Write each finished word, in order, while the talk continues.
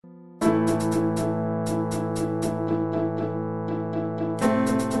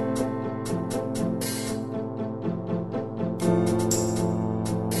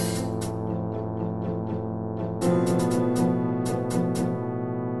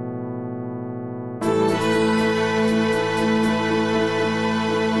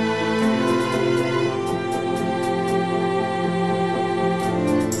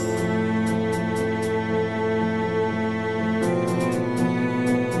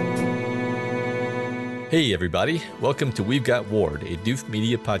Hey everybody, welcome to We've Got Ward, a Doof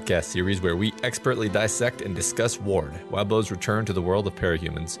Media podcast series where we expertly dissect and discuss Ward, Wildbow's return to the world of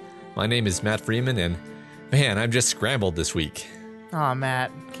parahumans. My name is Matt Freeman, and man, I'm just scrambled this week. Aw,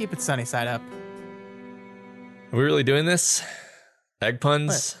 Matt, keep it sunny side up. Are we really doing this? Egg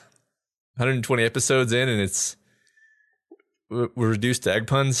puns? What? 120 episodes in, and we're reduced to egg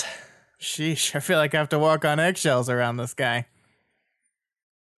puns? Sheesh, I feel like I have to walk on eggshells around this guy.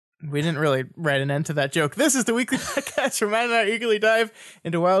 We didn't really write an end to that joke. This is the weekly podcast where Matt and I eagerly dive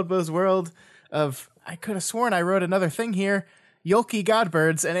into Wildbow's world of, I could have sworn I wrote another thing here, Yolki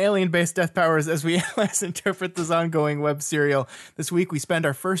godbirds and alien-based death powers as we analyze and interpret this ongoing web serial. This week we spend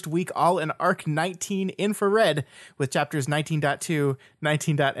our first week all in Arc 19 Infrared with chapters 19.2,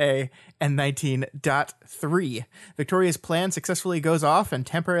 19.A, and 19.3. Victoria's plan successfully goes off and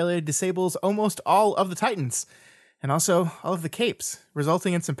temporarily disables almost all of the Titans, and also all of the capes,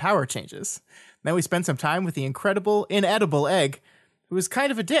 resulting in some power changes. Then we spend some time with the incredible, inedible Egg, who is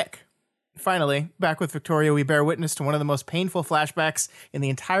kind of a dick. Finally, back with Victoria, we bear witness to one of the most painful flashbacks in the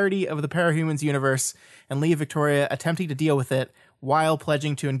entirety of the Parahumans universe, and leave Victoria attempting to deal with it while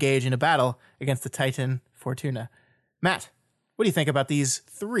pledging to engage in a battle against the Titan Fortuna. Matt, what do you think about these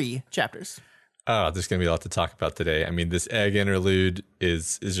 3 chapters? Oh, there's going to be a lot to talk about today. I mean, this Egg interlude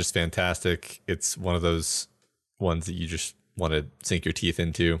is just fantastic. It's one of those ones that you just want to sink your teeth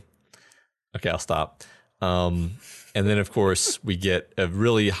into. Okay, I'll stop. And then, of course, we get a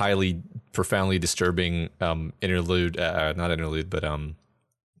really highly, profoundly disturbing flashback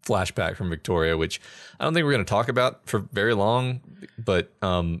from Victoria, which I don't think we're going to talk about for very long. But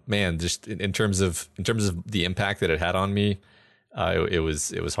man, just in terms of the impact that it had on me, it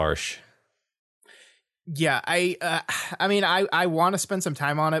was harsh. Yeah, I mean, I want to spend some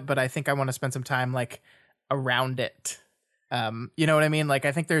time on it, but I think I want to spend some time like around it. You know what I mean? Like,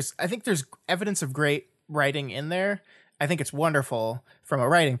 I think there's evidence of great writing in there. I think it's wonderful from a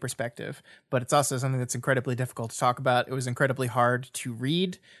writing perspective, but it's also something that's incredibly difficult to talk about. It was incredibly hard to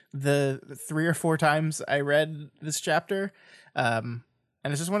read the 3 or 4 times I read this chapter. And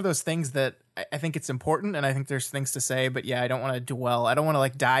it's just one of those things that I think it's important, and I think there's things to say, but yeah, I don't want to dwell. I don't want to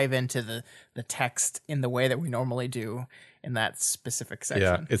like dive into the text in the way that we normally do in that specific section.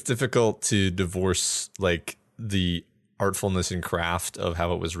 Yeah, it's difficult to divorce like the artfulness and craft of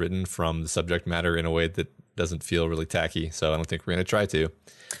how it was written from the subject matter in a way that doesn't feel really tacky. So I don't think we're going to try to.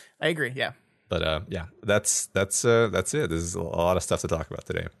 I agree. Yeah. But yeah, that's it. There's a lot of stuff to talk about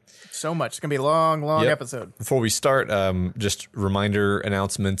today. So much. It's going to be a long episode. Before we start, just reminder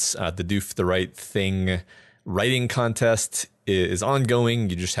announcements. The Doof the Right Thing writing contest is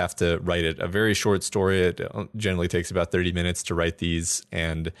ongoing. You just have to write it. A very short story. It generally takes about 30 minutes to write these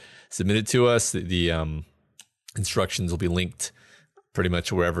and submit it to us. The instructions will be linked pretty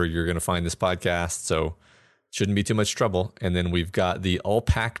much wherever you're going to find this podcast. So shouldn't be too much trouble. And then we've got the all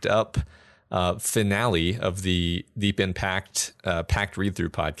packed up finale of the Deep Impact Packed Read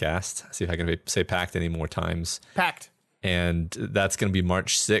Through podcast. See if I can say packed any more times. Packed. And that's going to be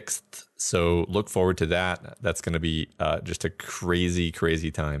March 6th. So look forward to that. That's going to be just a crazy, crazy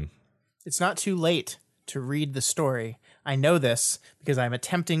time. It's not too late to read the story. I know this because I'm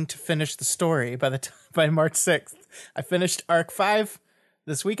attempting to finish the story by March 6th. I finished Arc 5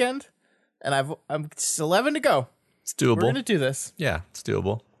 this weekend, and I'm just 11 to go. It's doable. We're going to do this. Yeah, it's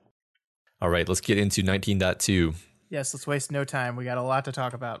doable. All right, let's get into 19.2. Yes, let's waste no time. We got a lot to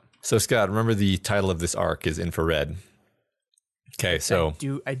talk about. So, Scott, remember the title of this arc is Infrared. Okay, so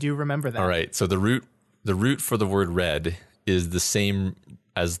I do remember that. All right, so the root for the word red is the same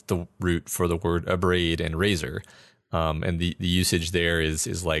as the root for the word abrade and razor. And the usage there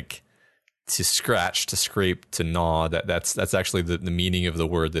is like to scratch, to scrape, to gnaw. That's actually the meaning of the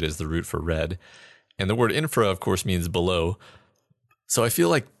word that is the root for red. And the word infra, of course, means below. So I feel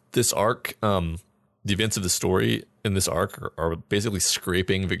like this arc, the events of the story in this arc are basically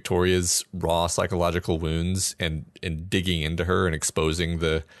scraping Victoria's raw psychological wounds and digging into her and exposing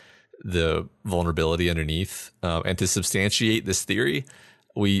the vulnerability underneath. And to substantiate this theory,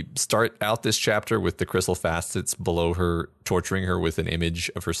 we start out this chapter with the crystal facets below her, torturing her with an image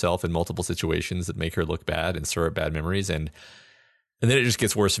of herself in multiple situations that make her look bad and stir up bad memories. And And then it just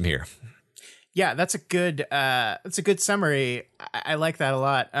gets worse from here. Yeah, that's a good summary. I like that a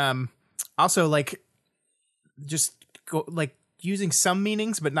lot. Also, like, just go like using some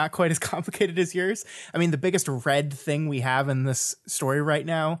meanings, but not quite as complicated as yours. I mean, the biggest red thing we have in this story right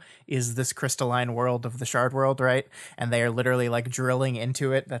now is this crystalline world of the Shard World, right? And they are literally like drilling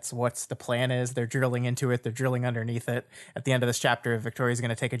into it. That's what's the plan is. They're drilling into it. They're drilling underneath it. At the end of this chapter, Victoria's going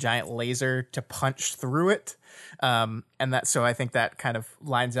to take a giant laser to punch through it. And so I think that kind of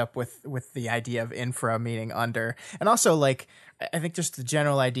lines up with the idea of infra meaning under. And also, like, I think just the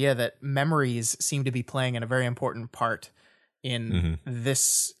general idea that memories seem to be playing in a very important part in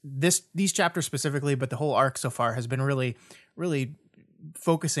these chapters specifically, but the whole arc so far has been really, really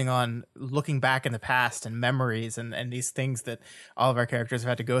focusing on looking back in the past and memories and these things that all of our characters have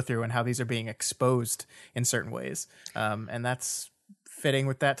had to go through and how these are being exposed in certain ways. And that's fitting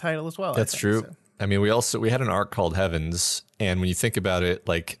with that title as well. That's true. So. I mean, we had an arc called Heavens, and when you think about it,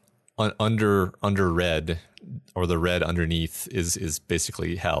 like under red, or the red underneath is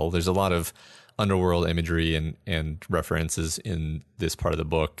basically hell. There's a lot of underworld imagery and references in this part of the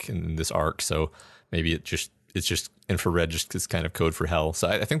book and in this arc. So maybe it's just infrared, just is kind of code for hell. So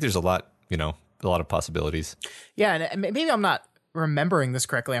I think there's a lot of possibilities. Yeah. And maybe I'm not remembering this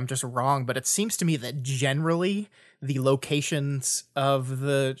correctly. I'm just wrong, but it seems to me that generally the locations of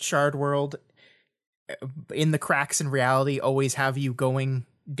the Shard World in the cracks in reality always have you going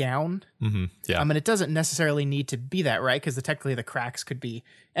down. Mm-hmm. Yeah. I mean, it doesn't necessarily need to be that, right? Because technically the cracks could be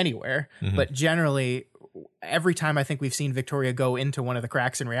anywhere. Mm-hmm. But generally, every time I think we've seen Victoria go into one of the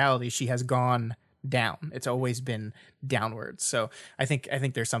cracks in reality, she has gone down. It's always been downwards. So I think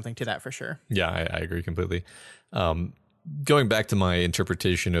there's something to that for sure. Yeah, I agree completely. Going back to my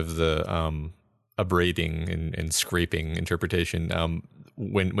interpretation of the abrading and scraping interpretation,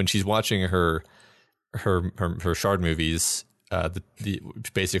 when she's watching her Shard movies,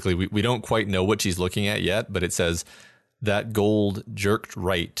 basically we don't quite know what she's looking at yet, but it says that gold jerked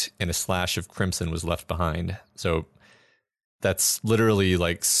right and a slash of crimson was left behind. So that's literally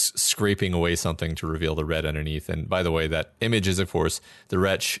like scraping away something to reveal the red underneath. And by the way, that image is, of course, the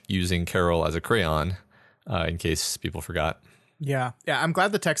wretch using Carol as a crayon, in case people forgot. Yeah. I'm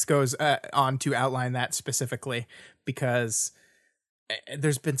glad the text goes on to outline that specifically, because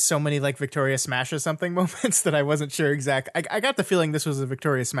there's been so many like Victoria smashes something moments that I wasn't sure exactly. I got the feeling this was a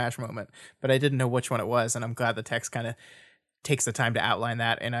Victoria smash moment, but I didn't know which one it was. And I'm glad the text kind of takes the time to outline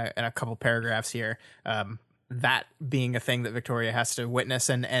that in a couple paragraphs here. That being a thing that Victoria has to witness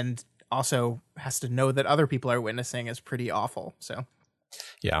and also has to know that other people are witnessing is pretty awful. So,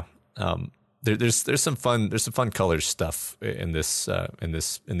 yeah. There's some fun color stuff in these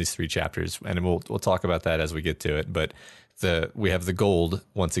 3 chapters, and we'll talk about that as we get to it. But we have the gold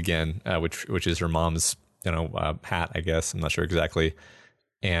once again, which is her mom's hat, I guess. I'm not sure exactly,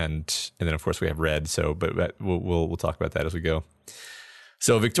 and then of course we have red. So, but we'll talk about that as we go.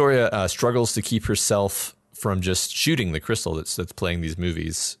 So Victoria struggles to keep herself from just shooting the crystal that's playing these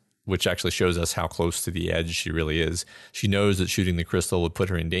movies, which actually shows us how close to the edge she really is. She knows that shooting the crystal would put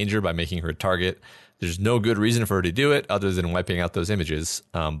her in danger by making her a target. There's no good reason for her to do it other than wiping out those images,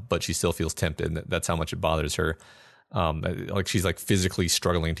 but she still feels tempted. That's how much it bothers her. Like she's like physically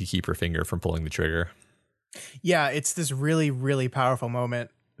struggling to keep her finger from pulling the trigger. Yeah, it's this really, really powerful moment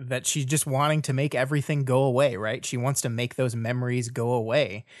that she's just wanting to make everything go away, right? She wants to make those memories go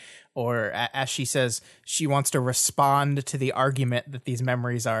away. Or as she says, she wants to respond to the argument that these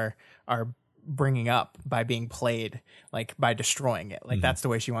memories are bringing up by being played, like by destroying it. Like that's the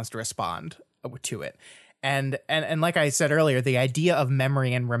way she wants to respond to it. And like I said earlier, the idea of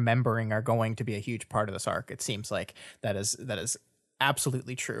memory and remembering are going to be a huge part of this arc. It seems like that is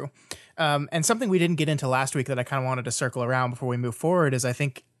absolutely true. And something we didn't get into last week that I kind of wanted to circle around before we move forward is I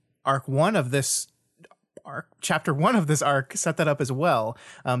think chapter 1 of this arc set that up as well,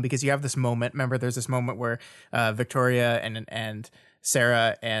 because you have this moment. Remember, there's this moment where Victoria and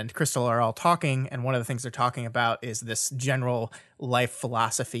Sarah and Crystal are all talking, and one of the things they're talking about is this general life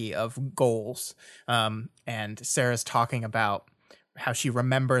philosophy of goals. And Sarah's talking about how she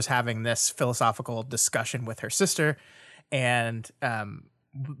remembers having this philosophical discussion with her sister, and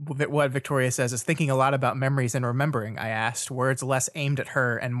what Victoria says is, thinking a lot about memories and remembering, I asked, words less aimed at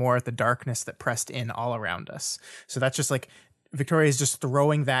her and more at the darkness that pressed in all around us. So that's just like Victoria is just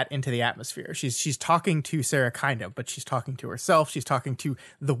throwing that into the atmosphere. She's talking to Sarah kind of, but she's talking to herself. She's talking to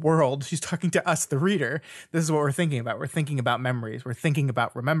the world. She's talking to us, the reader. This is what we're thinking about. We're thinking about memories. We're thinking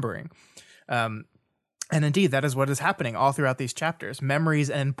about remembering. And indeed, that is what is happening all throughout these chapters. Memories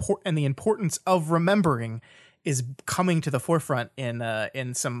and the importance of remembering is coming to the forefront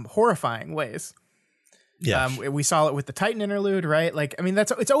in some horrifying ways. Yeah. We saw it with the Titan interlude, right? Like, I mean,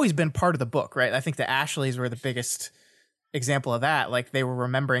 it's always been part of the book, right? I think the Ashleys were the biggest example of that. Like, they were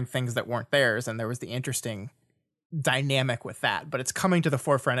remembering things that weren't theirs, and there was the interesting dynamic with that. But it's coming to the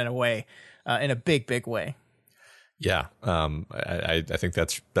forefront in a way, in a big, big way. Yeah. I think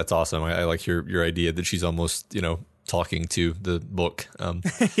that's awesome. I like your idea that she's almost, talking to the book.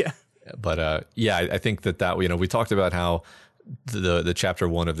 Yeah. But I think that we talked about how the chapter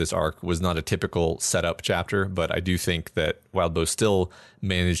 1 of this arc was not a typical setup chapter, but I do think that Wildbow still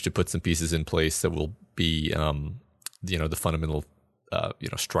managed to put some pieces in place that will be the fundamental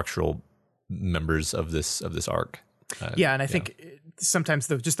structural members of this arc. And I think sometimes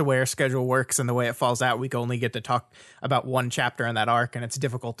just the way our schedule works and the way it falls out, we can only get to talk about one chapter in that arc, and it's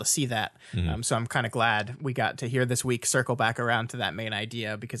difficult to see that. So I'm kind of glad we got to hear this week circle back around to that main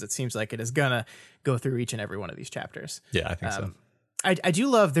idea, because it seems like it is gonna go through each and every one of these chapters. Yeah, I think so. I do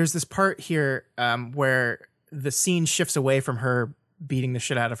love, there's this part here where the scene shifts away from her beating the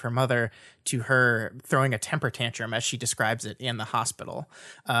shit out of her mother to her throwing a temper tantrum, as she describes it, in the hospital.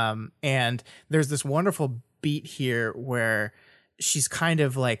 And there's this wonderful beat here where she's kind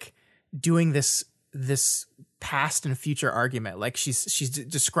of like doing this past and future argument. Like she's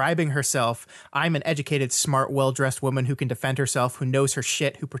describing herself. I'm an educated, smart, well-dressed woman who can defend herself, who knows her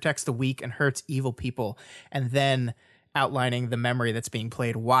shit, who protects the weak and hurts evil people. And then outlining the memory that's being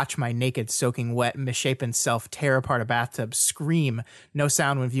played. Watch my naked, soaking wet, misshapen self tear apart a bathtub, scream, no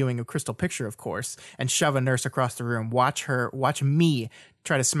sound when viewing a crystal picture, of course, and shove a nurse across the room. Watch me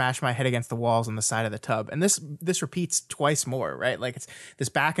try to smash my head against the walls on the side of the tub. And this repeats twice more, right? Like, it's this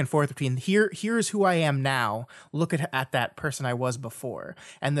back and forth between here's who I am now, look at that person I was before.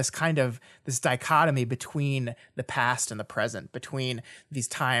 And this kind of this dichotomy between the past and the present, between these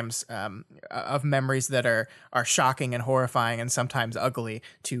times of memories that are shocking and horrifying and sometimes ugly,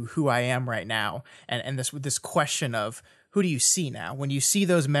 to who I am right now. And this question of, who do you see now? When you see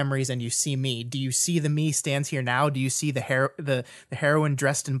those memories and you see me, do you see the me stands here now? Do you see the heroine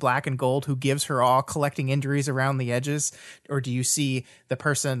dressed in black and gold who gives her all, collecting injuries around the edges? Or do you see the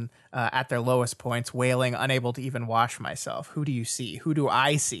person at their lowest points, wailing, unable to even wash myself? Who do you see? Who do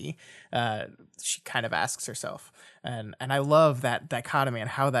I see? She kind of asks herself. And I love that dichotomy and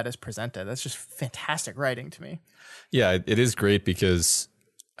how that is presented. That's just fantastic writing to me. Yeah, it is great because,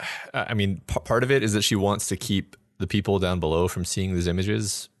 I mean, part of it is that she wants to keep the people down below from seeing these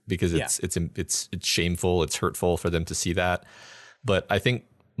images, because it's shameful, it's hurtful for them to see that. But I think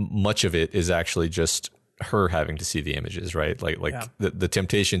much of it is actually just her having to see the images, right? Like the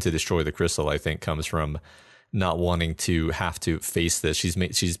temptation to destroy the crystal, I think, comes from not wanting to have to face this.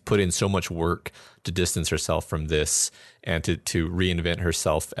 She's put in so much work to distance herself from this and to reinvent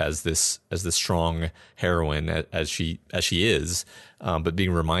herself as this strong heroine as she is. But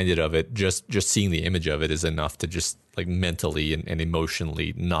being reminded of it, just seeing the image of it is enough to just like mentally and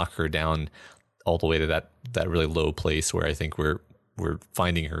emotionally knock her down all the way to that really low place where I think we're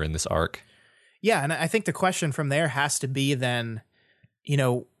finding her in this arc. Yeah, and I think the question from there has to be then,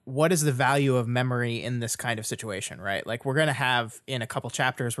 what is the value of memory in this kind of situation, right? Like, we're going to have, in a couple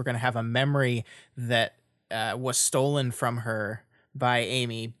chapters, we're going to have a memory that was stolen from her by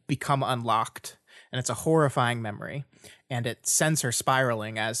Amy become unlocked. And it's a horrifying memory, and it sends her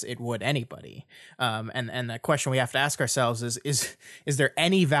spiraling as it would anybody. And the question we have to ask ourselves is there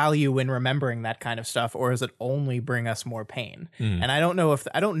any value in remembering that kind of stuff, or does it only bring us more pain? And I don't know if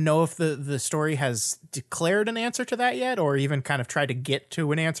the story has declared an answer to that yet, or even kind of tried to get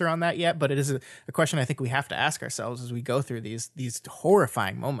to an answer on that yet. But it is a question I think we have to ask ourselves as we go through these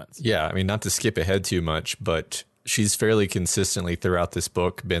horrifying moments. Yeah, I mean, not to skip ahead too much, but she's fairly consistently throughout this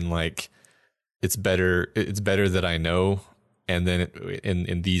book been like, it's better that I know. And then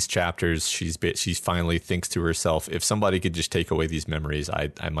in these chapters, she's finally thinks to herself, if somebody could just take away these memories, I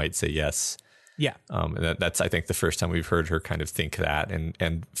might say yes. Yeah. And that's, I think, the first time we've heard her kind of think that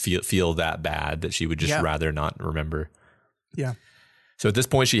and feel that bad that she would just rather not remember. Yeah. So at this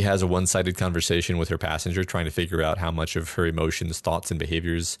point, she has a one-sided conversation with her passenger, trying to figure out how much of her emotions, thoughts, and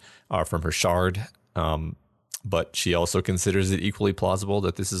behaviors are from her shard. But she also considers it equally plausible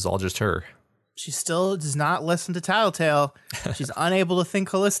that this is all just her. She still does not listen to Tattletale. She's unable to think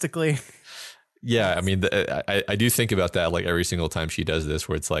holistically. Yeah, I mean, I do think about that like every single time she does this,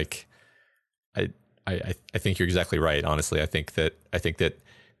 where it's like, I think you're exactly right. Honestly, I think that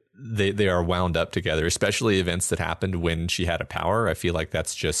they are wound up together, especially events that happened when she had a power. I feel like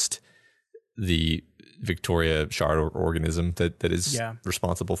that's just the Victoria shard organism that is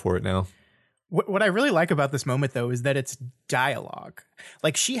responsible for it now. What I really like about this moment, though, is that it's dialogue.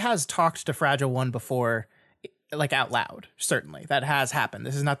 Like, she has talked to Fragile One before like out loud. Certainly that has happened.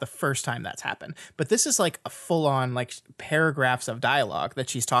 This is not the first time that's happened, but this is like a full on like paragraphs of dialogue that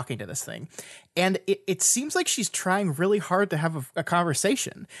she's talking to this thing. And it seems like she's trying really hard to have a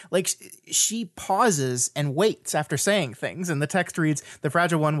conversation. Like she pauses and waits after saying things. And the text reads, "The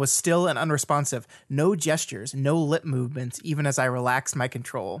fragile one was still and unresponsive. No gestures, no lip movements, even as I relaxed my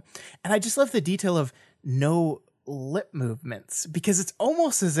control." And I just love the detail of no lip movements, because it's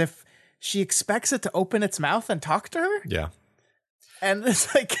almost as if she expects it to open its mouth and talk to her. Yeah. And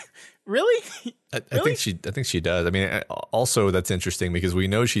it's like, really? I think she does. I mean, also that's interesting because we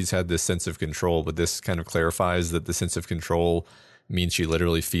know she's had this sense of control, but this kind of clarifies that the sense of control means she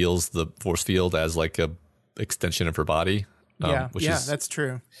literally feels the force field as like a extension of her body. That's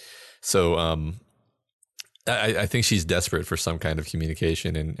true. So I think she's desperate for some kind of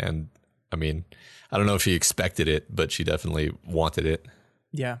communication. And I mean, I don't know if she expected it, but she definitely wanted it.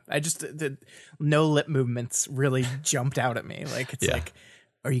 Yeah, I just the no lip movements really jumped out at me. Like it's like,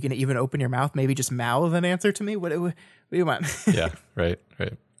 are you going to even open your mouth? Maybe just mouth an answer to me. What do you want? Yeah, right.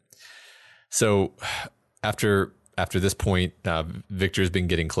 So after this point, Victor's been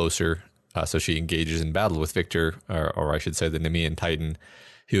getting closer. So she engages in battle with Victor, or I should say the Nemean Titan,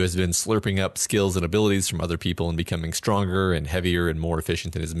 who has been slurping up skills and abilities from other people and becoming stronger and heavier and more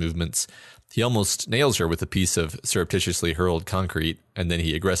efficient in his movements. He almost nails her with a piece of surreptitiously hurled concrete, and then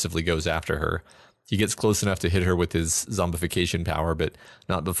he aggressively goes after her. He gets close enough to hit her with his zombification power, but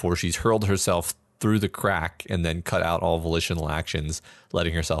not before she's hurled herself through the crack and then cut out all volitional actions,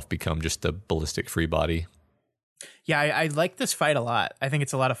 letting herself become just a ballistic free body. Yeah, I like this fight a lot. I think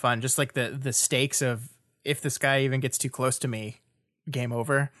it's a lot of fun. Just like the stakes of, if this guy even gets too close to me, game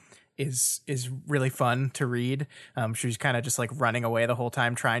over, is really fun to read. She's kind of just like running away the whole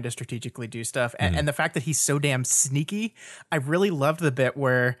time, trying to strategically do stuff. And the fact that he's so damn sneaky, I really loved the bit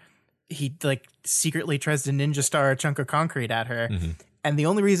where he like secretly tries to ninja star a chunk of concrete at her. And the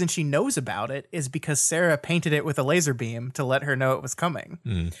only reason she knows about it is because Sarah painted it with a laser beam to let her know it was coming.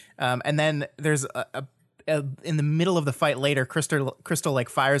 And then there's in the middle of the fight later, Crystal like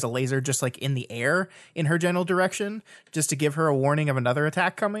fires a laser just like in the air in her general direction, just to give her a warning of another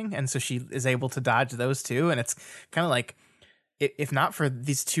attack coming. And so she is able to dodge those two. And it's kind of like, if not for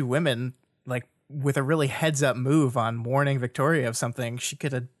these two women, like with a really heads up move on warning Victoria of something, she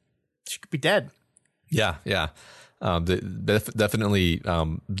could be dead. Yeah. Definitely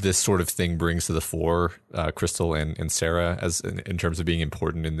this sort of thing brings to the fore Crystal and Sarah as in terms of being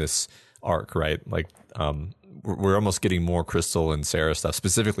important in this arc, right? Like we're almost getting more Crystal and Sarah stuff,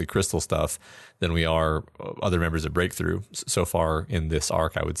 specifically Crystal stuff, than we are other members of Breakthrough so far in this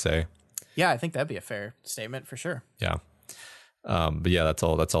arc, I would say. Yeah, I think that'd be a fair statement for sure. Yeah. But yeah, that's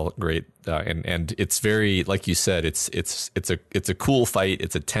all great. And it's very, like you said, it's a cool fight.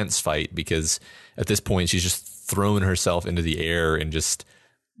 It's a tense fight because at this point she's just thrown herself into the air and just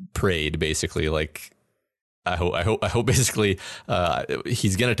prayed, basically, like, I hope basically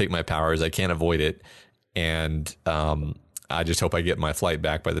he's going to take my powers. I can't avoid it. And I just hope I get my flight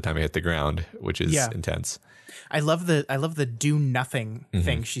back by the time I hit the ground, which is intense. I love the do nothing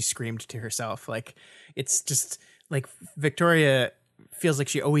thing she screamed to herself. Like, it's just like Victoria feels like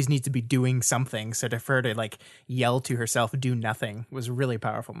she always needs to be doing something. So for her to like yell to herself, do nothing, was a really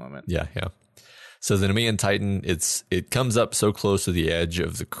powerful moment. Yeah. So the Nemean Titan, it comes up so close to the edge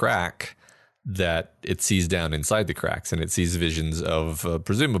of the crack that it sees down inside the cracks, and it sees visions of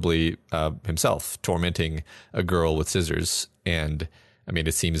presumably himself tormenting a girl with scissors. And I mean,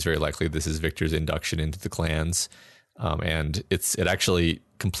 it seems very likely this is Victor's induction into the clans, and it actually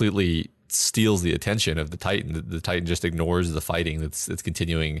completely steals the attention of the Titan. The Titan just ignores the fighting that's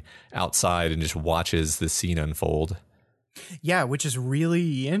continuing outside and just watches this scene unfold. Yeah, which is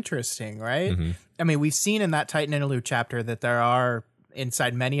really interesting, right? I mean, we've seen in that Titan interlude chapter that there are,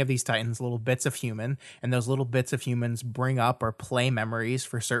 inside many of these Titans, little bits of human, and those little bits of humans bring up or play memories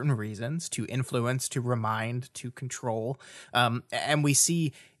for certain reasons, to influence, to remind, to control. And we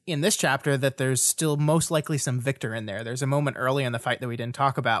see in this chapter that there's still most likely some Victor in there. There's a moment early in the fight that we didn't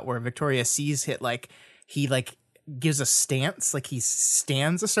talk about where Victoria sees he gives a stance, like he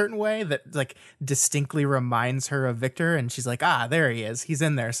stands a certain way that like distinctly reminds her of Victor, and she's like, there he is, he's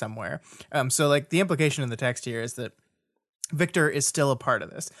in there somewhere. So like the implication in the text here is that Victor is still a part of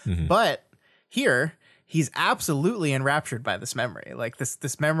this, but here he's absolutely enraptured by this memory, like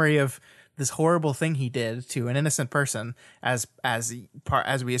this memory of this horrible thing he did to an innocent person as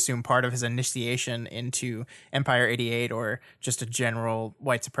we assume part of his initiation into Empire 88 or just a general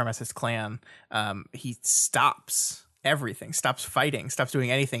white supremacist clan. He stops everything, stops fighting, stops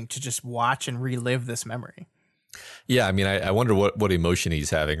doing anything to just watch and relive this memory. Yeah, I mean, I wonder what emotion he's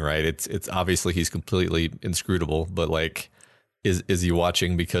having, right? It's obviously he's completely inscrutable, but like, is he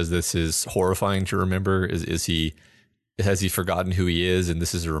watching because this is horrifying to remember? Is he has he forgotten who he is, and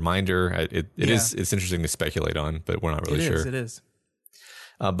this is a reminder? It's interesting to speculate on, but we're not really sure. It is.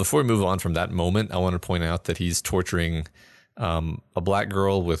 Before we move on from that moment, I want to point out that he's torturing a black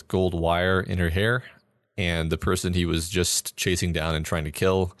girl with gold wire in her hair, and the person he was just chasing down and trying to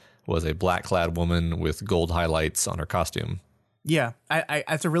kill was a black-clad woman with gold highlights on her costume. Yeah, I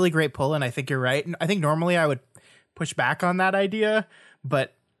that's a really great pull, and I think you're right. I think normally I would push back on that idea,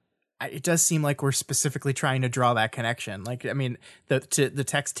 but it does seem like we're specifically trying to draw that connection. Like, I mean, the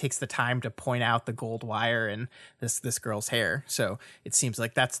text takes the time to point out the gold wire in this girl's hair, so it seems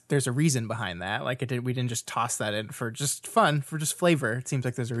like there's a reason behind that. Like, we didn't just toss that in for just fun, for just flavor. It seems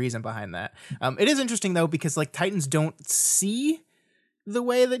like there's a reason behind that. It is interesting though, because like Titans don't see the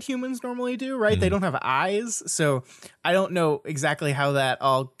way that humans normally do, right? They don't have eyes, so I don't know exactly how that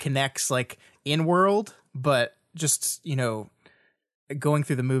all connects, like in world, but just, you know, going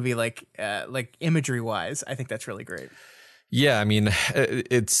through the movie, like imagery wise, I think that's really great. Yeah, I mean, I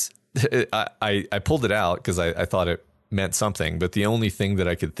pulled it out because I thought it meant something, but the only thing that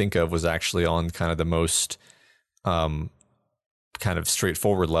I could think of was actually on kind of the most kind of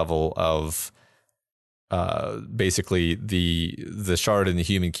straightforward level of basically the shard and the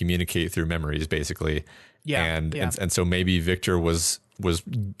human communicate through memories, basically. Yeah, and so maybe Victor was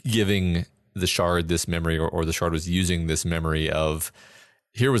giving the shard this memory, or the shard was using this memory of,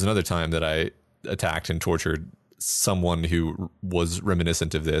 here was another time that I attacked and tortured someone who was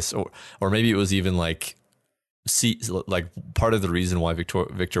reminiscent of this, or maybe it was even like part of the reason why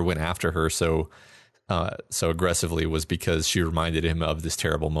Victor went after her so aggressively was because she reminded him of this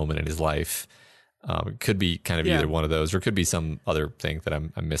terrible moment in his life. It could be kind of either one of those, or it could be some other thing that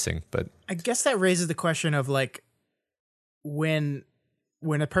I'm missing. But I guess that raises the question of like, when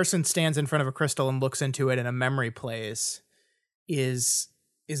a person stands in front of a crystal and looks into it and a memory plays, is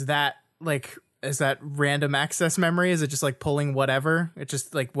that like, is that random access memory? Is it just like pulling whatever? It's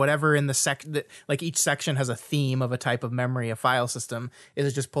just like whatever in the like each section has a theme of a type of memory, a file system. Is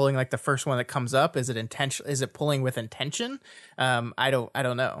it just pulling like the first one that comes up? Is it intention? Is it pulling with intention? I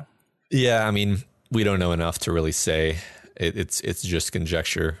don't know. Yeah, I mean, we don't know enough to really say. It's just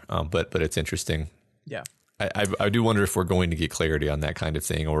conjecture, but it's interesting. Yeah. I do wonder if we're going to get clarity on that kind of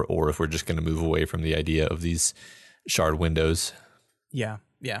thing, or if we're just going to move away from the idea of these shard windows. Yeah.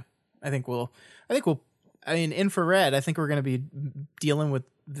 I mean, Infrared, I think we're going to be dealing with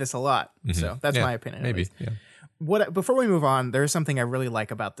this a lot. Mm-hmm. So that's my opinion. Maybe. Yeah. Before we move on, there's something I really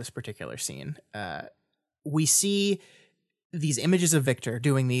like about this particular scene. We see these images of Victor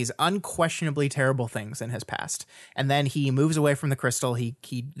doing these unquestionably terrible things in his past, and then he moves away from the crystal.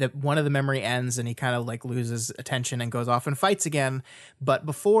 One of the memory ends, and he kind of like loses attention and goes off and fights again. But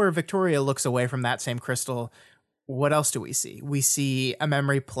before Victoria looks away from that same crystal, what else do we see? We see a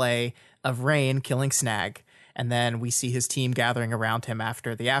memory play of Rain killing Snag, and then we see his team gathering around him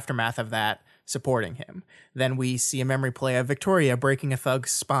after the aftermath of that, supporting him. Then we see a memory play of Victoria breaking a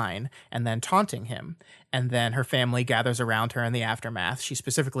thug's spine and then taunting him. And then her family gathers around her in the aftermath. She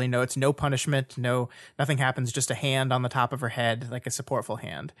specifically notes no punishment, nothing happens, just a hand on the top of her head, like a supportful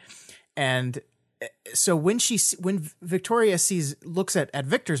hand. And so when Victoria looks at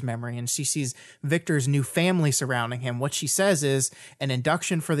Victor's memory and she sees Victor's new family surrounding him, what she says is an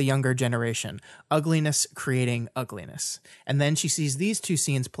induction for the younger generation, ugliness creating ugliness. And then she sees these two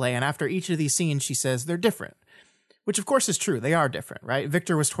scenes play, and after each of these scenes, she says they're different, which of course is true. They are different, right?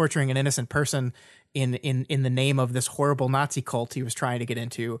 Victor was torturing an innocent person in the name of this horrible Nazi cult he was trying to get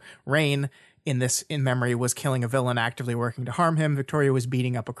into. Rain, in memory, was killing a villain actively working to harm him. Victoria was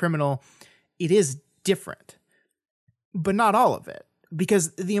beating up a criminal. It is different, but not all of it,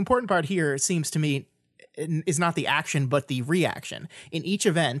 because the important part here, it seems to me, is not the action, but the reaction. In each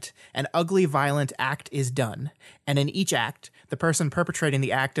event, an ugly, violent act is done, and in each act, the person perpetrating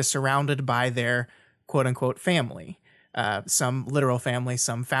the act is surrounded by their quote-unquote family. Some literal family,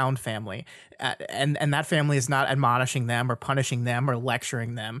 some found family. And that family is not admonishing them or punishing them or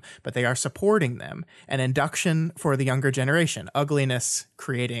lecturing them, but they are supporting them. An induction for the younger generation, ugliness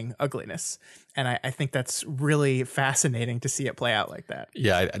creating ugliness. And I think that's really fascinating to see it play out like that.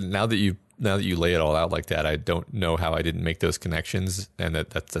 Yeah, now that you lay it all out like that, I don't know how I didn't make those connections, and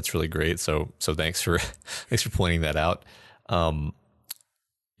that's really great. So thanks for pointing that out.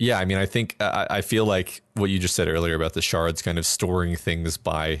 Yeah, I mean, I think I feel like what you just said earlier about the shards kind of storing things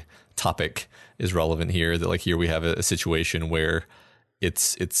by topic is relevant here. That like here we have a situation where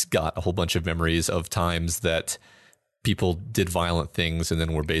it's got a whole bunch of memories of times that people did violent things and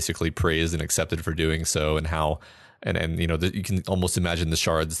then were basically praised and accepted for doing so, and how and you know, you can almost imagine the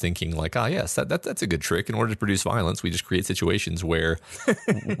shards thinking like, ah, yes, that's a good trick. In order to produce violence, we just create situations where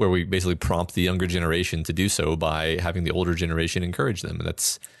where we basically prompt the younger generation to do so by having the older generation encourage them, and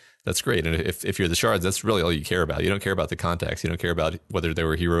that's great. And if you're the shards, that's really all you care about. You don't care about the context. You don't care about whether they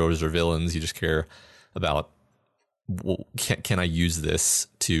were heroes or villains. You just care about, well, can I use this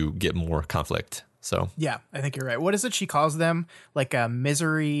to get more conflict? So yeah, I think you're right. What is it she calls them? Like a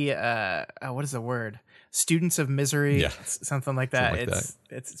misery. What is the word? Students of misery. Yeah, something like that. Something like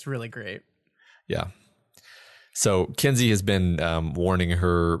It's really great. Yeah. So Kenzie has been warning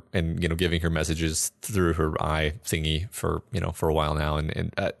her and giving her messages through her eye thingy for a while now,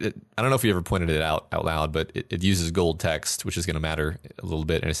 and I don't know if we ever pointed it out loud, but it uses gold text, which is going to matter a little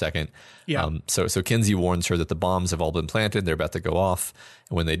bit in a second. Yeah. So Kenzie warns her that the bombs have all been planted; they're about to go off,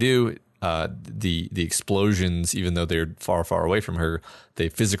 and when they do, the explosions, even though they're far away from her, they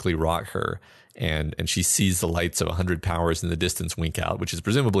physically rock her, and she sees the lights of 100 powers in the distance wink out, which is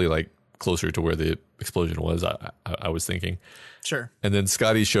presumably like closer to where the explosion was, I was thinking. Sure. And then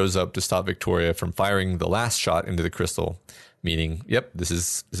Scotty shows up to stop Victoria from firing the last shot into the crystal, meaning, yep, this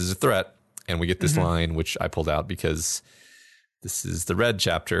is a threat. And we get this line, which I pulled out because this is the red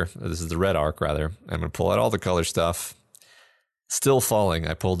chapter. This is the red arc, rather. I'm going to pull out all the color stuff. Still falling,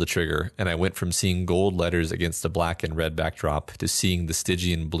 I pulled the trigger, and I went from seeing gold letters against a black and red backdrop to seeing the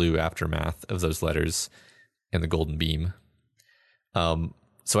Stygian blue aftermath of those letters and the golden beam.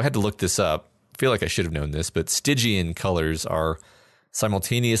 So I had to look this up. I feel like I should have known this, but Stygian colors are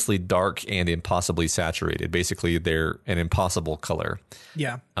simultaneously dark and impossibly saturated. Basically, they're an impossible color.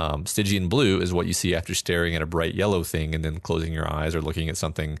 Yeah. Stygian blue is what you see after staring at a bright yellow thing and then closing your eyes or looking at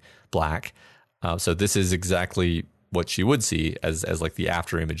something black. So this is exactly what she would see as like the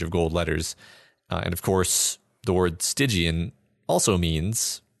after image of gold letters. And of course, the word Stygian also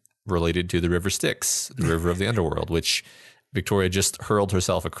means related to the river Styx, the river of the underworld, which Victoria just hurled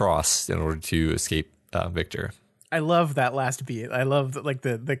herself across in order to escape Victor. I love that last beat. I love like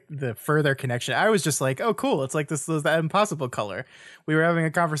the further connection. I was just like, oh, cool. It's like that impossible color. We were having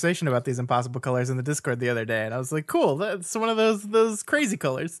a conversation about these impossible colors in the Discord the other day, and I was like, cool. That's one of those crazy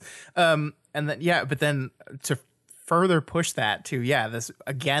colors. And then but then to further push that to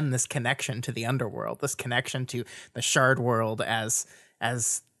this connection to the underworld, this connection to the shard world as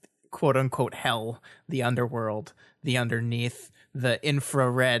quote unquote hell, the underworld, the underneath, the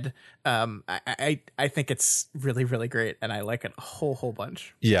infrared. I think it's really, really great, and I like it a whole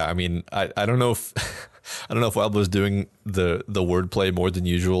bunch. Yeah, I mean, I don't know if I don't know if Wildbow's doing the wordplay more than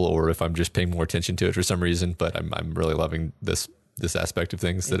usual, or if I'm just paying more attention to it for some reason. But I'm really loving this aspect of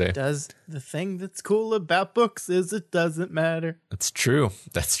things today. It does the thing that's cool about books is it doesn't matter. That's true.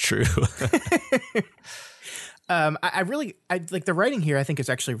 That's true. I like the writing here. I think is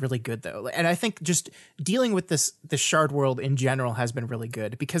actually really good though, and I think just dealing with the shard world in general has been really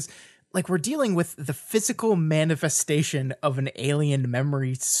good because like we're dealing with the physical manifestation of an alien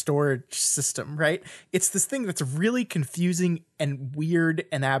memory storage system, right? It's this thing that's really confusing and weird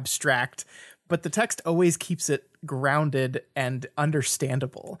and abstract, but the text always keeps it grounded and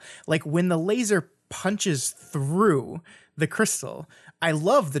understandable. Like when the laser punches through the crystal, I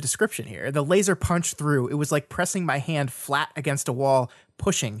love the description here. The laser punched through. It was like pressing my hand flat against a wall,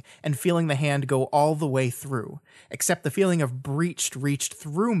 pushing and feeling the hand go all the way through. Except the feeling of breached reached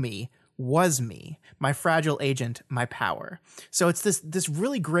through me, was me, my fragile agent, my power. So it's this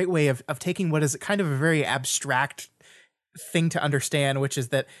really great way of taking what is kind of a very abstract thing to understand, which is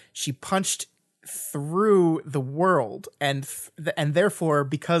that she punched through the world and therefore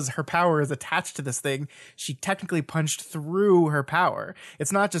because her power is attached to this thing, she technically punched through her power.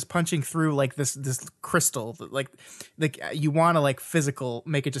 It's not just punching through like this crystal, like you want to like physical,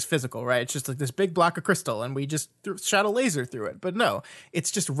 make it just physical, right? It's just like this big block of crystal and we just shot a laser through it. But no, it's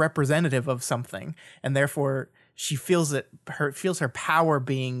just representative of something, and therefore she feels her power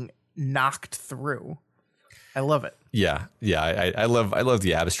being knocked through. I love it. Yeah. I love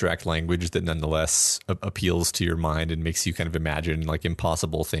the abstract language that nonetheless appeals to your mind and makes you kind of imagine like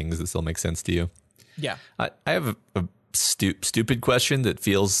impossible things that still make sense to you. Yeah. I have a stupid question that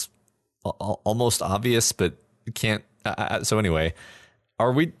feels almost obvious, but can't. So anyway,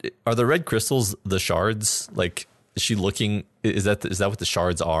 are the red crystals the shards? Like, is she looking? Is that what the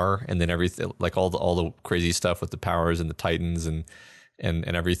shards are? And then everything, like all the crazy stuff with the powers and the titans and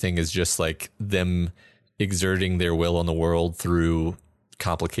everything is just like them exerting their will on the world through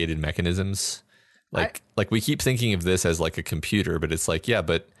complicated mechanisms. Like we keep thinking of this as like a computer, but it's like, yeah,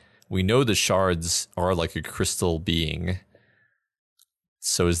 but we know the shards are like a crystal being.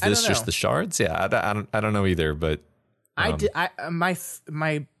 So is this just the shards? Yeah, I don't know either, but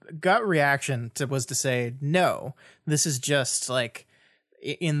My gut reaction was to say no. This is just like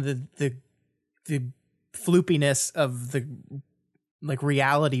in the floopiness of the like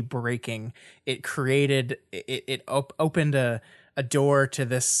reality breaking. It created it opened a door to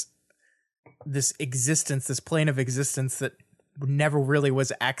this existence, this plane of existence that never really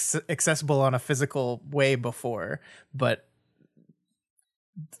was accessible on a physical way before, but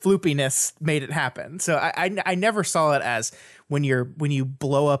floopiness made it happen. So I never saw it as when you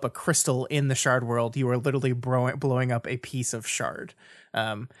blow up a crystal in the shard world, you are literally blowing up a piece of shard.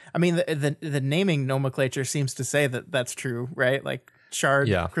 I mean, the naming nomenclature seems to say that that's true, right? Like shard,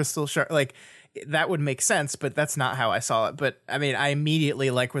 crystal, shard, like that would make sense, but that's not how I saw it. But I mean, I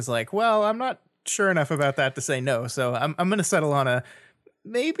immediately was like, well, I'm not sure enough about that to say no. So I'm going to settle on a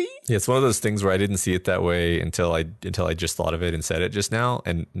maybe. Yeah, it's one of those things where I didn't see it that way until I just thought of it and said it just now,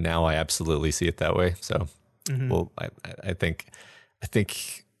 and now I absolutely see it that way. So, well, I think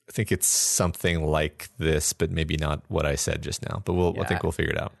it's something like this, but maybe not what I said just now. But I think we'll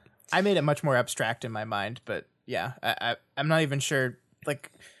figure it out. I made it much more abstract in my mind, but yeah, I'm not even sure.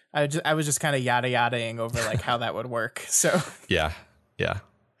 Like, I was just kind of yada-yadaing over like how that would work. So yeah.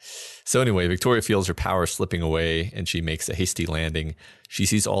 So anyway, Victoria feels her power slipping away, and she makes a hasty landing. She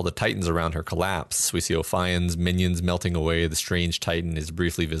sees all the Titans around her collapse. We see Ophion's minions melting away. The strange Titan is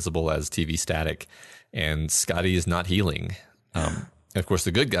briefly visible as TV static, and Scotty is not healing. Of course,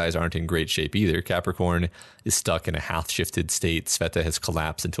 the good guys aren't in great shape either. Capricorn is stuck in a half-shifted state. Sveta has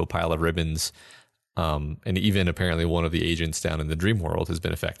collapsed into a pile of ribbons, and even apparently one of the agents down in the dream world has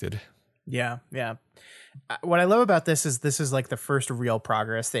been affected. Yeah. What I love about this is like the first real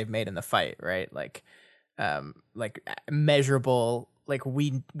progress they've made in the fight, right? Like measurable. Like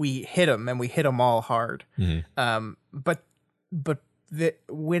we hit them, and we hit them all hard. But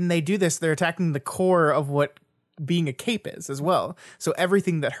when they do this, they're attacking the core of what being a cape is as well. So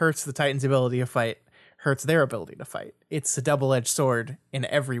everything that hurts the Titans' ability to fight hurts their ability to fight. It's a double-edged sword in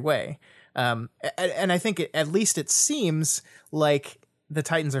every way. And I think at least it seems like the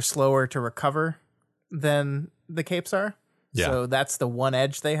Titans are slower to recover than the capes are. Yeah. So that's the one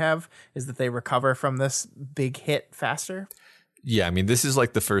edge they have, is that they recover from this big hit faster. Yeah, I mean, this is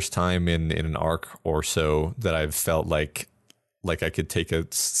like the first time in an arc or so that I've felt like I could take a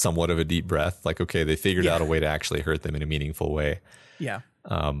somewhat of a deep breath. Like, okay, they figured out a way to actually hurt them in a meaningful way. Yeah.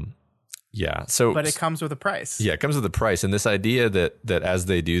 Yeah. So, but it comes with a price. Yeah, it comes with a price. And this idea that as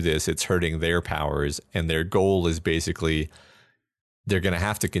they do this, it's hurting their powers, and their goal is basically they're going to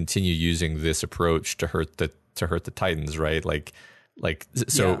have to continue using this approach to hurt the Titans, right?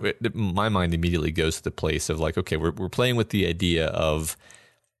 My mind immediately goes to the place of like, okay, we're playing with the idea of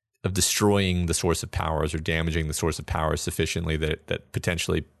destroying the source of powers or damaging the source of powers sufficiently that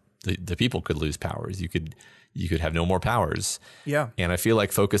potentially the people could lose powers. You could have no more powers. Yeah. And I feel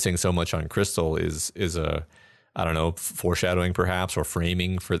like focusing so much on Crystal is a, I don't know, foreshadowing perhaps, or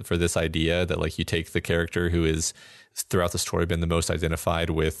framing for this idea that like you take the character who is throughout the story been the most identified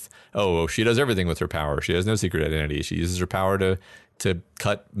with, she does everything with her power. She has no secret identity. She uses her power to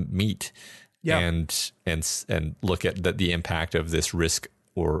cut meat. Yeah. And look at the impact of this risk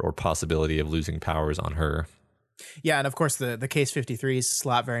or possibility of losing powers on her. Yeah, and of course the Case 53s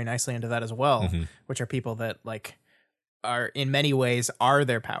slot very nicely into that as well, which are people that like are in many ways are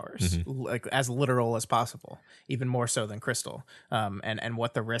their powers, like as literal as possible, even more so than Crystal. And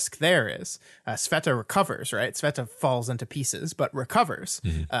what the risk there is. Sveta recovers, right? Sveta falls into pieces, but recovers.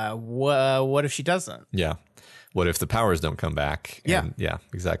 What if she doesn't? Yeah. What if the powers don't come back? Yeah,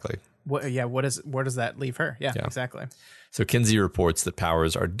 exactly. Where does that leave her? Yeah, exactly. So Kinsey reports that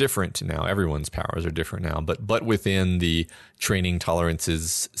powers are different now. Everyone's powers are different now, but within the training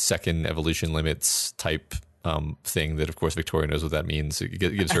tolerances, second evolution limits type thing that, of course, Victoria knows what that means. It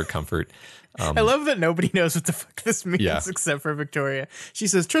gives her comfort. I love that nobody knows what the fuck this means except for Victoria. She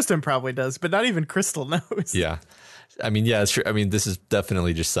says Tristan probably does, but not even Crystal knows. Yeah. I mean, yeah, it's true. I mean, this is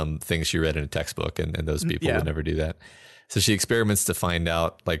definitely just some things she read in a textbook, and those people would never do that. So she experiments to find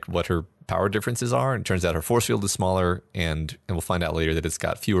out like what her power differences are, and it turns out her force field is smaller, and we'll find out later that it's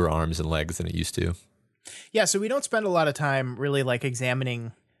got fewer arms and legs than it used to. Yeah, so we don't spend a lot of time really like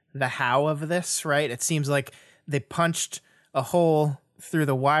examining the how of this, right? It seems like they punched a hole through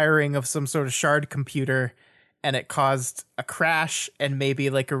the wiring of some sort of shard computer, and it caused a crash and maybe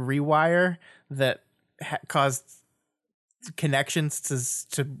like a rewire that caused connections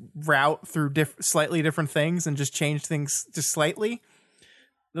to route through slightly different things and just change things just slightly.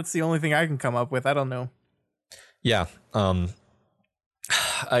 That's the only thing I can come up with. I don't know. Yeah. I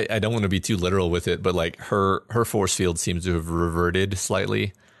don't want to be too literal with it, but like her force field seems to have reverted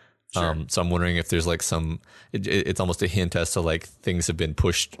slightly Sure. So I'm wondering if there's like it's almost a hint as to like things have been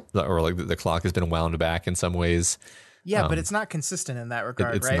pushed, or like the clock has been wound back in some ways. Yeah, but it's not consistent in that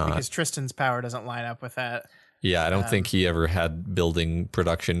regard, it's right? not. Because Tristan's power doesn't line up with that. Yeah, I don't think he ever had building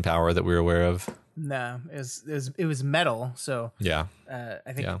production power that we're aware of. No, it was metal. So Yeah.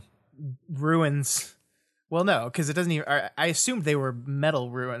 I think ruins. Well, no, because it doesn't even. I assumed they were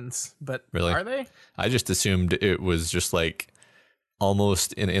metal ruins, but Really? are they? I just assumed it was just like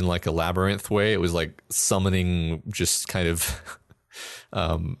almost in like a labyrinth way. It was like summoning just kind of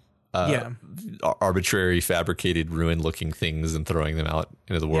arbitrary fabricated ruin looking things and throwing them out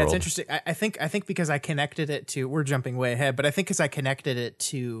into the world. Yeah, it's interesting. I think because I connected it to, we're jumping way ahead, but I think because I connected it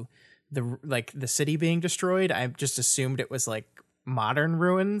to the city being destroyed, I just assumed it was like modern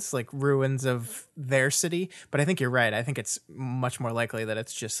ruins, like ruins of their city. But I think you're right. I think it's much more likely that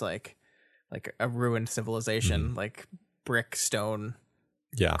it's just like a ruined civilization, like brick, stone,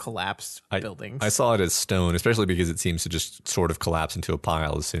 collapsed buildings. I saw it as stone, especially because it seems to just sort of collapse into a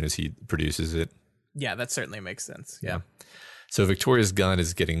pile as soon as he produces it. Yeah, that certainly makes sense. Yeah. So Victoria's gun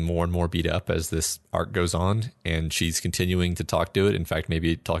is getting more and more beat up as this arc goes on, and she's continuing to talk to it. In fact,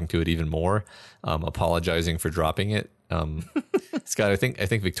 maybe talking to it even more, apologizing for dropping it. Scott, I think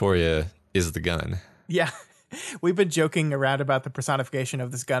Victoria is the gun. Yeah. We've been joking around about the personification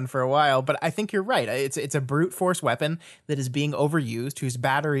of this gun for a while, but I think you're right. It's a brute force weapon that is being overused, whose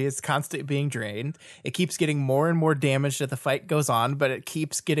battery is constantly being drained. It keeps getting more and more damaged as the fight goes on, but it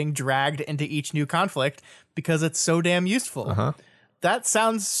keeps getting dragged into each new conflict because it's so damn useful. That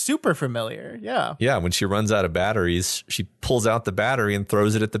sounds super familiar. Yeah. Yeah, when she runs out of batteries, she pulls out the battery and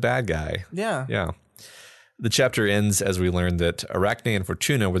throws it at the bad guy. Yeah. Yeah. The chapter ends as we learn that Arachne and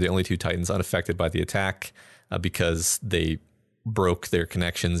Fortuna were the only two Titans unaffected by the attack because they broke their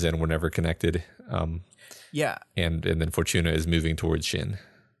connections and were never connected. Yeah. And then Fortuna is moving towards Shin.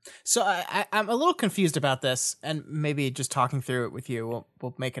 So I'm a little confused about this, and maybe just talking through it with you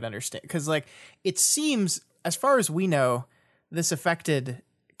will make it understand. Because like it seems, as far as we know, this affected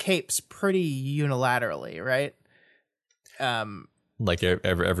capes pretty unilaterally, right? Like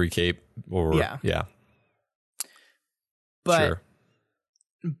every cape, or yeah. But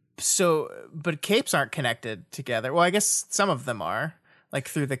sure. But capes aren't connected together. Well, I guess some of them are, like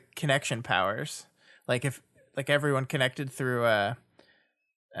through the connection powers. Like if everyone connected through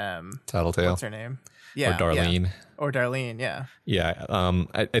Tattletale. What's her name? Yeah. Or Darlene. Yeah. Or Darlene, yeah. Yeah.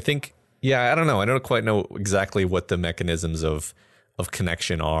 I think I don't know. I don't quite know exactly what the mechanisms of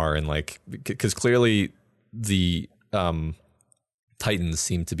connection are, and like because clearly the Titans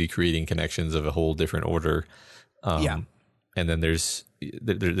seem to be creating connections of a whole different order. And then there's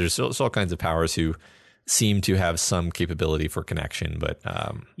all kinds of powers who seem to have some capability for connection, but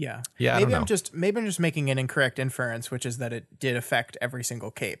maybe I'm just making an incorrect inference, which is that it did affect every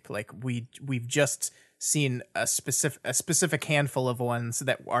single cape. Like we've just seen a specific handful of ones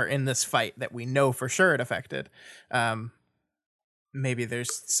that are in this fight that we know for sure it affected. Maybe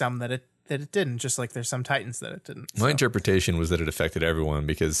there's some that it didn't, just like there's some Titans that it didn't. My interpretation was that it affected everyone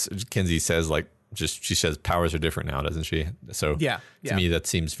because Kinsey says she says powers are different now, doesn't she? So to me, that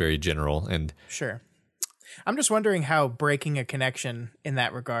seems very general. And sure. I'm just wondering how breaking a connection in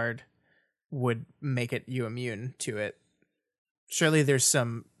that regard would make you immune to it. Surely there's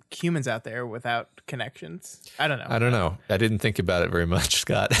some humans out there without connections. I don't know. I didn't think about it very much,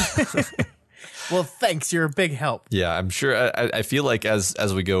 Scott. Well, thanks. You're a big help. Yeah, I'm sure. I feel like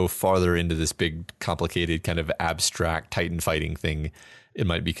as we go farther into this big, complicated, kind of abstract Titan fighting thing, it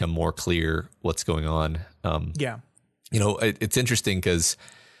might become more clear what's going on. It's interesting because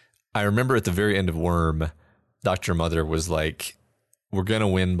I remember at the very end of Worm, Dr. Mother was like, we're going to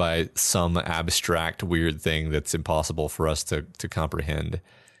win by some abstract, weird thing that's impossible for us to comprehend.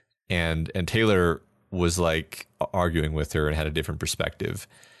 And Taylor was like arguing with her and had a different perspective.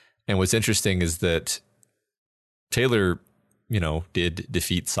 And what's interesting is that Taylor, did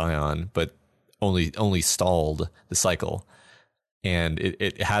defeat Scion, but only stalled the cycle. And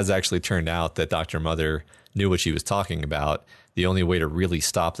it has actually turned out that Dr. Mother knew what she was talking about. The only way to really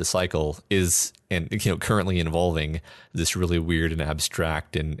stop the cycle is, currently involving this really weird and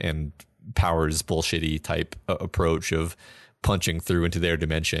abstract and powers bullshitty type approach of punching through into their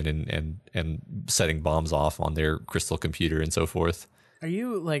dimension and setting bombs off on their crystal computer and so forth. Are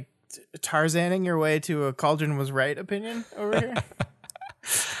you like Tarzaning your way to a Cauldron was right opinion over here?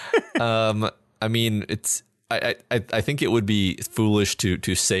 I mean, I think it would be foolish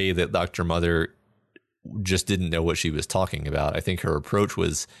to say that Dr. Mother just didn't know what she was talking about. I think her approach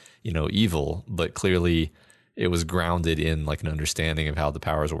was, evil, but clearly it was grounded in like an understanding of how the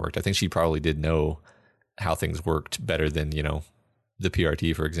powers worked. I think she probably did know how things worked better than, the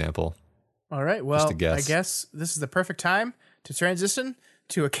PRT, for example. All right. Well, a guess. I guess this is the perfect time to transition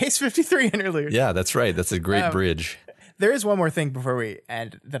to a Case 53 interlude. Yeah, that's right. That's a great bridge. There is one more thing before we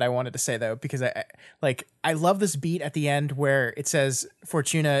end that I wanted to say though, because I love this beat at the end where it says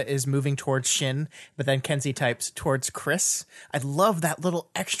Fortuna is moving towards Shin, but then Kenzie types towards Chris. I love that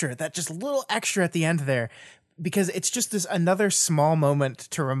little extra at the end there, because it's just this another small moment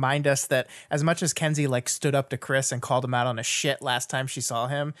to remind us that as much as Kenzie like stood up to Chris and called him out on his shit last time she saw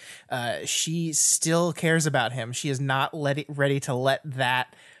him, she still cares about him. She is not ready to let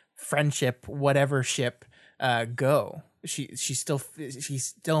that friendship, whatever ship, go. She's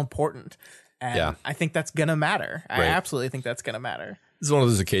still important, and I think that's gonna matter. I absolutely think that's gonna matter. This is one of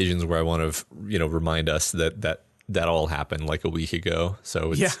those occasions where I want to remind us that all happened like a week ago,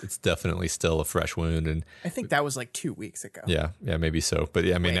 so it's definitely still a fresh wound. And I think that was like 2 weeks ago. Yeah, maybe so. But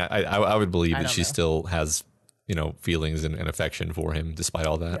yeah, I mean, I would believe that she still has feelings and affection for him despite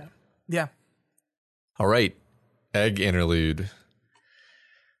all that. Yeah. All right, egg interlude.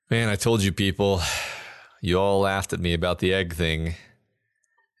 Man, I told you people. You all laughed at me about the egg thing.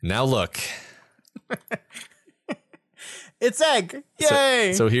 Now look. It's Egg.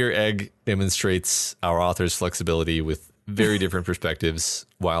 Yay! So here Egg demonstrates our author's flexibility with very different perspectives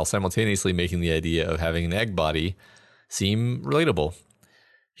while simultaneously making the idea of having an egg body seem relatable.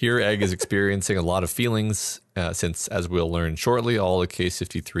 Here Egg is experiencing a lot of feelings since, as we'll learn shortly, all the Case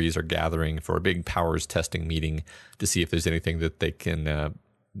 53s are gathering for a big powers testing meeting to see if there's anything that they can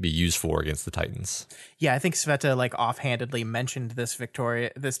be used for against the Titans. Yeah, I think Sveta like offhandedly mentioned this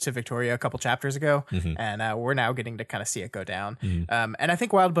to Victoria a couple chapters ago, and we're now getting to kind of see it go down. And I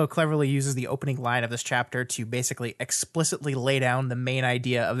think Wildbow cleverly uses the opening line of this chapter to basically explicitly lay down the main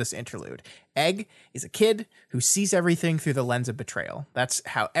idea of this interlude. Egg is a kid who sees everything through the lens of betrayal. That's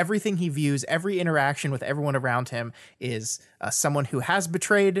how everything he views, every interaction with everyone around him is someone who has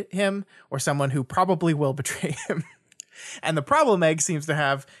betrayed him or someone who probably will betray him. And the problem Egg seems to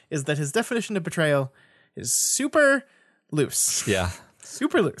have is that his definition of betrayal is super loose. Yeah.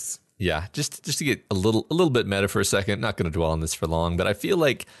 Super loose. Yeah. Just to get a little bit meta for a second, not going to dwell on this for long, but I feel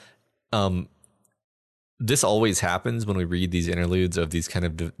like this always happens when we read these interludes of these kind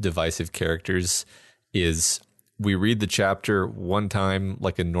of divisive characters. Is we read the chapter one time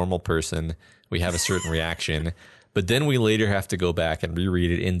like a normal person, we have a certain reaction, but then we later have to go back and reread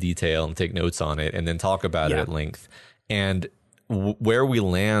it in detail and take notes on it and then talk about it at length. And where we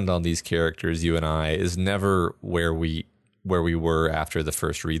land on these characters, you and I, is never where we were after the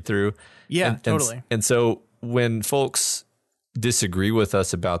first read through. Yeah, totally. And so when folks disagree with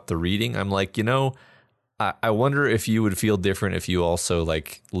us about the reading, I'm like, I wonder if you would feel different if you also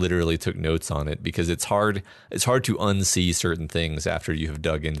like literally took notes on it, because it's hard to unsee certain things after you have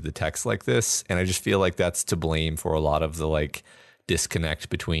dug into the text like this. And I just feel like that's to blame for a lot of the like disconnect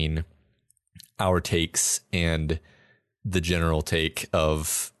between our takes and the general take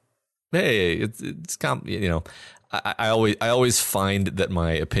of, hey, I always find that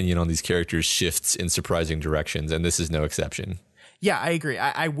my opinion on these characters shifts in surprising directions, and this is no exception. Yeah, I agree.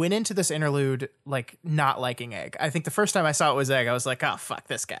 I went into this interlude like not liking Egg. I think the first time I saw it was Egg, I was like, oh, fuck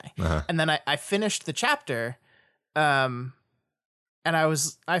this guy. And then I finished the chapter, and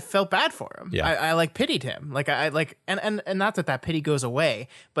I felt bad for him. Yeah. I like pitied him. Like and not that pity goes away,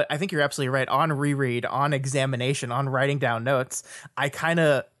 but I think you're absolutely right. On reread, on examination, on writing down notes, I kind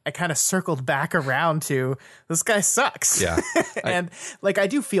of circled back around to this guy sucks. Yeah. And I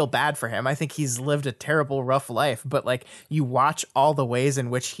do feel bad for him. I think he's lived a terrible, rough life, but like you watch all the ways in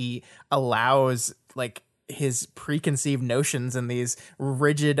which he allows like his preconceived notions and these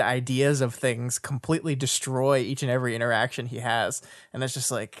rigid ideas of things completely destroy each and every interaction he has. And it's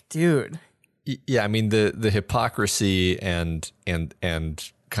just like, dude. Yeah. I mean, the hypocrisy and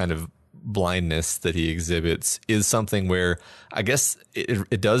kind of blindness that he exhibits is something where I guess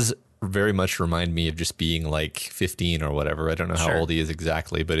it does very much remind me of just being like 15 or whatever. I don't know how old he is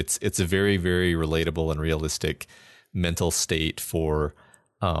exactly, but it's a very, very relatable and realistic mental state for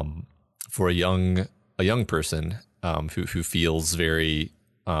a young person who feels very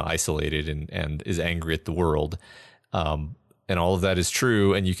isolated and is angry at the world. And all of that is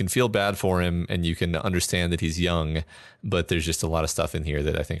true, and you can feel bad for him, and you can understand that he's young, but there's just a lot of stuff in here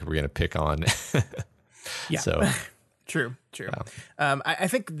that I think we're going to pick on. Yeah. So True. Yeah. I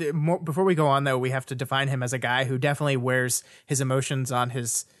think before we go on, though, we have to define him as a guy who definitely wears his emotions on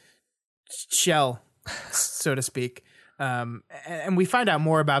his shell, so to speak. And we find out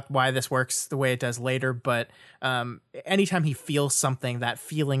more about why this works the way it does later, but anytime he feels something, that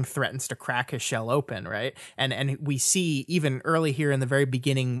feeling threatens to crack his shell open, right? And we see even early here in the very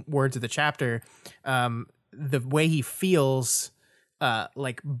beginning words of the chapter, the way he feels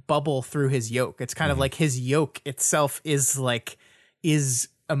like bubble through his yolk. It's kind of like his yolk itself is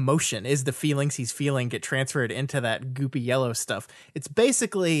emotion, is the feelings he's feeling get transferred into that goopy yellow stuff. It's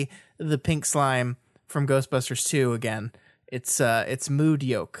basically the pink slime from Ghostbusters 2 again. It's mood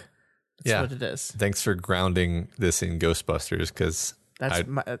yolk. That's what it is. Thanks for grounding this in Ghostbusters, because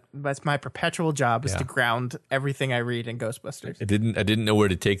that's my perpetual job is to ground everything I read in Ghostbusters. I didn't know where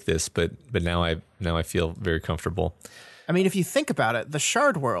to take this, but now I feel very comfortable. I mean, if you think about it, the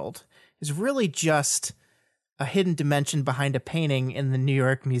Shard World is really just a hidden dimension behind a painting in the New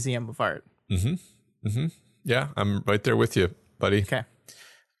York Museum of Art. Yeah, I'm right there with you, buddy. Okay.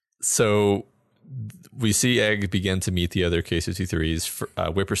 So we see Egg begin to meet the other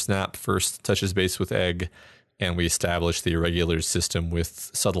K-53s. Whippersnap first touches base with Egg, and we establish the Irregulars system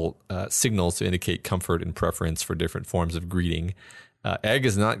with subtle signals to indicate comfort and preference for different forms of greeting. Egg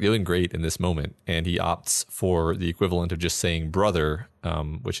is not doing great in this moment, and he opts for the equivalent of just saying brother,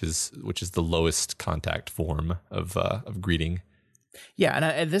 which is the lowest contact form of greeting. Yeah,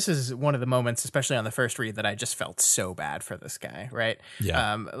 and this is one of the moments, especially on the first read, that I just felt so bad for this guy, right?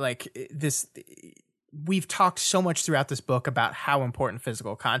 Yeah. We've talked so much throughout this book about how important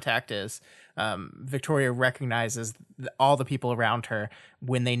physical contact is. Victoria recognizes all the people around her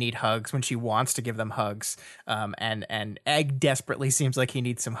when they need hugs, when she wants to give them hugs. And Egg desperately seems like he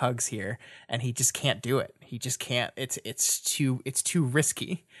needs some hugs here, and he just can't do it. He just can't. It's too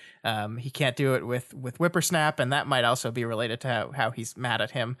risky. He can't do it with Whippersnap, and that might also be related to how he's mad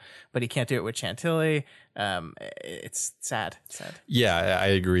at him, but he can't do it with Chantilly. It's sad. Yeah, I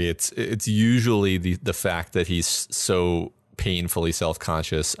agree. It's usually the fact that he's so painfully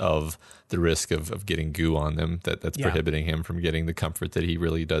self-conscious of the risk of getting goo on them that's prohibiting him from getting the comfort that he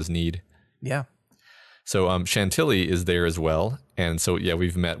really does need. Yeah. So Chantilly is there as well, and so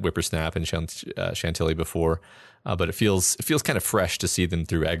we've met Whippersnap and Chantilly before, but it feels kind of fresh to see them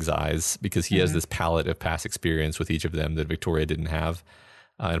through Egg's eyes, because he has this palette of past experience with each of them that Victoria didn't have.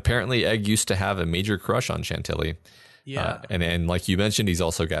 And apparently Egg used to have a major crush on Chantilly. Yeah. And like you mentioned, he's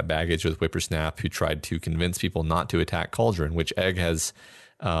also got baggage with Whippersnap, who tried to convince people not to attack Cauldron, which Egg has,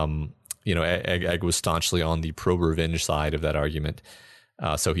 Egg was staunchly on the pro-revenge side of that argument.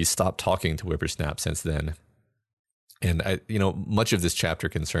 So he's stopped talking to Whippersnap since then. And, much of this chapter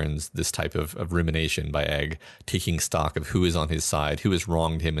concerns this type of rumination by Egg, taking stock of who is on his side, who has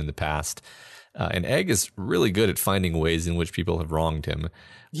wronged him in the past. And Egg is really good at finding ways in which people have wronged him.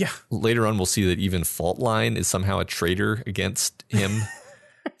 Yeah. Later on, we'll see that even Faultline is somehow a traitor against him.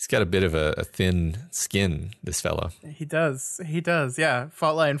 He's got a bit of a thin skin, this fella. He does. Yeah.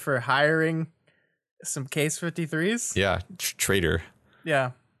 Faultline for hiring some Case 53s. Yeah. Traitor.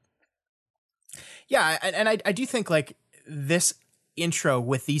 Yeah. Yeah. And I do think like this intro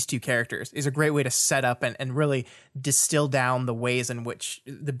with these two characters is a great way to set up and really distill down the ways in which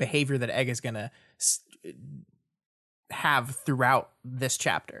the behavior that Egg is going to have throughout this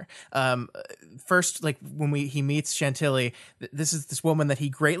chapter. First, like when he meets Chantilly, this is this woman that he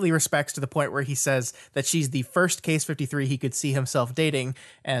greatly respects, to the point where he says that she's the first Case 53 he could see himself dating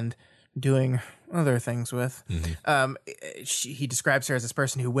and doing other things with. He describes her as this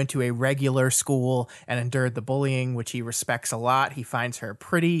person who went to a regular school and endured the bullying, which he respects a lot. He finds her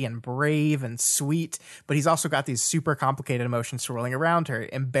pretty and brave and sweet, but he's also got these super complicated emotions swirling around her.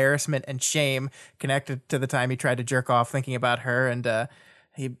 Embarrassment and shame connected to the time he tried to jerk off thinking about her, and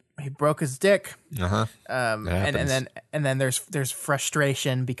he broke his dick. And then there's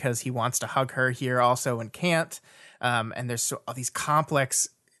frustration because he wants to hug her here also and can't. And there's all these complex,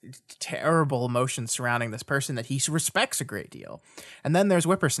 terrible emotions surrounding this person that he respects a great deal. And then there's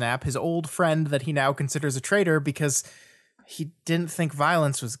Whippersnap, his old friend that he now considers a traitor because he didn't think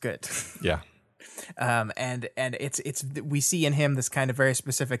violence was good. Yeah. And it's we see in him this kind of very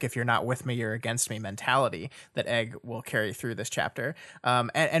specific, if you're not with me, you're against me mentality that Egg will carry through this chapter.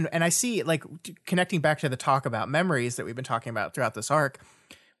 And I see, like, connecting back to the talk about memories that we've been talking about throughout this arc,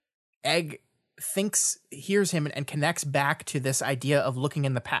 Egg hears him and connects back to this idea of looking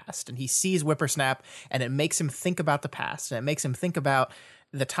in the past, and he sees Whippersnap, and it makes him think about the past, and it makes him think about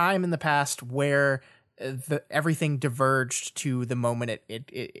the time in the past where everything diverged to the moment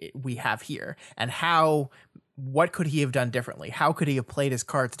we have here, and what could he have done differently? How could he have played his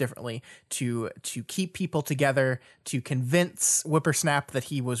cards differently to keep people together, to convince Whippersnap that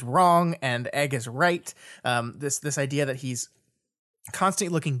he was wrong and Egg is right? This idea that he's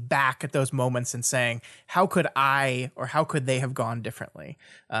constantly looking back at those moments and saying, how could I or how could they have gone differently?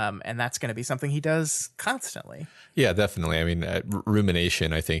 And that's going to be something he does constantly. Yeah, definitely. I mean,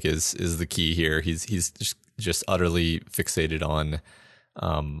 rumination, I think, is the key here. He's just utterly fixated on,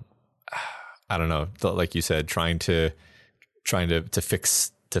 I don't know, like you said, trying to trying to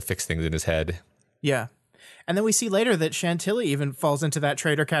fix things in his head. Yeah. And then we see later that Chantilly even falls into that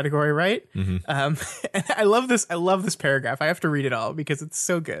traitor category, right? Mm-hmm. And I love this paragraph. I have to read it all because it's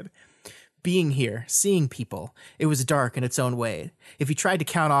so good. Being here, seeing people, it was dark in its own way. If he tried to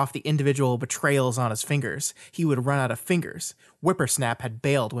count off the individual betrayals on his fingers, he would run out of fingers. Whippersnap had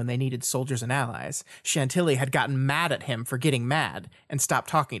bailed when they needed soldiers and allies. Chantilly had gotten mad at him for getting mad and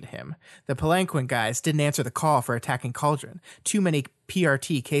stopped talking to him. The Palanquin guys didn't answer the call for attacking Cauldron. Too many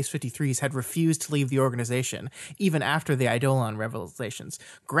PRT Case 53s had refused to leave the organization, even after the Eidolon revelations.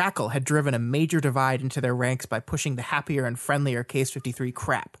 Grackle had driven a major divide into their ranks by pushing the happier and friendlier Case 53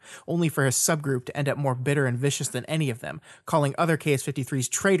 crap, only for his subgroup to end up more bitter and vicious than any of them, calling other Case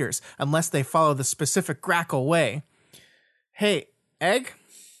 53s traitors unless they follow the specific Grackle way. Hey, Egg,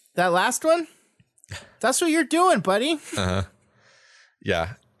 that last one? That's what you're doing, buddy. Uh-huh.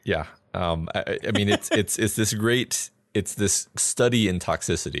 Yeah. I mean, it's this great. It's this study in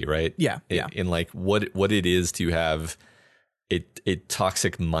toxicity, right? Yeah. In like what it is to have a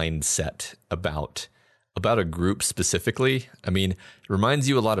toxic mindset about a group specifically. I mean, it reminds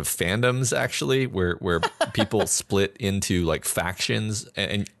you a lot of fandoms actually, where people split into like factions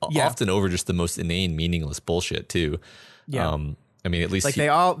and often over just the most inane, meaningless bullshit too. Yeah. I mean, at least like they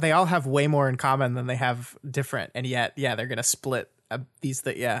all have way more in common than they have different, and yet, they're gonna split these.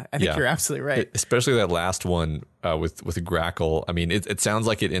 I think you're absolutely right. Especially that last one with Grackle. I mean, it sounds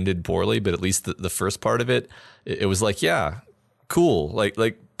like it ended poorly, but at least the first part of it was like, yeah, cool,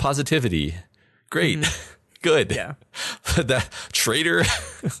 like positivity, great, good. Yeah, but that traitor.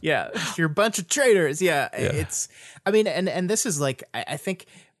 Yeah, you're a bunch of traitors. Yeah, it's. I mean, and this is like I think.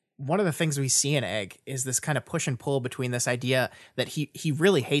 One of the things we see in Egg is this kind of push and pull between this idea that he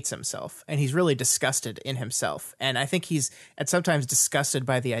really hates himself and he's really disgusted in himself. And I think he's at sometimes disgusted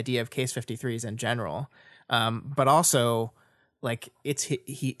by the idea of Case 53s in general. But also like it's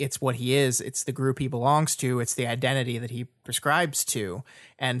what he is. It's the group he belongs to. It's the identity that he prescribes to.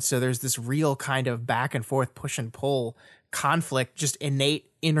 And so there's this real kind of back and forth push and pull conflict, just innate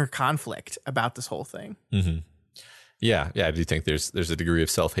inner conflict about this whole thing. Mm-hmm. Yeah, I do think there's a degree of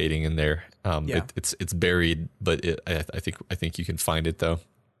self-hating in there. It's buried, but I think you can find it though.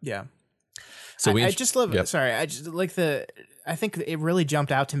 Yeah. So I just love it. Sorry, I just like I think it really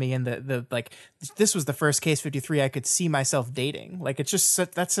jumped out to me in the like this was the first Case 53 I could see myself dating. Like it's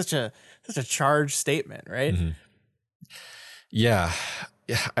just that's such a charged statement, right? Mm-hmm. Yeah.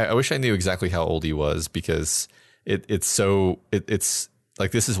 I wish I knew exactly how old he was because it's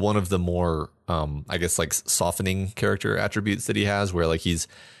like this is one of the more I guess like softening character attributes that he has, where like he's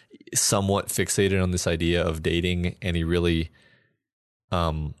somewhat fixated on this idea of dating, and he really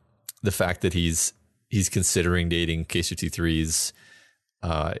the fact that he's considering dating Case 53s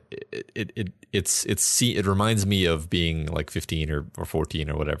it reminds me of being like 15 or 14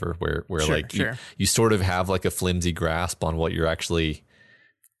 or whatever, where sure. You sort of have like a flimsy grasp on what you're actually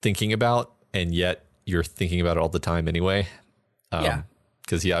thinking about, and yet you're thinking about it all the time anyway.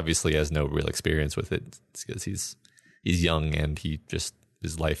 Because he obviously has no real experience with it. It's because he's young and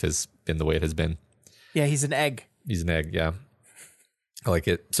his life has been the way it has been. Yeah, he's an egg. He's an egg, yeah. I like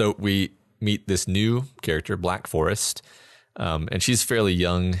it. So we meet this new character, Black Forest, and she's fairly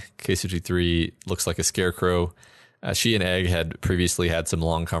young. Case 53 looks like a scarecrow. She and Egg had previously had some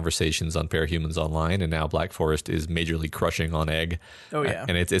long conversations on Parahumans Online, and now Black Forest is majorly crushing on Egg. Oh, yeah.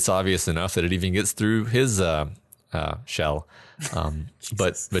 And it's obvious enough that it even gets through his shell.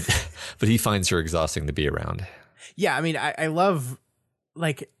 But he finds her exhausting to be around. Yeah, I mean, I love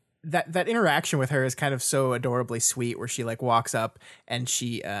like that interaction with her is kind of so adorably sweet, where she like walks up and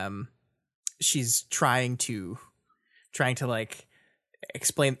she's trying to like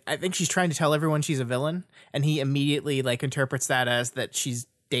explain. I think she's trying to tell everyone she's a villain, and he immediately like interprets that as that she's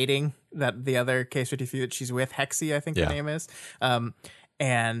dating that the other Case 53 that she's with, Hexy, I think her name is,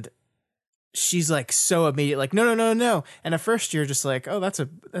 and she's like so immediate, like no. And at first you're just like, oh, that's a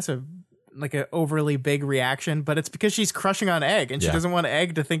like an overly big reaction, but it's because she's crushing on Egg and she doesn't want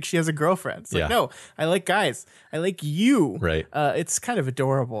Egg to think she has a girlfriend. It's like, no, I like guys. I like you. Right. It's kind of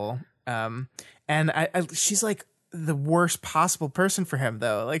adorable. And she's like the worst possible person for him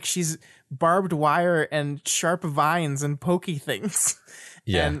though. Like she's barbed wire and sharp vines and pokey things.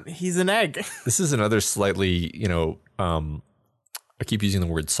 Yeah. And he's an egg. This is another slightly, I keep using the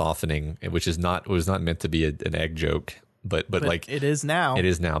word softening, which was not meant to be an Egg joke, but like it is now. It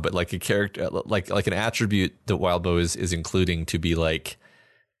is now, but like a character, like an attribute that Wildbow is including to be like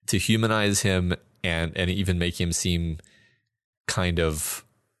to humanize him and even make him seem kind of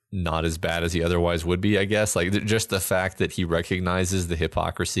not as bad as he otherwise would be. I guess like just the fact that he recognizes the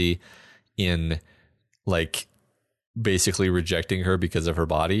hypocrisy in like basically rejecting her because of her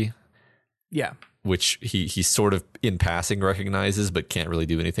body, Yeah. which he sort of in passing recognizes but can't really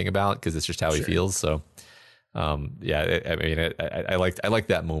do anything about because it's just how he feels. So I liked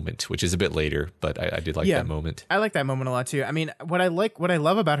that moment, which is a bit later, but I did like that moment. I like that moment a lot too. I mean, what I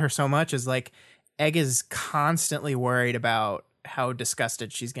love about her so much is like Egg is constantly worried about how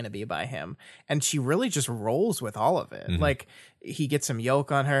disgusted she's going to be by him, and she really just rolls with all of it. Like he gets some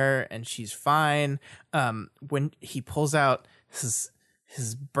yolk on her and she's fine. When he pulls out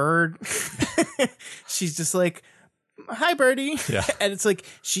his bird, she's just like, hi birdie. Yeah. And it's like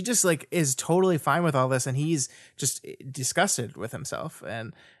she just like is totally fine with all this, and he's just disgusted with himself,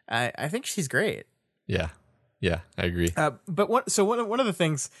 and I think she's great. Yeah I agree. But one of the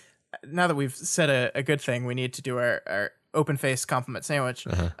things, now that we've said a good thing, we need to do our open face compliment sandwich,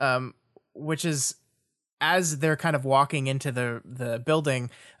 which is, as they're kind of walking into the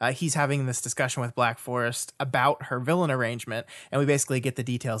building, he's having this discussion with Black Forest about her villain arrangement, and we basically get the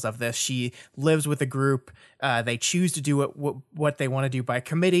details of this. She lives with a group. They choose to do what they want to do by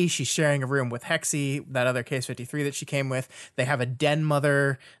committee. She's sharing a room with Hexy, that other Case 53 that she came with. They have a den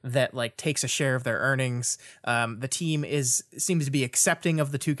mother that like takes a share of their earnings. The team seems to be accepting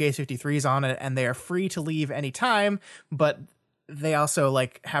of the two Case 53s on it, and they are free to leave anytime, but they also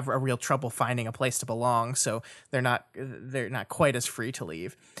like have a real trouble finding a place to belong, so they're not quite as free to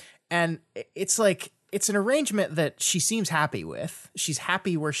leave. And it's like it's an arrangement that she seems happy with. She's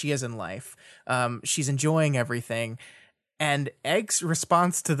happy where she is in life. She's enjoying everything. And Egg's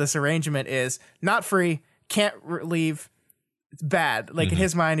response to this arrangement is not free, can't leave. It's bad. Like in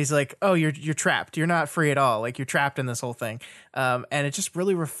his mind, he's like, "Oh, you're trapped. You're not free at all. Like you're trapped in this whole thing." And it just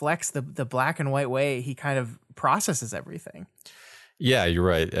really reflects the black and white way he kind of processes everything. Yeah, you're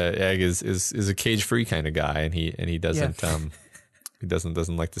right. Egg is a cage free kind of guy, and he doesn't he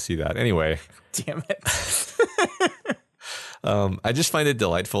doesn't like to see that. Anyway, damn it. I just find it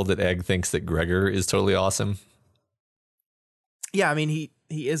delightful that Egg thinks that Gregor is totally awesome. Yeah, I mean he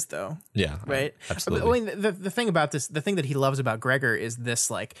is though. Yeah, right. Absolutely. I mean, the thing about this, the thing that he loves about Gregor is this.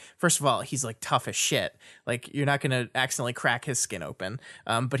 Like, first of all, he's like tough as shit. Like you're not gonna accidentally crack his skin open.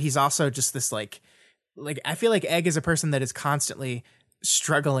 But he's also just this like I feel like Egg is a person that is constantly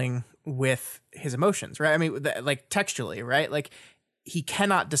struggling with his emotions, right? I mean, like textually, right? Like he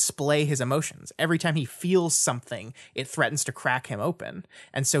cannot display his emotions. Every time he feels something, it threatens to crack him open.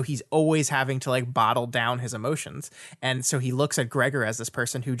 And so he's always having to like bottle down his emotions. And so he looks at Gregor as this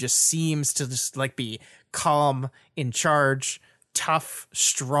person who just seems to just like be calm, in charge, tough,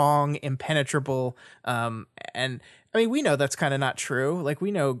 strong, impenetrable. And I mean, we know that's kind of not true. Like, we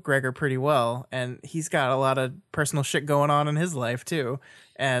know Gregor pretty well, and he's got a lot of personal shit going on in his life too.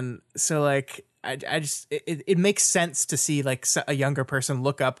 And so, like, I just it makes sense to see like a younger person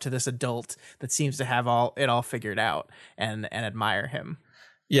look up to this adult that seems to have it all figured out and admire him.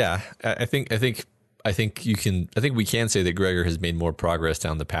 Yeah, I think we can say that Gregor has made more progress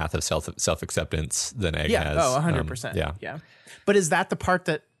down the path of self acceptance than Egg has. Oh, 100%. Yeah. But is that the part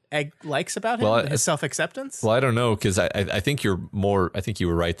that Egg likes about him? His self acceptance? Well, I don't know, because I think you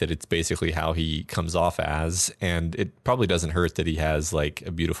were right that it's basically how he comes off as, and it probably doesn't hurt that he has like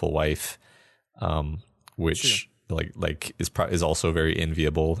a beautiful wife, which like is also very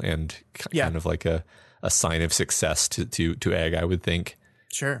enviable and kind of like a sign of success to Egg, I would think.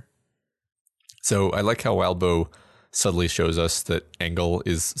 Sure. So I like how Wildbow subtly shows us that Engel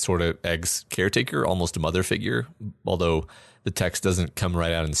is sort of Egg's caretaker, almost a mother figure, although the text doesn't come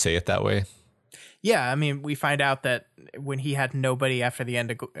right out and say it that way. Yeah, I mean, we find out that when he had nobody after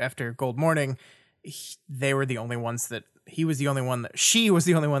after Gold Morning, they were the only ones that she was the only one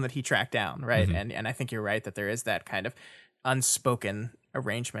that he tracked down, right? Mm-hmm. And I think you're right that there is that kind of unspoken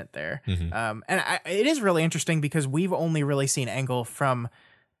arrangement there. Mm-hmm. It is really interesting because we've only really seen Engel from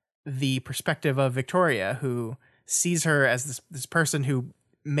the perspective of Victoria, who sees her as this person who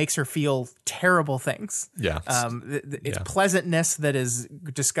makes her feel terrible things. Yeah. It's pleasantness that is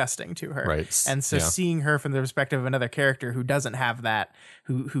disgusting to her. Right. And so seeing her from the perspective of another character who doesn't have that,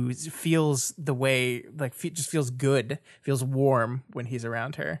 who feels the way, like just feels good, feels warm when he's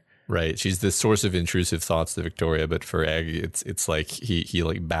around her. Right. She's the source of intrusive thoughts to Victoria, but for Egg, it's like he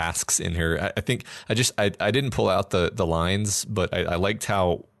like basks in her. I think I didn't pull out the lines, but I liked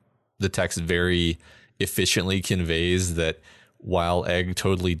how the text very efficiently conveys that while Egg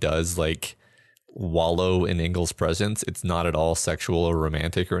totally does like wallow in Engel's presence, it's not at all sexual or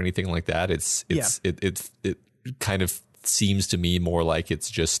romantic or anything like that. It kind of seems to me more like it's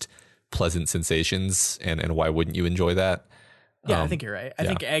just pleasant sensations, and why wouldn't you enjoy that? Yeah, I think you're right. I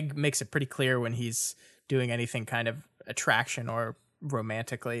think Egg makes it pretty clear when he's doing anything kind of attraction or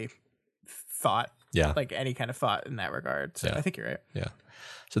romantically thought. Yeah. like any kind of thought in that regard. So Yeah. I think you're right. Yeah.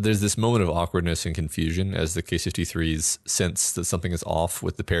 So there's this moment of awkwardness and confusion as the K-53s sense that something is off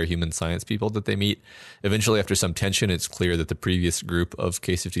with the parahuman science people that they meet. Eventually, after some tension, it's clear that the previous group of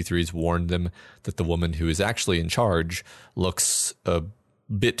K-53s warned them that the woman who is actually in charge looks a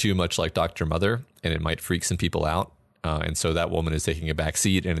bit too much like Dr. Mother, and it might freak some people out. And so that woman is taking a back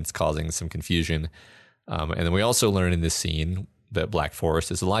seat, and it's causing some confusion. And then we also learn in this scene that Black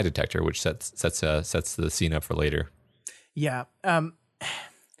Forest is a lie detector, which sets the scene up for later. Yeah.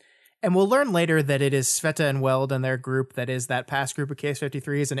 And we'll learn later that it is Sveta and Weld and their group that is that past group of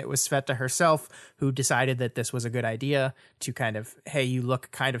Case-53s, and it was Sveta herself who decided that this was a good idea to kind of, hey, you look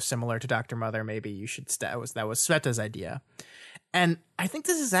kind of similar to Dr. Mother, maybe you should that was Sveta's idea. And I think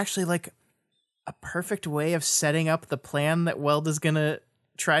this is actually like a perfect way of setting up the plan that Weld is going to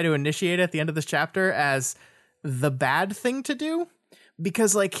try to initiate at the end of this chapter as the bad thing to do.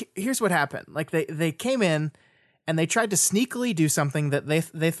 Because like, here's what happened. Like they came in and they tried to sneakily do something that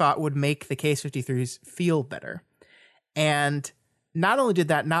they thought would make the Case-53s feel better. And not only did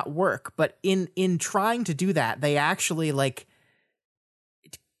that not work, but in trying to do that, they actually like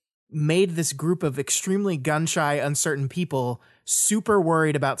made this group of extremely gun-shy, uncertain people super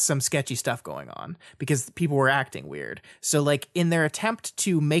worried about some sketchy stuff going on because people were acting weird. So like in their attempt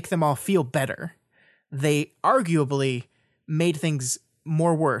to make them all feel better, they arguably made things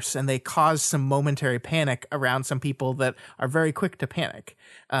more worse, and they caused some momentary panic around some people that are very quick to panic.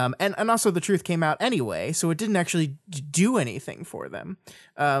 And also the truth came out anyway, so it didn't actually do anything for them.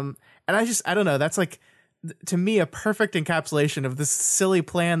 And I don't know, that's like, to me, a perfect encapsulation of this silly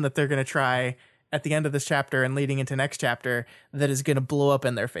plan that they're going to try at the end of this chapter and leading into next chapter that is going to blow up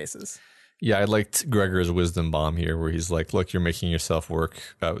in their faces. Yeah, I liked Gregor's wisdom bomb here, where he's like, "Look, you're making yourself you're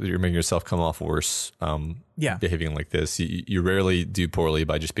making yourself come off worse. Behaving like this. You rarely do poorly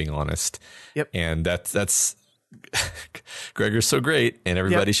by just being honest. Yep. And that's Gregor's so great, and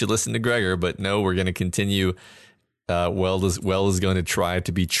everybody should listen to Gregor. But no, we're going to continue. Weld is going to try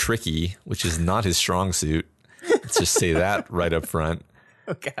to be tricky, which is not his strong suit. Let's just say that right up front.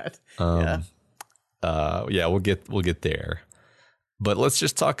 Oh God. We'll get there. But let's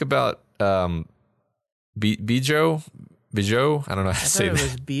just talk about Bijou. I don't know how to say that. It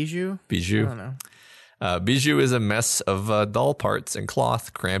was Bijou. Bijou. I don't know. Bijou is a mess of doll parts and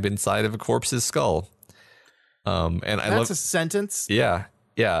cloth crammed inside of a corpse's skull. And I love that's a sentence. Yeah.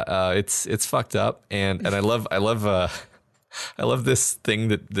 It's fucked up, and I love I love this thing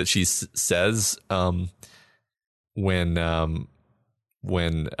that she says when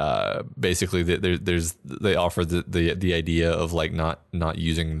basically they offer the idea of like not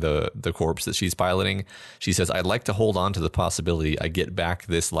using the corpse that she's piloting. She says, "I'd like to hold on to the possibility I get back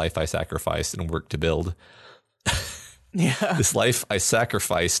this life I sacrificed and worked to build." Yeah. This life I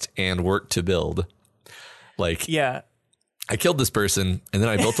sacrificed and worked to build. Like, yeah. I killed this person and then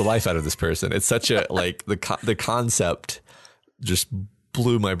I built a life out of this person. It's such a like the concept just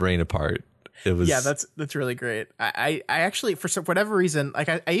blew my brain apart. It was that's really great. I actually, for whatever reason, like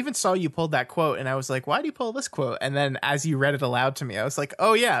I even saw you pulled that quote and I was like, why do you pull this quote? And then as you read it aloud to me, I was like,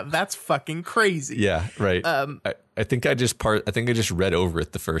 oh yeah, that's fucking crazy. Yeah, right. I think I just read over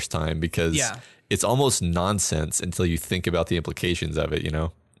it the first time because it's almost nonsense until you think about the implications of it, you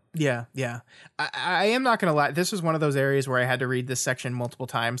know? Yeah. I am not going to lie. This was one of those areas where I had to read this section multiple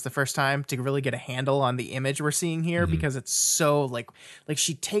times the first time to really get a handle on the image we're seeing here, because it's so like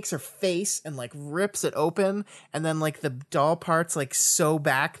she takes her face and like rips it open, and then like the doll parts like sew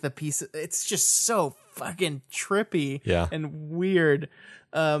back the piece. It's just so fucking trippy and weird.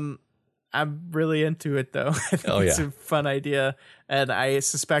 I'm really into it though. I think it's a fun idea, and I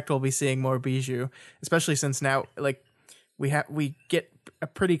suspect we'll be seeing more Bijou, especially since now like we get a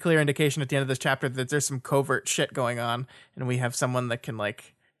pretty clear indication at the end of this chapter that there's some covert shit going on, and we have someone that can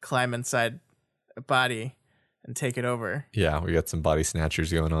like climb inside a body and take it over. Yeah, we got some body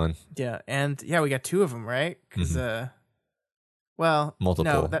snatchers going on. Yeah, and we got two of them, right? Because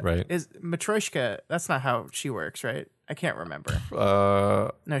multiple, right? Is Matryoshka? That's not how she works, right? I can't remember.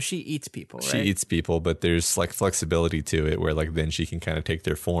 No, she eats people, right? She eats people, but there's like flexibility to it where like then she can kind of take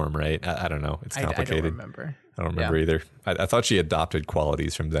their form, right? I don't know. It's complicated. I don't remember either. I thought she adopted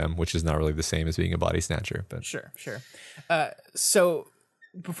qualities from them, which is not really the same as being a body snatcher. But sure. So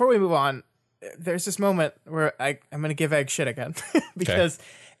before we move on, there's this moment where I'm going to give Egg shit again because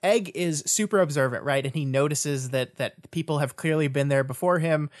Egg is super observant, right? And he notices that people have clearly been there before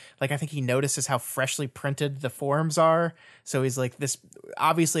him. Like, I think he notices how freshly printed the forms are. So he's like, this,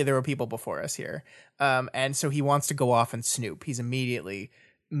 obviously there were people before us here. And so he wants to go off and snoop. He's immediately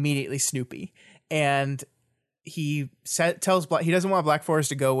Snoopy. And he doesn't want Black Forest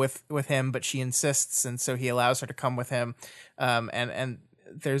to go with him, but she insists, and so he allows her to come with him. And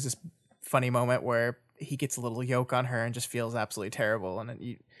there's this funny moment where he gets a little yoke on her and just feels absolutely terrible, and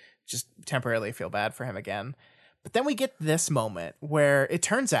you just temporarily feel bad for him again. But then we get this moment where it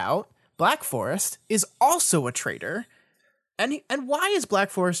turns out Black Forest is also a traitor. And why is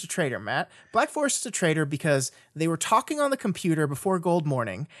Black Forest a traitor, Matt? Black Forest is a traitor because they were talking on the computer before Gold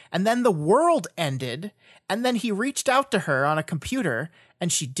Morning, and then the world ended, and then he reached out to her on a computer,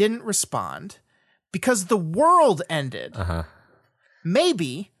 and she didn't respond because the world ended. Uh-huh.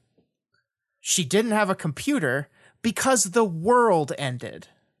 Maybe she didn't have a computer because the world ended.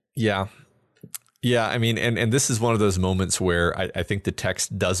 Yeah. Yeah, I mean, and this is one of those moments where I think the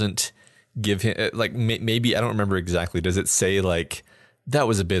text doesn't give him, like, maybe, I don't remember exactly, does it say, like, that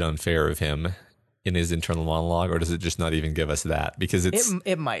was a bit unfair of him in his internal monologue, or does it just not even give us that? Because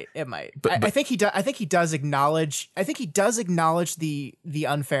it might. But I think he does. I think he does acknowledge the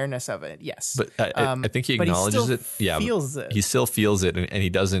unfairness of it. Yes, but I think he acknowledges it. Yeah, feels it. He still feels it, and he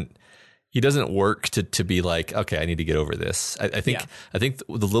doesn't work to be like, okay, I need to get over this. I think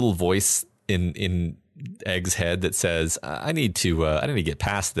the little voice in Egg's head that says, I need to get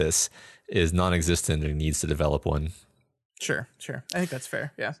past this, is non-existent, and he needs to develop one. Sure. I think that's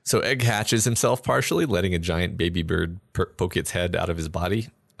fair. Yeah. So Egg hatches himself partially, letting a giant baby bird poke its head out of his body.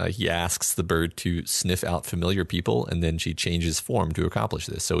 He asks the bird to sniff out familiar people, and then she changes form to accomplish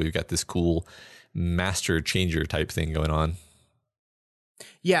this. So we've got this cool master changer type thing going on.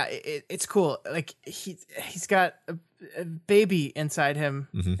 Yeah, it's cool. Like he's got a baby inside him,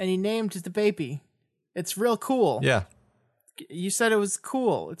 and he named the baby. It's real cool. Yeah. You said it was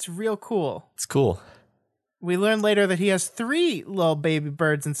cool. It's real cool. It's cool. We learn later that he has 3 little baby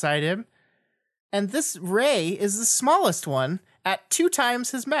birds inside him, and this Ray is the smallest one at 2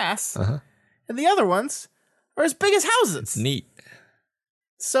 times his mass, and the other ones are as big as houses. It's neat.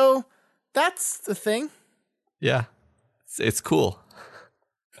 So that's the thing. Yeah, it's cool.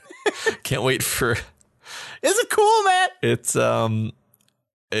 Can't wait for. Is it cool, Matt? It's I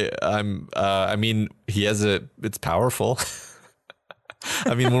mean, it's powerful.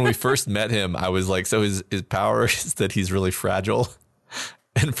 I mean, when we first met him, I was like, so his power is that he's really fragile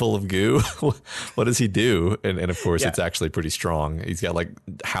and full of goo. What does he do? And of course, it's actually pretty strong. He's got like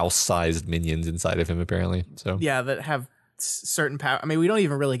house-sized minions inside of him, apparently. So yeah, that have certain power. I mean, we don't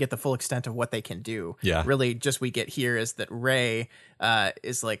even really get the full extent of what they can do. Yeah, really, just we get here is that Ray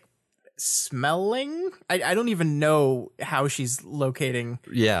is like smelling. I don't even know how she's locating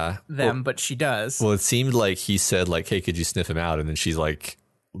them, but she does. Well, it seemed like he said, like, hey, could you sniff him out? And then she's like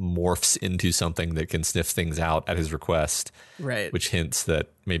morphs into something that can sniff things out at his request, right? Which hints that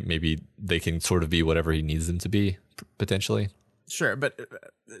maybe they can sort of be whatever he needs them to be, potentially. Sure, but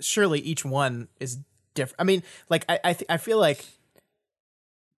surely each one is different. I mean, like I feel like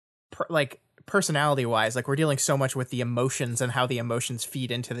personality wise, like we're dealing so much with the emotions and how the emotions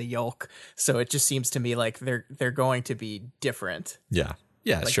feed into the yolk, so it just seems to me like they're going to be different. Yeah,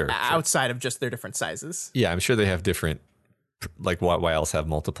 like, sure, outside of just their different sizes. Yeah, I'm sure they have different, like, why else have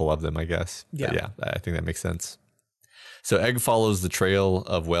multiple of them, I guess. But yeah, I think that makes sense. So Egg follows the trail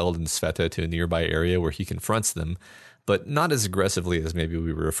of Weld and Sveta to a nearby area where he confronts them, but not as aggressively as maybe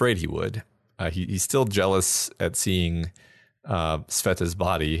we were afraid he would. He's still jealous at seeing Sveta's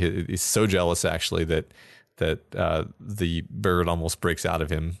body. He's so jealous, actually, that the bird almost breaks out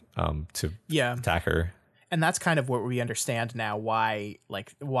of him to attack her. And that's kind of what we understand now, why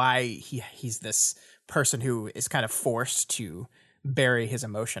he's this person who is kind of forced to bury his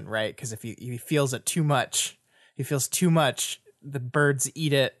emotion, right? Because if he feels it too much, the birds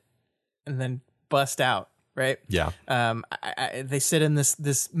eat it and then bust out, right? Yeah. They sit in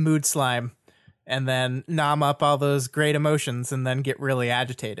this mood slime and then nom up all those great emotions and then get really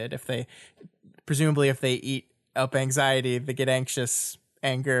agitated. If they eat up anxiety, they get anxious,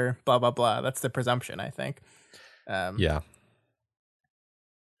 anger, blah, blah, blah. That's the presumption, I think. Yeah.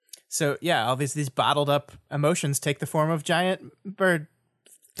 So yeah, all these bottled up emotions take the form of giant bird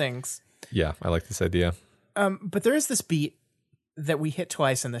things. Yeah, I like this idea. But there is this beat that we hit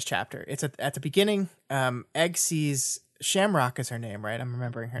twice in this chapter. It's at the beginning. Egg sees Shamrock is her name, right? I'm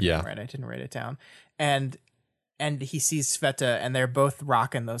remembering her name right. I didn't write it down. And he sees Sveta, and they're both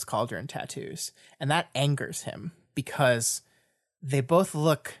rocking those cauldron tattoos, and that angers him because they both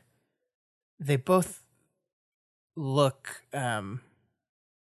look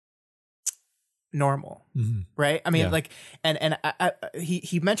normal, right? I mean, like, and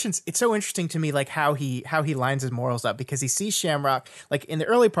he mentions, it's so interesting to me, like how he lines his morals up, because he sees Shamrock, like in the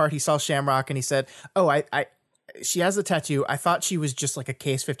early part, he saw Shamrock and he said, "Oh, she has a tattoo. I thought she was just like a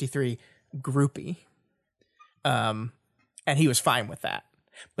Case 53 groupie." And he was fine with that.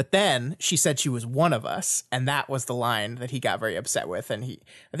 But then she said she was one of us, and that was the line that he got very upset with. And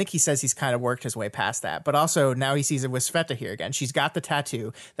I think he says he's kind of worked his way past that. But also now he sees it with Sveta here again. She's got the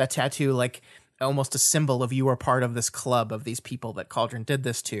tattoo. That tattoo, like almost a symbol of you are part of this club of these people that Cauldron did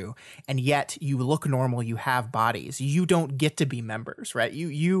this to. And yet you look normal. You have bodies. You don't get to be members, right?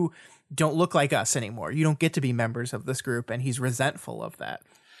 You don't look like us anymore. You don't get to be members of this group. And he's resentful of that.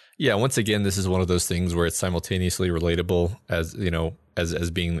 Yeah, once again, this is one of those things where it's simultaneously relatable as, you know,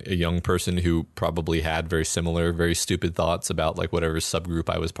 as being a young person who probably had very similar, very stupid thoughts about like whatever subgroup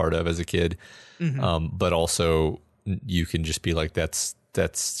I was part of as a kid. But also you can just be like, that's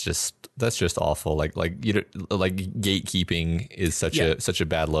just awful. Like gatekeeping is such a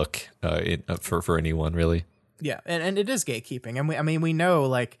bad look for anyone, really. Yeah, and it is gatekeeping. And we know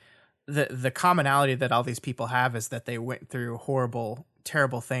like the commonality that all these people have is that they went through horrible,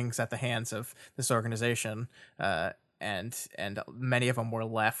 terrible things at the hands of this organization, and many of them were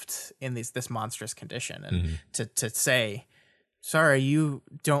left in this monstrous condition. And to say, sorry, you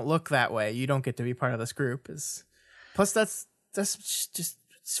don't look that way, you don't get to be part of this group is. Plus, that's just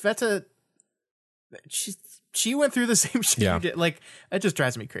Sveta. She went through the same shit you did. Like, it just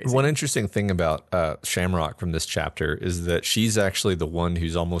drives me crazy. One interesting thing about Shamrock from this chapter is that she's actually the one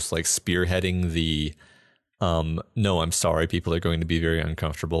who's almost like spearheading the no, I'm sorry, people are going to be very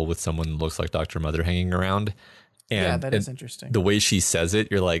uncomfortable with someone who looks like Dr. Mother hanging around. And that is interesting. The way she says it,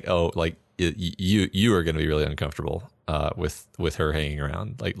 you're like, oh, like you are going to be really uncomfortable with her hanging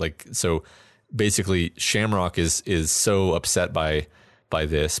around. Like so basically Shamrock is so upset by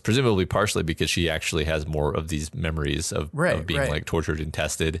this, presumably partially because she actually has more of these memories of being like tortured and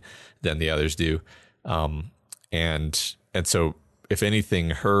tested than the others do. And so if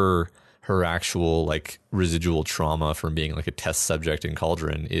anything, her actual like residual trauma from being like a test subject in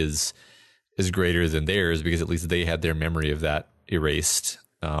Cauldron is greater than theirs, because at least they had their memory of that erased.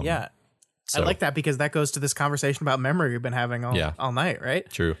 So. I like that, because that goes to this conversation about memory we've been having all night, right?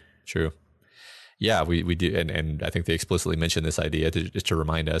 True. Yeah, we do, and I think they explicitly mentioned this idea just to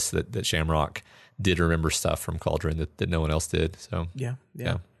remind us that Shamrock did remember stuff from Cauldron that no one else did. So yeah.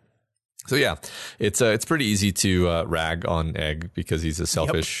 So yeah, it's pretty easy to rag on Egg because he's a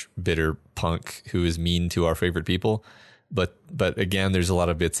selfish, bitter punk who is mean to our favorite people. But again, there's a lot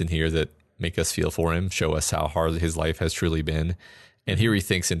of bits in here that make us feel for him, show us how hard his life has truly been. And here he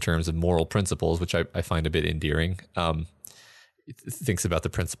thinks in terms of moral principles, which I find a bit endearing. Thinks about the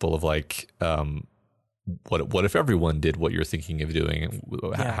principle of like, what if everyone did what you're thinking of doing?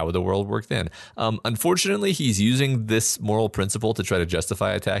 How would the world work then? Unfortunately, he's using this moral principle to try to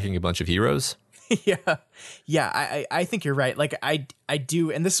justify attacking a bunch of heroes. I think you're right. Like I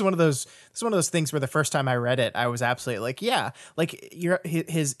do, and this is one of those things where the first time I read it, I was absolutely like,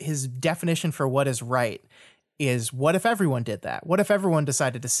 his definition for what is right is, what if everyone did that? What if everyone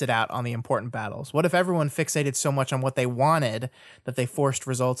decided to sit out on the important battles? What if everyone fixated so much on what they wanted that they forced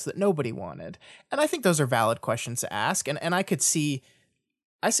results that nobody wanted? And I think those are valid questions to ask. And I could see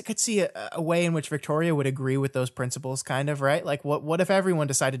a way in which Victoria would agree with those principles, kind of, right? Like, what if everyone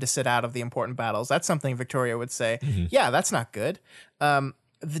decided to sit out of the important battles? That's something Victoria would say, yeah, that's not good.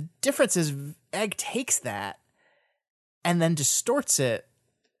 The difference is Egg takes that and then distorts it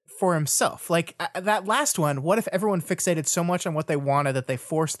for himself. Like that last one, what if everyone fixated so much on what they wanted that they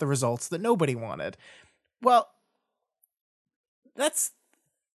forced the results that nobody wanted? Well, that's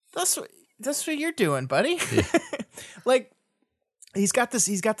what you're doing, buddy. Yeah. Like, he's got this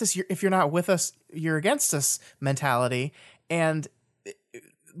if you're not with us, you're against us mentality, and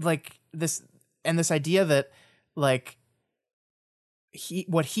like this idea that like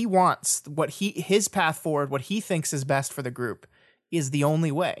what he wants, his path forward, what he thinks is best for the group is the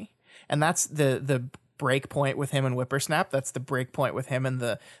only way. And that's the break point with him and Whippersnap. That's the break point with him and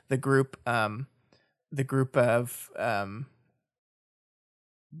the group of I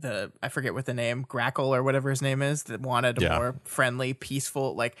forget what the name, Grackle or whatever his name is, that wanted a more friendly,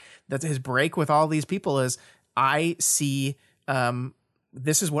 peaceful, like, that's his break with all these people is, I see,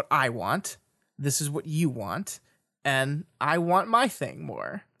 this is what I want. This is what you want. And I want my thing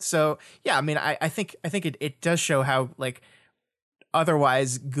more. So yeah, I mean, I think it does show how, like,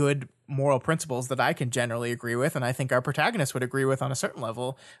 otherwise good moral principles that I can generally agree with, and I think our protagonist would agree with on a certain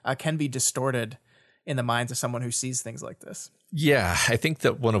level, can be distorted in the minds of someone who sees things like this. Yeah, I think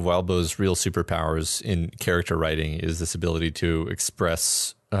that one of Wildbow's real superpowers in character writing is this ability to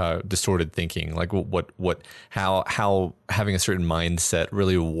express distorted thinking, like how having a certain mindset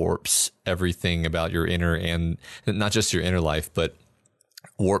really warps everything about your inner, and not just your inner life, but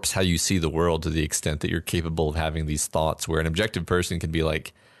warps how you see the world to the extent that you're capable of having these thoughts, where an objective person can be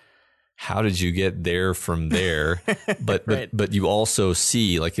like, how did you get there from there? But Right. but you also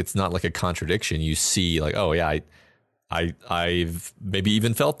see, like, it's not like a contradiction. You see, like, oh yeah, I've maybe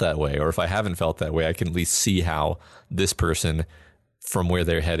even felt that way, or if I haven't felt that way, I can at least see how this person, from where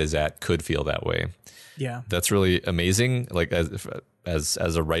their head is at, could feel that way. Yeah. That's really amazing, like as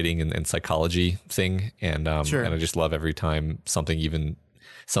a writing and psychology thing, and Sure. and I just love every time something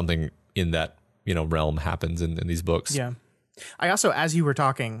in that realm happens in these books. Yeah. I also, as you were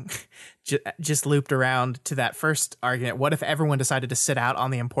talking, just looped around to that first argument. What if everyone decided to sit out on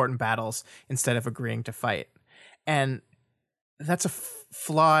the important battles instead of agreeing to fight? And that's a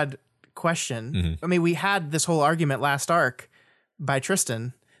flawed question. Mm-hmm. I mean, we had this whole argument last arc by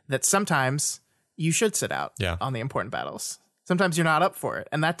Tristan that sometimes you should sit out Yeah. on the important battles. Sometimes you're not up for it.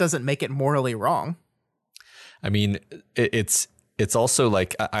 And that doesn't make it morally wrong. I mean, it's also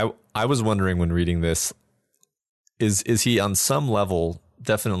like I was wondering when reading this, is he on some level,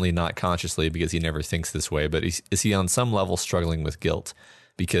 definitely not consciously because he never thinks this way, but is he on some level struggling with guilt?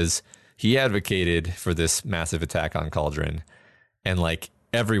 Because he advocated for this massive attack on Cauldron, and like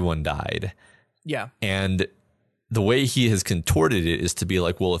everyone died. Yeah. And the way he has contorted it is to be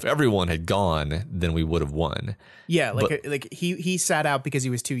like, well, if everyone had gone, then we would have won. Yeah, like he sat out because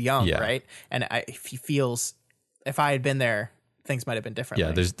he was too young, Yeah. right? And if he feels, if I had been there, things might have been different.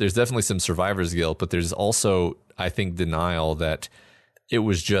 Yeah, there's definitely some survivor's guilt, but there's also, I think, denial that it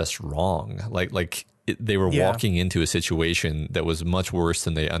was just wrong. They were Yeah. walking into a situation that was much worse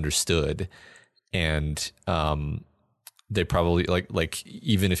than they understood, and they probably like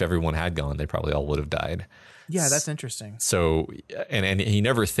even if everyone had gone, they probably all would have died. Yeah, that's interesting. So, and he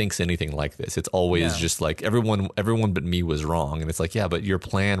never thinks anything like this. It's always No. just like everyone but me was wrong, and it's like, yeah, but your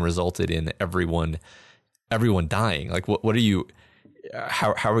plan resulted in everyone dying. Like, what are you?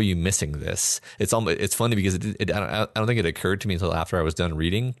 How are you missing this? It's funny because I don't think it occurred to me until after I was done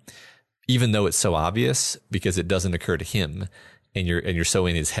reading, even though it's so obvious, because it doesn't occur to him, and you're so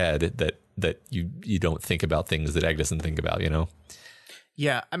in his head that you don't think about things that Egg doesn't think about.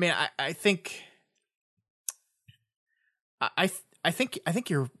 Yeah, I mean, I think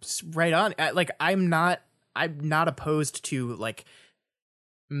you're right on. Like, I'm not opposed to like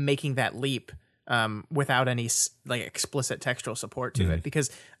making that leap without any like explicit textual support to it, because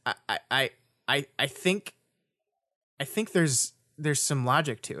I think there's some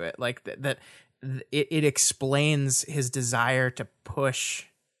logic to it, like that it explains his desire to push.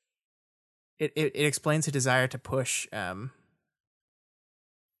 It explains his desire to push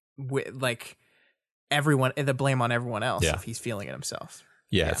with like everyone, the blame on everyone else if he's feeling it himself.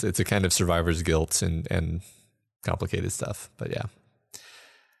 Yeah. It's a kind of survivor's guilt and complicated stuff, but yeah.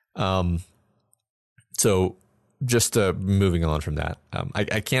 So just moving on from that,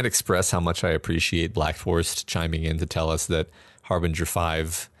 I can't express how much I appreciate Black Forest chiming in to tell us that Harbinger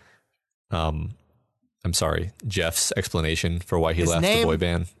 5, Jeff's explanation for why he left the boy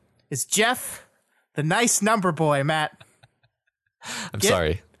band. Is Jeff, the nice number boy, Matt. I'm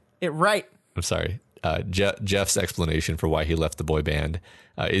sorry. It right. I'm sorry. Jeff's explanation for why he left the boy band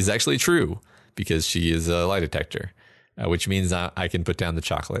is actually true, because she is a lie detector, which means I can put down the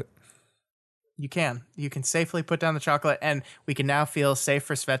chocolate. You can safely put down the chocolate, and we can now feel safe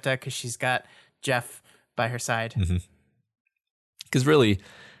for Sveta because she's got Jeff by her side. Because really,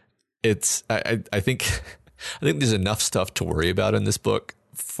 it's I think there's enough stuff to worry about in this book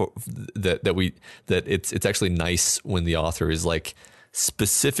for that it's actually nice when the author is like,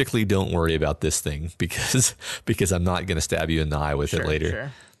 specifically don't worry about this thing because I'm not going to stab you in the eye with it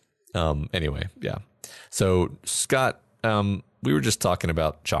later. Sure. Anyway, yeah. So Scott, we were just talking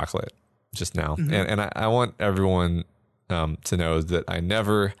about chocolate just now, and I want everyone to know that I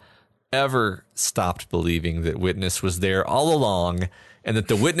never ever stopped believing that Witness was there all along, and that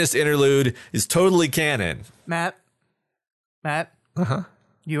the Witness interlude is totally canon. Matt,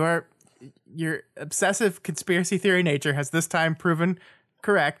 your obsessive conspiracy theory nature has this time proven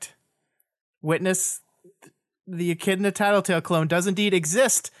correct. Witness, the Echidna Tattletale clone, does indeed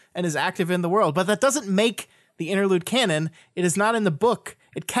exist and is active in the world, but that doesn't make the interlude canon. It is not in the book.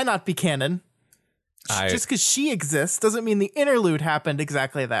 It cannot be canon. Just because she exists doesn't mean the interlude happened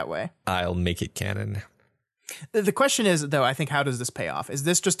exactly that way. I'll make it canon. The question is, though, I think, how does this pay off? Is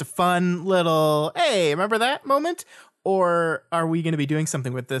this just a fun little, hey, remember that moment? Or are we going to be doing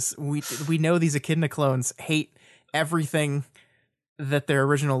something with this? We know these Echidna clones hate everything that their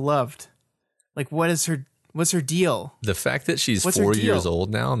original loved. Like, what's her deal? The fact that she's What's her 4 deal? years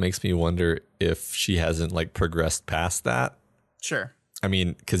old now makes me wonder if she hasn't like progressed past that. Sure. I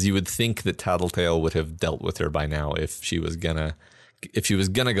mean, because you would think that Tattletale would have dealt with her by now if she was gonna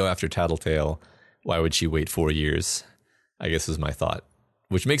go after Tattletale. Why would she wait 4 years? I guess is my thought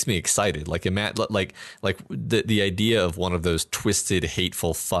which makes me excited. Like the idea of one of those twisted,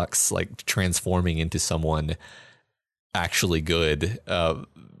 hateful fucks like transforming into someone actually good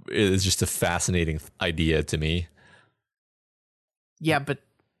is just a fascinating idea to me. Yeah, but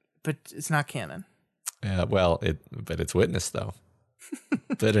it's not canon. Well, but it's Witness though.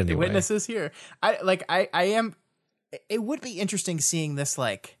 But anyway, The Witness is here. I am. It would be interesting seeing this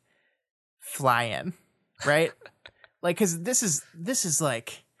like fly in, right? Like, because this is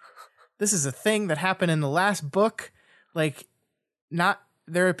a thing that happened in the last book. Like,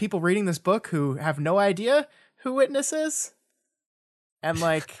 there are people reading this book who have no idea who Witness is, and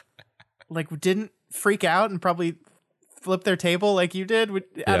like didn't freak out and probably flip their table like you did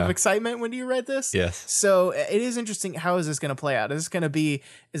out of excitement when you read this. Yes. So it is interesting. How is this going to play out? Is this going to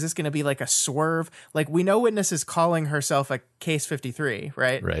be like a swerve? Like, we know Witness is calling herself a Case 53,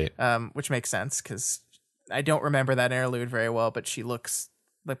 right? Right. Which makes sense because I don't remember that interlude very well, but she looks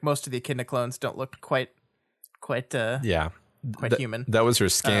like most of the Echidna clones don't look quite human. That was her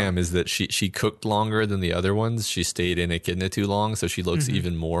scam, is that she cooked longer than the other ones. She stayed in Echidna too long, so she looks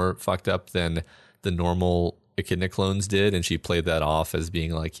even more fucked up than the normal Echidna clones did, and she played that off as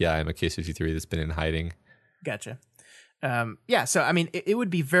being like, yeah, I'm a Case 53 that's been in hiding. Gotcha. Yeah, so I mean, it would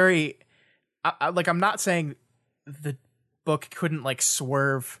be very I'm not saying the book couldn't like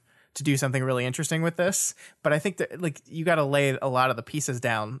swerve to do something really interesting with this, but I think that like you got to lay a lot of the pieces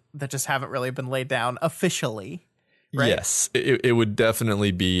down that just haven't really been laid down officially. Right? Yes, it would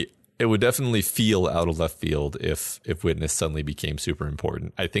definitely be. It would definitely feel out of left field if Witness suddenly became super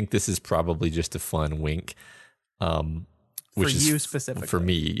important. I think this is probably just a fun wink. Which for you is specifically. For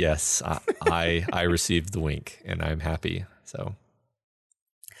me, yes. I received the wink and I'm happy. So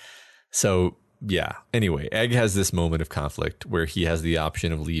yeah. Anyway, Egg has this moment of conflict where he has the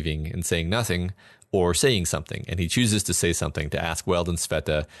option of leaving and saying nothing or saying something. And he chooses to say something, to ask Weld and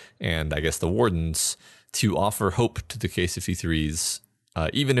Sveta and I guess the Wardens to offer hope to the K-53s,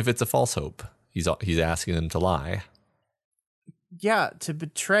 even if it's a false hope. He's asking them to lie. Yeah, to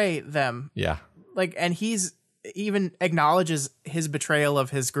betray them. Yeah. Like, and he's even acknowledges his betrayal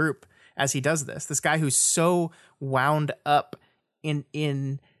of his group as he does this. This guy who's so wound up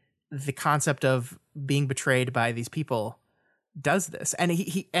in the concept of being betrayed by these people does this. And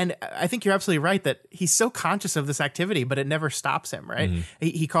he and I think you're absolutely right that he's so conscious of this activity, but it never stops him, right? Mm-hmm.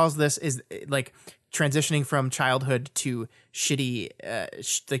 He calls this is like transitioning from childhood to shitty,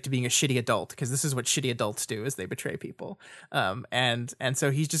 like to being a shitty adult, because this is what shitty adults do, is they betray people. And so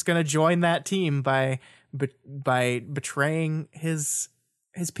he's just going to join that team by betraying his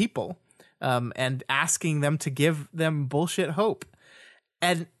people, and asking them to give them bullshit hope.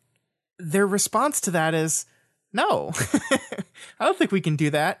 And their response to that is, no, I don't think we can do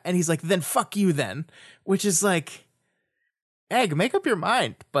that. And he's like, then fuck you then, which is like, Egg, make up your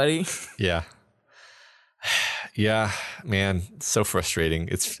mind, buddy. Yeah. Yeah, man, so frustrating.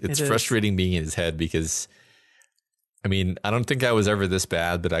 It's frustrating being in his head because, I mean, I don't think I was ever this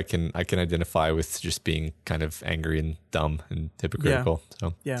bad, but I can identify with just being kind of angry and dumb and hypocritical.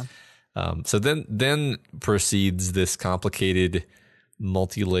 Yeah. So yeah. So then proceeds this complicated,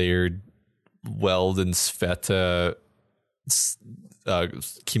 multi-layered Weld and Sveta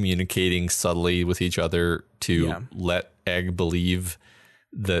communicating subtly with each other to let Egg believe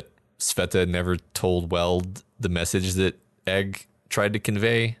that Sveta never told Weld the message that Egg tried to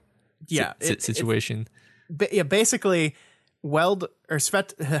convey. Yeah. Situation. Basically, Weld or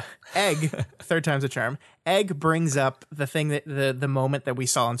Sveta, Egg, third time's a charm. Egg brings up the thing that the moment that we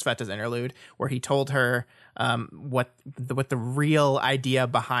saw in Sveta's interlude, where he told her what the real idea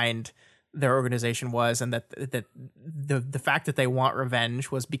behind their organization was, and that the fact that they want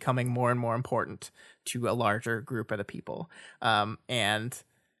revenge was becoming more and more important to a larger group of the people, and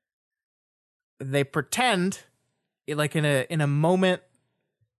they pretend, like in a moment,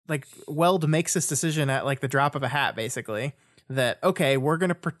 like Weld makes this decision at like the drop of a hat, basically, that okay, we're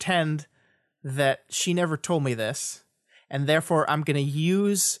gonna pretend that she never told me this, and therefore I'm gonna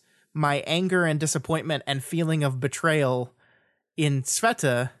use my anger and disappointment and feeling of betrayal in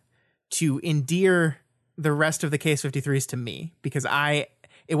Sveta to endear the rest of the Case 53s to me, because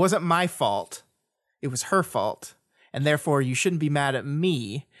it wasn't my fault, it was her fault, and therefore you shouldn't be mad at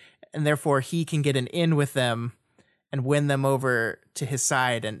me, and therefore he can get an in with them and win them over to his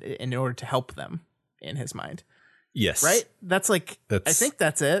side, and in order to help them in his mind. Yes. Right? I think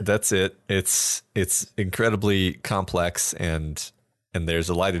that's it. That's it. It's incredibly complex, and there's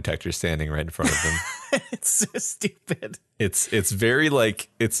a lie detector standing right in front of them. It's so stupid. It's very like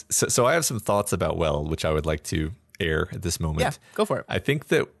so I have some thoughts about Weld, which I would like to air at this moment. Yeah, go for it. I think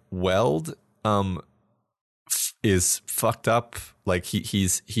that Weld is fucked up. Like he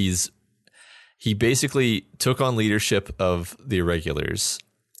basically took on leadership of the Irregulars,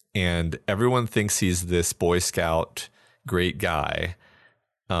 and everyone thinks he's this Boy Scout great guy.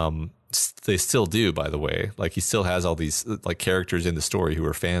 They still do, by the way. Like, he still has all these like characters in the story who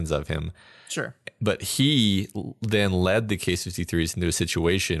are fans of him. Sure. But he then led the K-53s into a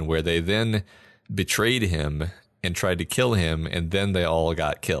situation where they then betrayed him and tried to kill him, and then they all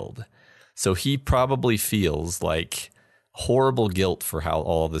got killed. So he probably feels like horrible guilt for how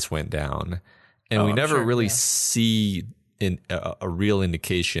all of this went down. And we never really see a real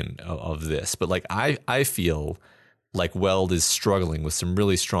indication of this. But like, I feel like Weld is struggling with some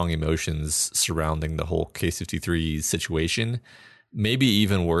really strong emotions surrounding the whole K-53 situation. Maybe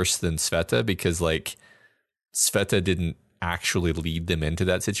even worse than Sveta, because like Sveta didn't actually lead them into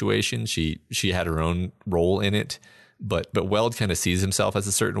that situation. She had her own role in it, but Weld kind of sees himself as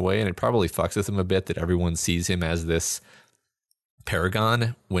a certain way, and it probably fucks with him a bit that everyone sees him as this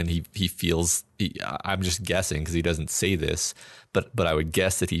paragon when he feels, I'm just guessing because he doesn't say this, but I would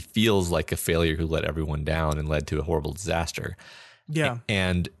guess that he feels like a failure who let everyone down and led to a horrible disaster. Yeah.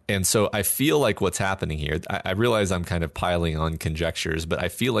 And so I feel like what's happening here, I realize I'm kind of piling on conjectures, but I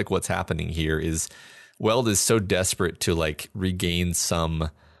feel like what's happening here is Weld is so desperate to like regain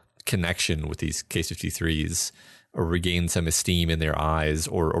some connection with these K-53s, or regain some esteem in their eyes,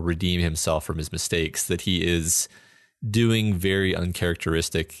 or redeem himself from his mistakes, that he is doing very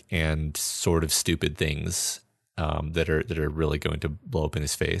uncharacteristic and sort of stupid things that are really going to blow up in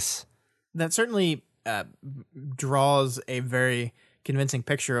his face. That certainly draws a very convincing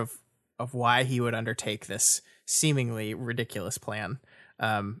picture of why he would undertake this seemingly ridiculous plan.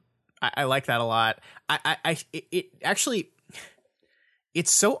 I like that a lot. It actually,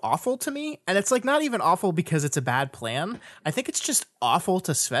 it's so awful to me, and it's like not even awful because it's a bad plan. I think it's just awful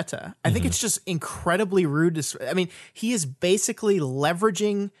to Sveta. I think it's just incredibly rude to Sveta. I mean, he is basically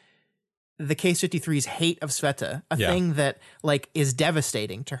leveraging the K-53's hate of Sveta, a thing that like is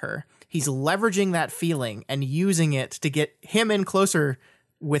devastating to her. He's leveraging that feeling and using it to get him in closer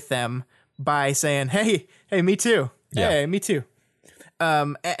with them by saying, "Hey, me too. Hey, me too."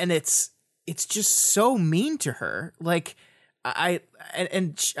 And it's just so mean to her. Like, I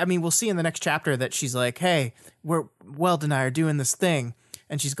mean, we'll see in the next chapter that she's like, "Hey, Weld and I are doing this thing,"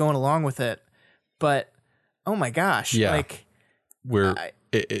 and she's going along with it. But oh my gosh, like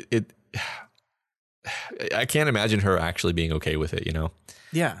I can't imagine her actually being okay with it, you know?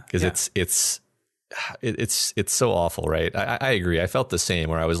 Yeah, because it's so awful, right? I agree. I felt the same,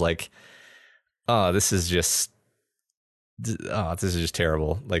 where I was like, "Oh, this is just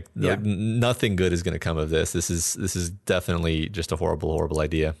terrible. Like, nothing good is going to come of this. This is definitely just a horrible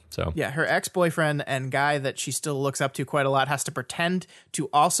idea." So yeah, her ex-boyfriend and guy that she still looks up to quite a lot has to pretend to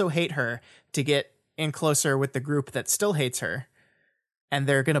also hate her to get in closer with the group that still hates her, and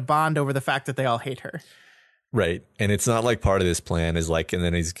they're going to bond over the fact that they all hate her. Right. And it's not like part of this plan is like, and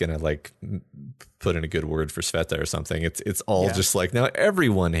then he's going to like put in a good word for Sveta or something. It's all just like, now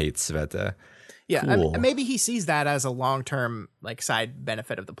everyone hates Sveta. Yeah. Cool. Maybe he sees that as a long-term like side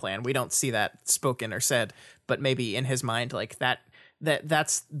benefit of the plan. We don't see that spoken or said, but maybe in his mind, like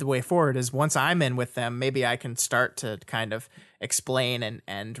that's the way forward is once I'm in with them, maybe I can start to kind of explain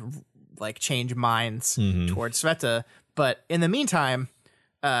and like change minds towards Sveta. But in the meantime,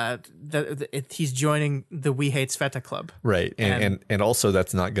 he's joining the We Hate Sveta club, right? And also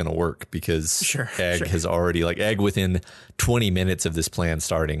that's not going to work because Egg has already Egg within 20 minutes of this plan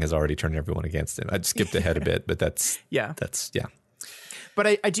starting has already turned everyone against him. I skipped ahead a bit, but that's. But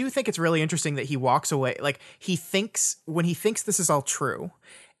I do think it's really interesting that he walks away. Like when he thinks this is all true,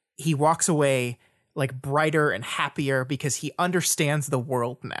 he walks away like brighter and happier because he understands the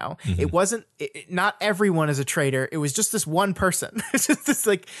world now. It wasn't not everyone is a traitor. It was just this one person. It's just this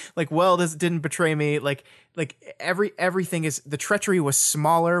like Weld didn't betray me. Like everything is, the treachery was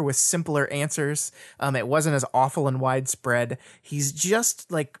smaller with simpler answers. It wasn't as awful and widespread. He's just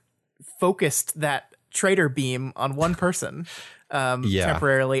like focused that traitor beam on one person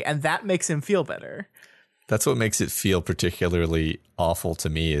temporarily, and that makes him feel better. That's what makes it feel particularly awful to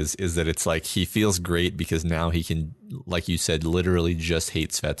me is that it's like he feels great because now he can, like you said, literally just hate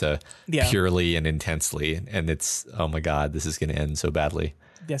Sveta purely and intensely. And it's, oh my God, this is going to end so badly.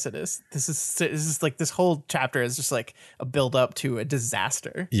 Yes, it is. This is like this whole chapter is just like a build up to a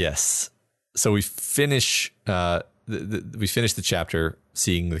disaster. Yes. So we finish the chapter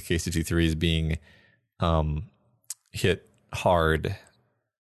seeing the K-53s being hit hard.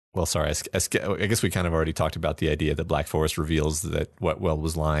 Well, sorry, I guess we kind of already talked about the idea that Black Forest reveals that Weld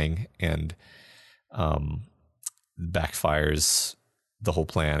was lying and backfires the whole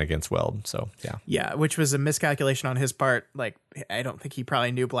plan against Weld. So yeah. Yeah, which was a miscalculation on his part. Like, I don't think he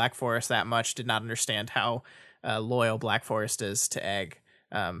probably knew Black Forest that much, did not understand how loyal Black Forest is to Egg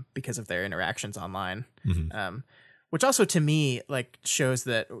because of their interactions online. Which also to me like shows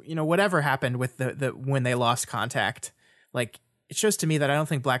that, you know, whatever happened with the when they lost contact, like it shows to me that I don't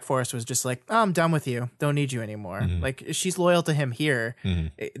think Black Forest was just like, oh, I'm done with you, don't need you anymore. Like, she's loyal to him here.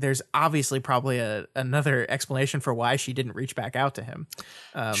 There's obviously probably another explanation for why she didn't reach back out to him.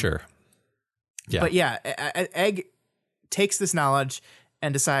 Sure. Yeah. But yeah, Egg takes this knowledge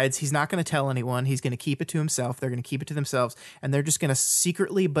and decides he's not going to tell anyone. He's going to keep it to himself. They're going to keep it to themselves, and they're just going to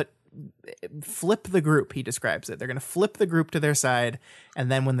secretly but flip the group. He describes it. They're going to flip the group to their side,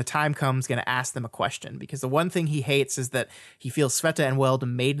 and then when the time comes, going to ask them a question. Because the one thing he hates is that he feels Sveta and Weld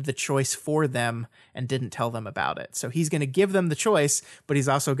made the choice for them and didn't tell them about it. So he's going to give them the choice, but he's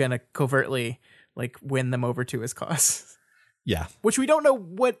also going to covertly like win them over to his cause. Yeah. Which we don't know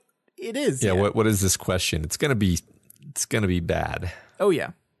what it is. Yeah. Yet. What is this question? It's gonna be bad. Oh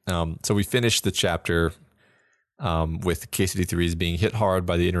yeah. So we finished the chapter with K-53s being hit hard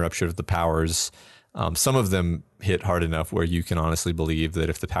by the interruption of the powers. Some of them hit hard enough where you can honestly believe that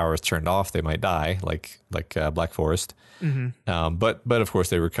if the power is turned off, they might die, like Black Forest. But of course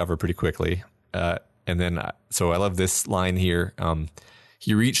they recover pretty quickly. And then, so I love this line here.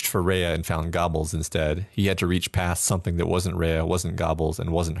 He reached for Rhea and found Gobbles instead. He had to reach past something that wasn't Rhea, wasn't Gobbles,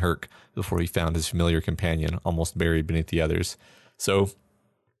 and wasn't Herc before he found his familiar companion, almost buried beneath the others. So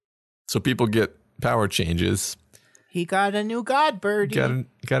people get power changes. He got a new god birdie. Got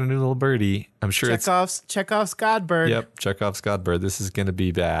a new little birdie. I'm sure Chekhov's god bird. Yep, Chekhov's god bird. This is going to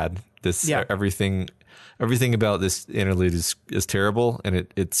be bad. Everything about this interlude is terrible, and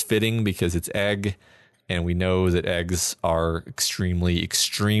it's fitting because it's Egg, and we know that eggs are extremely,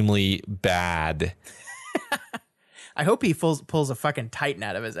 extremely bad. I hope he pulls a fucking Titan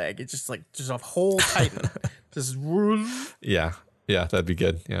out of his egg. It's just a whole Titan. Just yeah, that'd be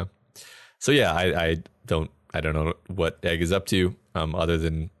good. Yeah. So yeah, I don't know what Egg is up to, other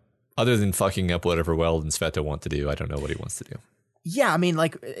than fucking up whatever Weld and Sveta want to do. I don't know what he wants to do. Yeah, I mean,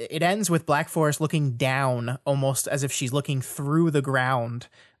 like, it ends with Black Forest looking down, almost as if she's looking through the ground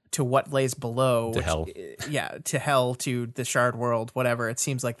to what lays below. To hell. Yeah, to hell, to the Shard World, whatever. It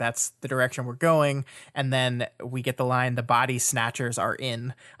seems like that's the direction we're going. And then we get the line, the body snatchers are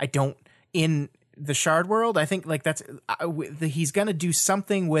in. In the Shard World, I think like that's he's going to do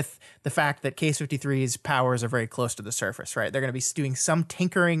something with the fact that K-53's powers are very close to the surface, right? They're going to be doing some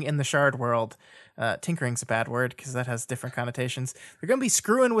tinkering in the Shard World. Tinkering's a bad word because that has different connotations. They're going to be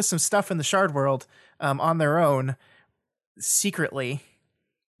screwing with some stuff in the Shard World on their own, secretly,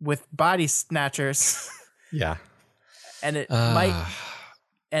 with body snatchers. Yeah. And it might,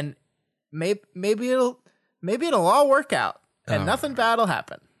 and maybe it'll all work out and nothing bad will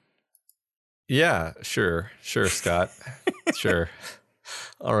happen. Yeah, sure, Scott. Sure.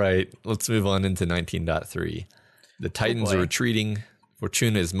 All right, let's move on into 19.3. The Titans are retreating.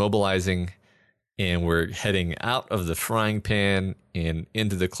 Fortuna is mobilizing, and we're heading out of the frying pan and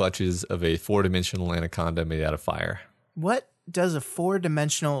into the clutches of a 4-dimensional anaconda made out of fire. What does a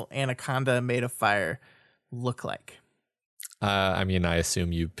 4-dimensional anaconda made of fire look like? I mean, I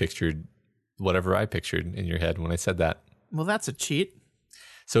assume you pictured whatever I pictured in your head when I said that. Well, that's a cheat.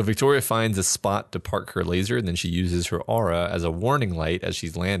 So Victoria finds a spot to park her laser, and then she uses her aura as a warning light as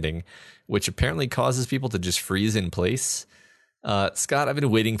she's landing, which apparently causes people to just freeze in place. Scott, I've been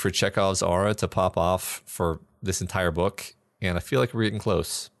waiting for Chekhov's aura to pop off for this entire book, and I feel like we're getting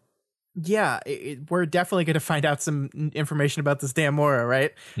close. Yeah, we're definitely going to find out some information about this damn aura,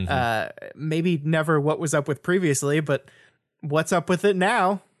 right? Maybe never what was up with previously, but what's up with it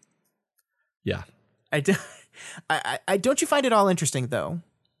now? Yeah. I don't you find it all interesting, though?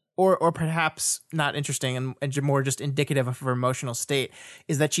 Or perhaps not interesting and more just indicative of her emotional state,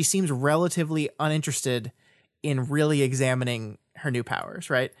 is that she seems relatively uninterested in really examining her new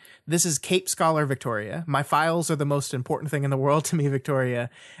powers, right? This is Cape Scholar Victoria. My files are the most important thing in the world to me, Victoria.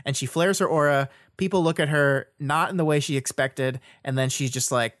 And she flares her aura. People look at her not in the way she expected. And then she's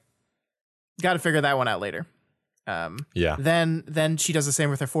just like, got to figure that one out later. Yeah. Then she does the same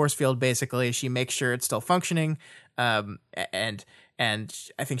with her force field. Basically, she makes sure it's still functioning. And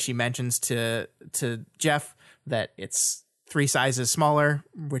I think she mentions to Jeff that it's 3 sizes smaller,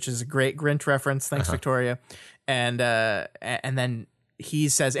 which is a great Grinch reference. Thanks, Victoria. And then he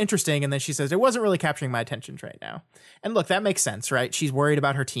says interesting, and then she says it wasn't really capturing my attention right now. And look, that makes sense, right? She's worried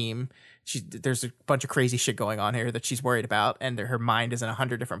about her team. There's a bunch of crazy shit going on here that she's worried about, and her mind is in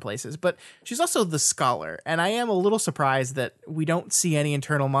 100 different places. But she's also the scholar, and I am a little surprised that we don't see any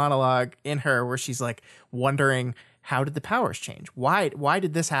internal monologue in her where she's like wondering how did the powers change? Why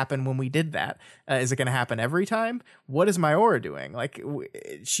did this happen when we did that? Is it going to happen every time? What is my aura doing? Like,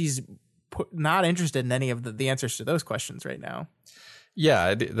 she's not interested in any of the answers to those questions right now.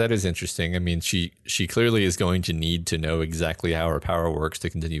 Yeah, that is interesting. I mean, she clearly is going to need to know exactly how her power works to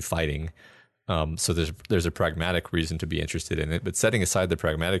continue fighting. So there's a pragmatic reason to be interested in it. But setting aside the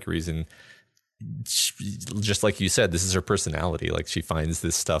pragmatic reason, just like you said, this is her personality. Like, she finds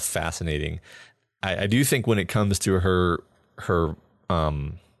this stuff fascinating. I do think when it comes to her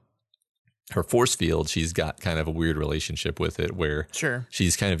force field, she's got kind of a weird relationship with it, where Sure.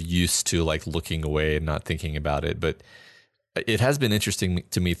 she's kind of used to like looking away and not thinking about it. But it has been interesting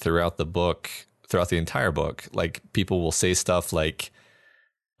to me throughout the entire book. Like, people will say stuff like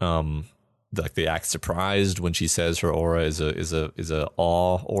they act surprised when she says her aura is a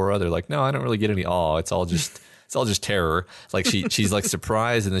awe aura. They're like, no, I don't really get any awe. It's all just terror. Like, she's like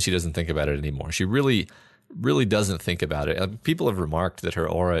surprised, and then she doesn't think about it anymore. She really doesn't think about it. People have remarked that her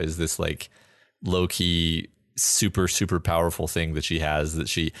aura is this like low key, super powerful thing that she has,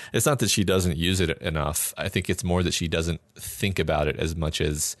 it's not that she doesn't use it enough. I think it's more that she doesn't think about it as much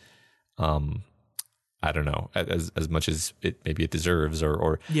as I don't know, as much as maybe it deserves,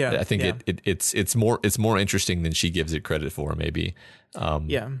 or yeah, I think it's more interesting than she gives it credit for, maybe.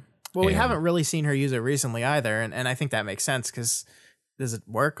 Yeah. Well, we haven't really seen her use it recently either, and I think that makes sense, because does it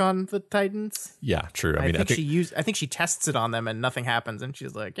work on the Titans? Yeah, true. I think she tests it on them and nothing happens, and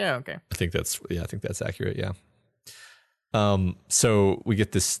she's like, yeah, okay. I think that's accurate. Yeah. So we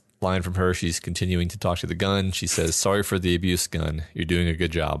get this line from her. She's continuing to talk to the gun. She says, "Sorry for the abuse, gun. You're doing a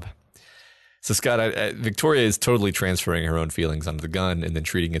good job." So Scott, Victoria is totally transferring her own feelings onto the gun and then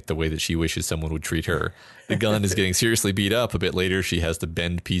treating it the way that she wishes someone would treat her. The gun is getting seriously beat up. A bit later, she has to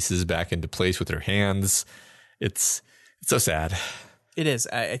bend pieces back into place with her hands. It's so sad. It is.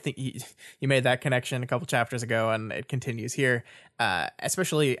 I think you made that connection a couple chapters ago, and it continues here,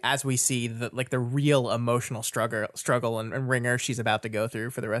 especially as we see the real emotional struggle and wringer she's about to go through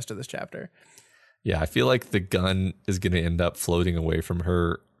for the rest of this chapter. Yeah, I feel like the gun is going to end up floating away from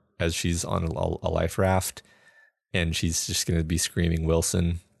her as she's on a life raft, and she's just going to be screaming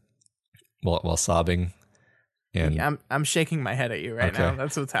Wilson while sobbing. And yeah, I'm shaking my head at you right now.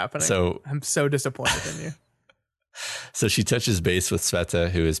 That's what's happening. So I'm so disappointed in you. So she touches base with Sveta,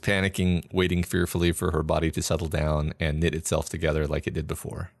 who is panicking, waiting fearfully for her body to settle down and knit itself together like it did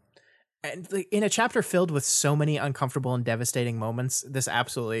before. And in a chapter filled with so many uncomfortable and devastating moments, this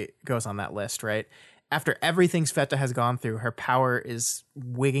absolutely goes on that list, right? After everything Sveta has gone through, her power is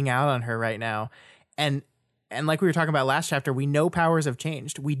wigging out on her right now. And like we were talking about last chapter, we know powers have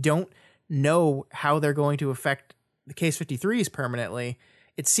changed. We don't know how they're going to affect the Case 53s permanently.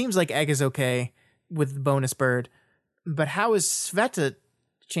 It seems like Egg is okay with the bonus bird, but how is Sveta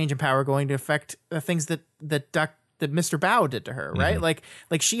change in power going to affect the things that Mr. Bao did to her, right? Mm-hmm.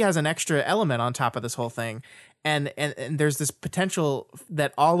 Like she has an extra element on top of this whole thing. And there's this potential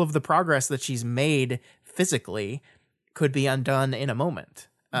that all of the progress that she's made physically could be undone in a moment.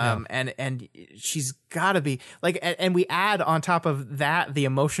 And she's got to be like, and we add on top of that the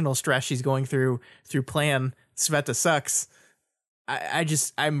emotional stress she's going through Plan Sveta sucks.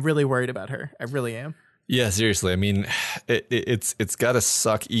 I'm really worried about her. I really am. Yeah, seriously. I mean, it's got to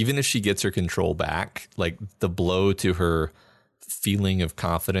suck. Even if she gets her control back, like the blow to her feeling of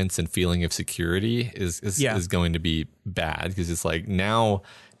confidence and feeling of security is going to be bad, because it's like, now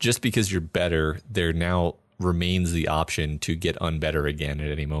just because you're better, there now remains the option to get unbetter again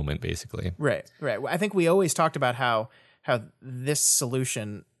at any moment, basically. Right. I think we always talked about how this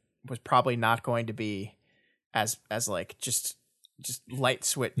solution was probably not going to be as like just light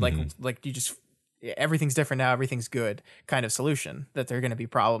switch, like you just, everything's different now, everything's good kind of solution, that there are going to be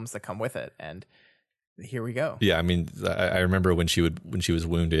problems that come with it. And here we go. Yeah, I mean, I remember when she was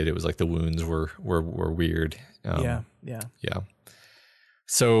wounded, it was like the wounds were weird. Yeah.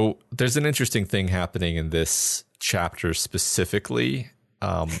 So there's an interesting thing happening in this chapter specifically,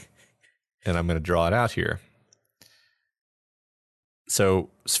 and I'm going to draw it out here. So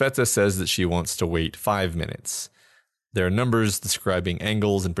Sveta says that she wants to wait 5 minutes. There are numbers describing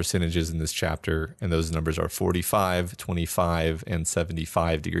angles and percentages in this chapter, and those numbers are 45, 25, and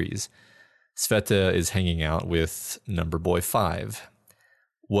 75 degrees. Sveta is hanging out with number boy 5.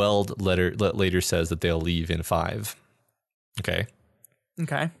 Weld later says that they'll leave in 5. Okay.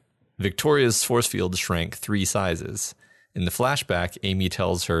 Victoria's force field shrank 3 sizes. In the flashback, Amy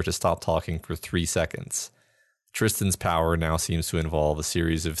tells her to stop talking for 3 seconds. Tristan's power now seems to involve a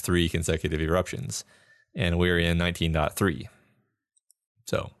series of 3 consecutive eruptions, and we're in 19.3.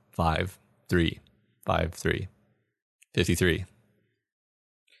 So 5, 3, 5, 3, 53.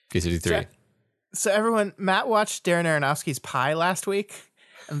 Case 53. So everyone, Matt watched Darren Aronofsky's Pi last week,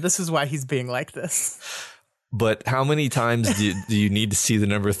 and this is why he's being like this. But how many times do you need to see the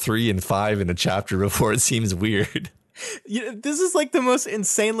number 3 and 5 in a chapter before it seems weird? This is like the most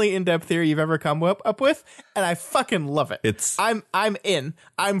insanely in-depth theory you've ever come up with, and I fucking love it. I'm in.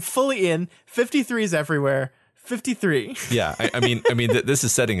 I'm fully in. 53s everywhere. 53. Yeah, I mean, this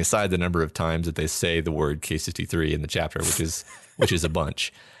is setting aside the number of times that they say the word K63 in the chapter, which is a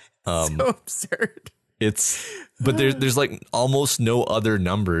bunch. So absurd. But there's like almost no other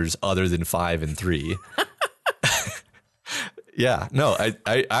numbers other than 5 and 3. Yeah, no,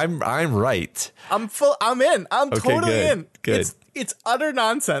 I'm right. I'm in. I'm Okay, totally good, in. good. It's utter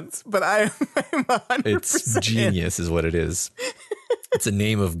nonsense, but I'm 100% It's genius is what it is. It's a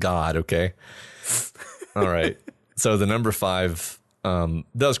name of God, okay? All right. So the number 5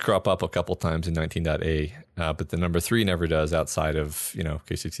 does crop up a couple times in 19.A, but the number 3 never does outside of,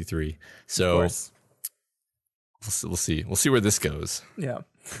 K63. So we'll see. We'll see where this goes. Yeah.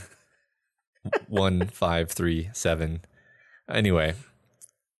 1, 5, 3, 7. Anyway,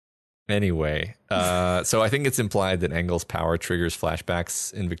 so I think it's implied that Engel's power triggers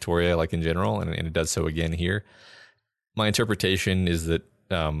flashbacks in Victoria, like in general, and it does so again here. My interpretation is that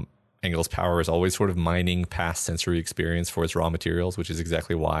Engel's power is always sort of mining past sensory experience for its raw materials, which is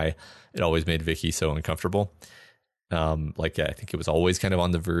exactly why it always made Vicky so uncomfortable. I think it was always kind of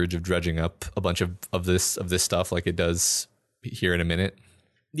on the verge of dredging up a bunch of this stuff, like it does here in a minute.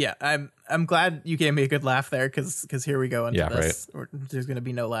 Yeah, I'm glad you gave me a good laugh there because here we go into this. Right. There's going to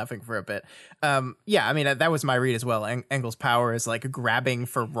be no laughing for a bit. Yeah, I mean that was my read as well. Engel's power is like grabbing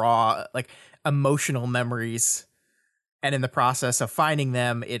for raw, like emotional memories, and in the process of finding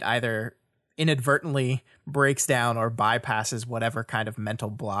them, it either inadvertently breaks down or bypasses whatever kind of mental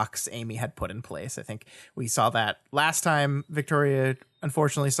blocks Amy had put in place. I think we saw that last time Victoria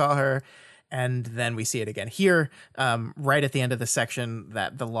unfortunately saw her. And then we see it again here, right at the end of the section,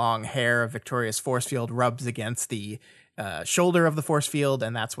 that the long hair of Victoria's force field rubs against the shoulder of the force field,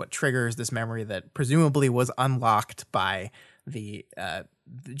 and that's what triggers this memory that presumably was unlocked by the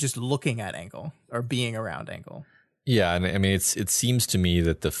just looking at Engel or being around Engel. Yeah, and I mean, it seems to me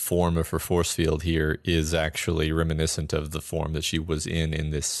that the form of her force field here is actually reminiscent of the form that she was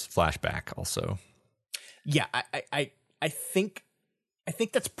in this flashback also. Yeah, I think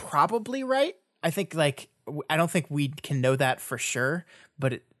that's probably right. I think I don't think we can know that for sure,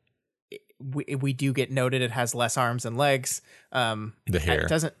 but we do get noted it has less arms and legs. The hair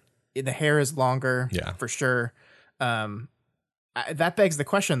the hair is longer, yeah, for sure. That begs the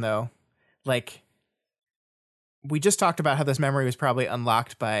question though, like we just talked about how this memory was probably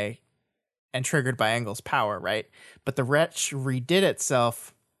unlocked by and triggered by Engel's power, right? But the wretch redid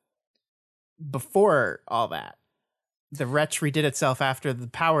itself before all that. The wretch redid itself after the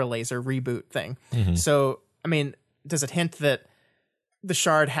power laser reboot thing. Mm-hmm. So, I mean, does it hint that the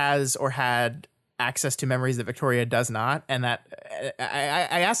shard has or had access to memories that Victoria does not? And that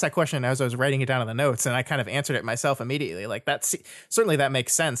I asked that question as I was writing it down in the notes, and I kind of answered it myself immediately. Like certainly that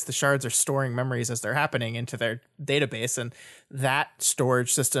makes sense. The shards are storing memories as they're happening into their database, and that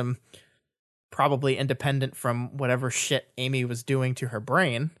storage system probably independent from whatever shit Amy was doing to her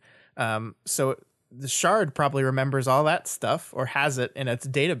brain. So the shard probably remembers all that stuff or has it in its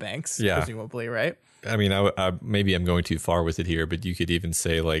databanks, presumably, right? I mean, maybe I'm going too far with it here, but you could even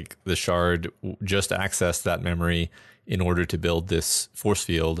say like the shard just accessed that memory in order to build this force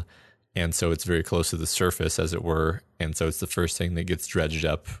field. And so it's very close to the surface, as it were. And so it's the first thing that gets dredged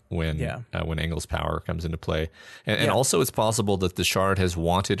up when Engel's power comes into play. And also it's possible that the shard has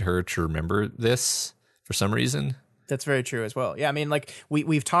wanted her to remember this for some reason. That's very true as well. Yeah, I mean, like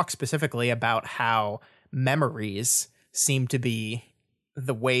we've talked specifically about how memories seem to be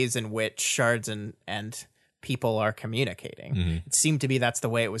the ways in which shards and people are communicating. Mm-hmm. It seemed to be that's the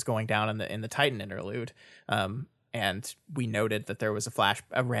way it was going down in the Titan interlude. And we noted that there was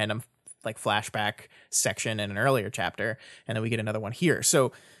a random like flashback section in an earlier chapter, and then we get another one here.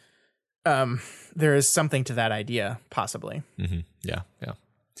 So there is something to that idea, possibly. Mm-hmm. Yeah.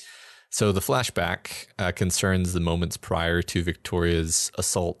 So the flashback concerns the moments prior to Victoria's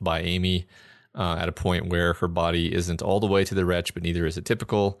assault by Amy at a point where her body isn't all the way to the wretch, but neither is it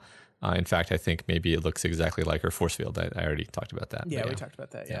typical. In fact, I think maybe it looks exactly like her force field. I already talked about that. Yeah, we talked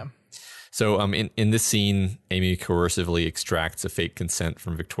about that, yeah. So in this scene, Amy coercively extracts a fake consent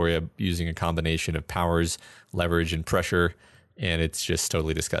from Victoria using a combination of powers, leverage, and pressure, and it's just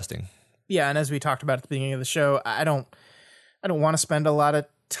totally disgusting. Yeah, and as we talked about at the beginning of the show, I don't want to spend a lot of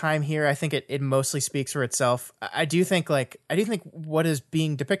time here. I think it mostly speaks for itself. I do think what is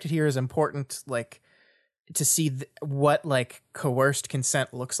being depicted here is important, like to see what like coerced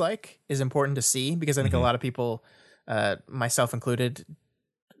consent looks like is important to see, because I think a lot of people, myself included,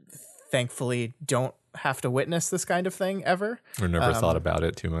 thankfully don't have to witness this kind of thing ever, or never thought about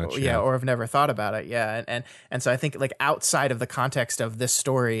it too much. or have never thought about it. And so I think like outside of the context of this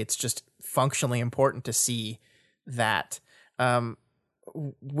story, it's just functionally important to see that.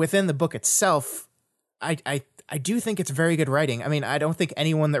 Within the book itself, I do think it's very good writing. I mean, I don't think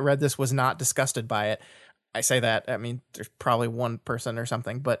anyone that read this was not disgusted by it. I say that, I mean, there's probably one person or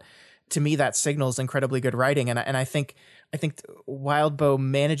something, but to me that signals incredibly good writing. And I think Wildbow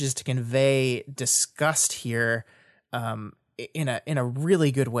manages to convey disgust here in a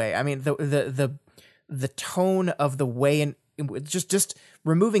really good way. I mean, the tone of the way, and just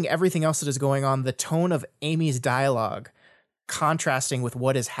removing everything else that is going on, the tone of Amy's dialogue contrasting with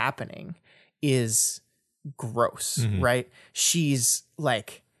what is happening is gross, right? She's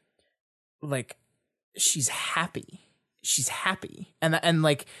like she's happy. She's happy. And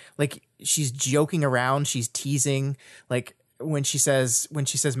like she's joking around, she's teasing. Like when she says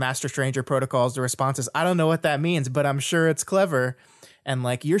Master Stranger protocols, the response is, I don't know what that means, but I'm sure it's clever. And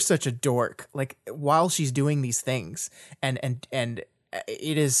like, you're such a dork. Like while she's doing these things, and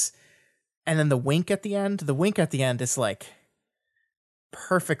it is, and then the wink at the end is like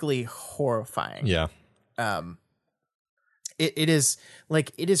perfectly horrifying. Yeah. It is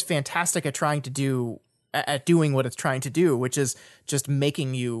fantastic at doing what it's trying to do, which is just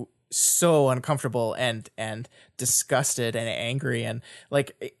making you so uncomfortable and disgusted and angry. And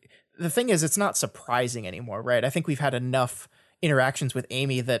like, the thing is, it's not surprising anymore, right? I think we've had enough interactions with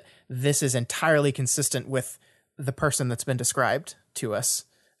Amy that this is entirely consistent with the person that's been described to us.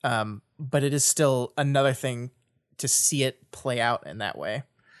 But it is still another thing to see it play out in that way.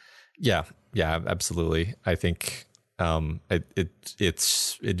 Yeah, absolutely. I think it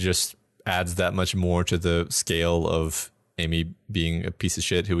just adds that much more to the scale of Amy being a piece of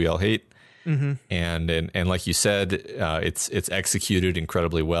shit who we all hate. And like you said, it's executed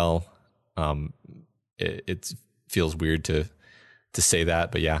incredibly well. It feels weird to say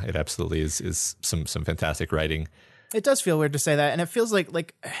that, but yeah, it absolutely is some fantastic writing. It does feel weird to say that, and it feels like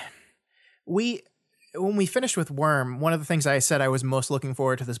when we finished with Worm, one of the things I said I was most looking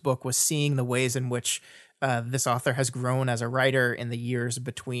forward to this book was seeing the ways in which this author has grown as a writer in the years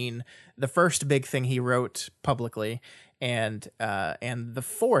between the first big thing he wrote publicly and the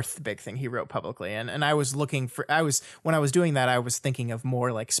fourth big thing he wrote publicly. And I was when I was doing that, I was thinking of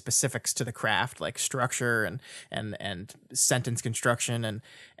more like specifics to the craft, like structure and sentence construction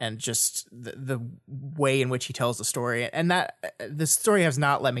and just the way in which he tells the story. And that the story has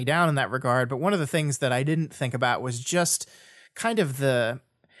not let me down in that regard. But one of the things that I didn't think about was just kind of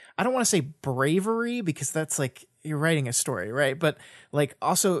I don't want to say bravery, because that's like, you're writing a story, right? But like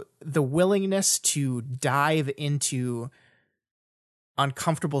also the willingness to dive into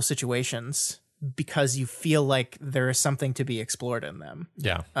uncomfortable situations because you feel like there is something to be explored in them.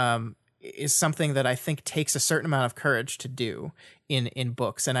 Yeah. Is something that I think takes a certain amount of courage to do in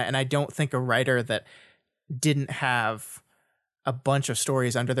books. And I don't think a writer that didn't have a bunch of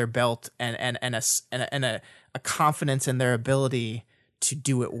stories under their belt and a confidence in their ability to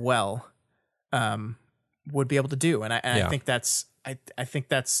do it well, would be able to do. And I think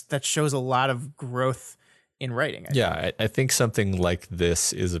that shows a lot of growth in writing. I think something like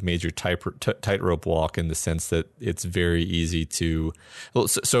this is a major tightrope walk, in the sense that it's very easy to,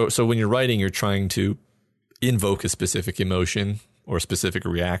 so when you're writing, you're trying to invoke a specific emotion or a specific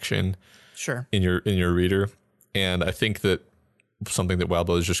reaction in your reader. And I think that something that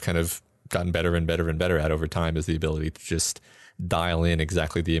Wildbow has just kind of gotten better and better and better at over time is the ability to just dial in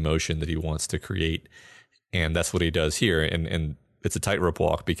exactly the emotion that he wants to create. And that's what he does here. And it's a tightrope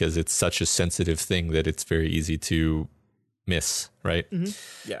walk because it's such a sensitive thing that it's very easy to miss. Right.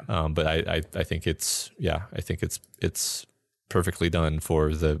 Yeah. But I think it's perfectly done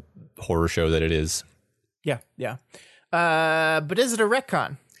for the horror show that it is. Yeah. Yeah. But is it a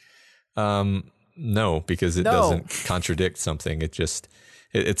retcon? No, because it doesn't contradict something. It just,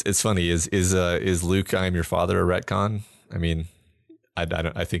 it's funny. Is Luke, I am your father, a retcon? I mean, I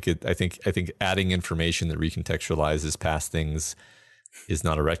think adding information that recontextualizes past things is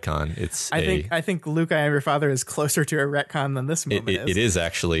not a retcon. I think Luke, I am your father is closer to a retcon than this moment is. It is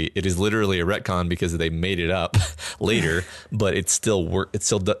actually. It is literally a retcon because they made it up later, but it still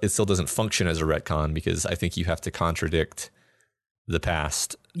doesn't function as a retcon, because I think you have to contradict the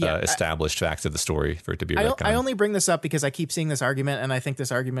past established facts of the story for it to be a retcon. I only bring this up because I keep seeing this argument, and I think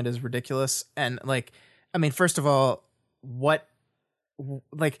this argument is ridiculous. And like, I mean, first of all,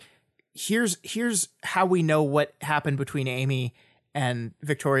 here's how we know what happened between Amy and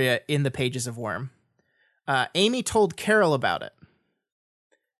Victoria in the pages of Worm. Amy told Carol about it.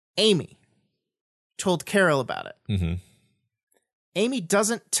 Amy told Carol about it. Mm-hmm. Amy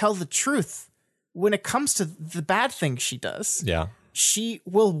doesn't tell the truth when it comes to the bad things she does. Yeah. She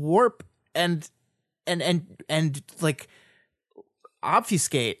will warp and like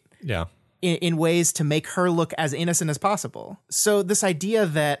obfuscate Yeah. in ways to make her look as innocent as possible. So this idea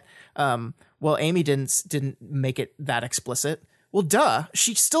that, well, Amy didn't make it that explicit. Well, duh.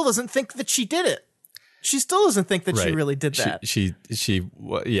 She still doesn't think that she did it. She still doesn't think that she really did that. She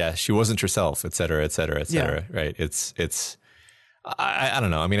wasn't herself, et cetera, et cetera, et cetera. Yeah. Right. I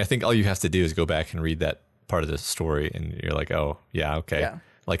don't know. I mean, I think all you have to do is go back and read that part of the story and you're like, oh yeah, okay. Yeah.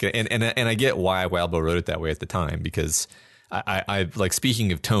 Like, and I get why Wildbow wrote it that way at the time, because I like,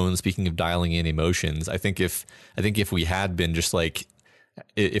 speaking of tone, speaking of dialing in emotions, I think if we had been just like,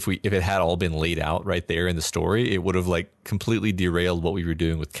 if it had all been laid out right there in the story, it would have like completely derailed what we were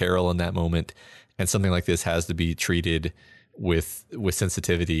doing with Carol in that moment. And something like this has to be treated with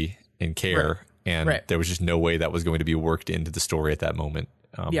sensitivity and care. Right. And there was just no way that was going to be worked into the story at that moment.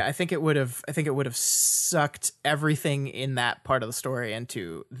 I think it would have sucked everything in that part of the story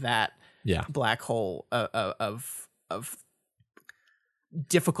into that black hole of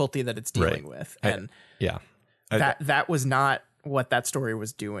difficulty that it's dealing with. And that was not what that story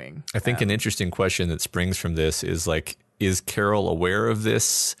was doing. I think an interesting question that springs from this is like, is Carol aware of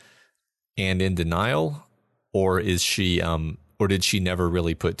this and in denial, or is she or did she never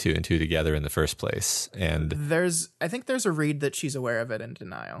really put two and two together in the first place? And I think there's a read that she's aware of it in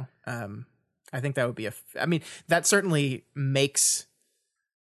denial. I think that would be I mean, that certainly makes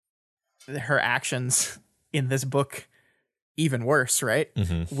her actions in this book even worse, right?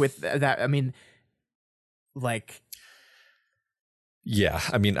 Mm-hmm. With that, I mean, like, yeah,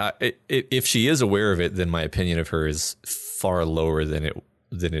 I mean, if she is aware of it, then my opinion of her is far lower than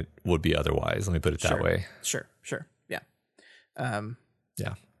it would be otherwise. Let me put it that way. Sure. Yeah.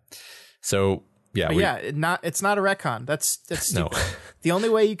 Yeah. So yeah, it's not a retcon. That's stupid. No. The only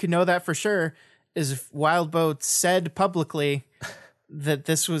way you can know that for sure is if Wildbow said publicly that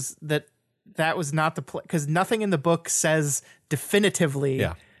that was not the play, because nothing in the book says definitively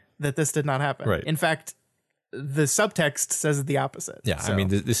that this did not happen. Right. In fact, the subtext says the opposite. Yeah, so. I mean,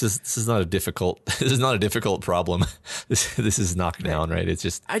 this is not a difficult problem. This is knockdown, right? It's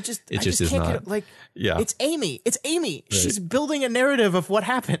just I just is can't not. get it. Like, it's Amy. Right. She's building a narrative of what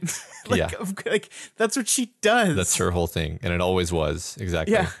happened. Like that's what she does. That's her whole thing, and it always was.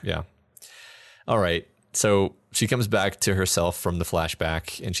 Exactly. Yeah. All right. So she comes back to herself from the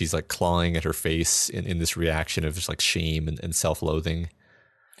flashback, and she's like clawing at her face in this reaction of just like shame and self-loathing,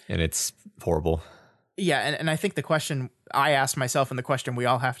 and it's horrible. Yeah, and I think the question I asked myself and the question we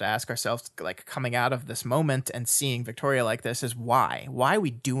all have to ask ourselves, like coming out of this moment and seeing Victoria like this, is why? Why are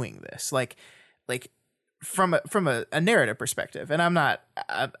we doing this? Like from a narrative perspective. And I'm not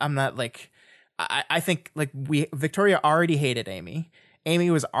like, I think like Victoria already hated Amy.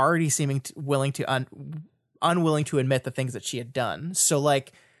 Amy was already seeming unwilling to admit the things that she had done. So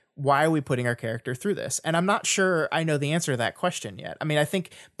like, why are we putting our character through this? And I'm not sure I know the answer to that question yet. I mean, I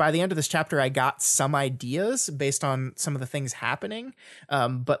think by the end of this chapter, I got some ideas based on some of the things happening.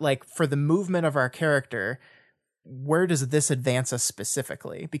 But like for the movement of our character, where does this advance us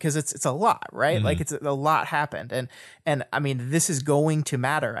specifically? Because it's a lot, right? Mm-hmm. Like it's a lot happened. And I mean, this is going to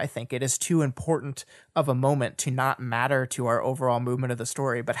matter. I think it is too important of a moment to not matter to our overall movement of the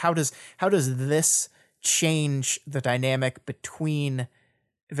story. But how does this change the dynamic between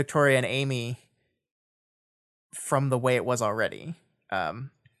Victoria and Amy from the way it was already? And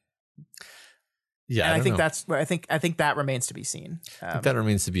I think that's where I think that remains to be seen. I think that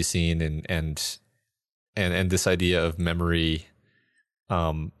remains to be seen, and this idea of memory,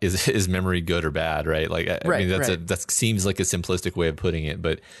 is memory good or bad, right? Like, I mean, that seems like a simplistic way of putting it,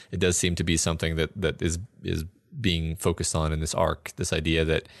 but it does seem to be something that is being focused on in this arc. This idea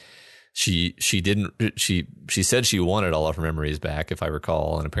that she said she wanted all of her memories back, if I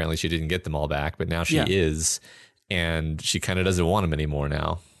recall, and apparently she didn't get them all back, but now she is, and she kind of doesn't want them anymore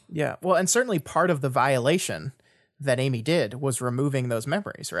now. Yeah. Well, and certainly part of the violation that Amy did was removing those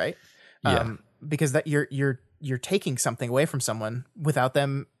memories, right? Yeah. Because that you're taking something away from someone without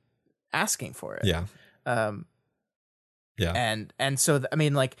them asking for it. Yeah. And so, I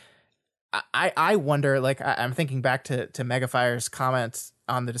mean, like, I wonder, like, I'm thinking back to Megafire's comments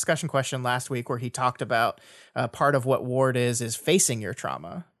on the discussion question last week, where he talked about part of what Ward is facing your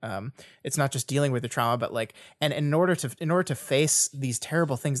trauma. It's not just dealing with the trauma, but like, and in order to face these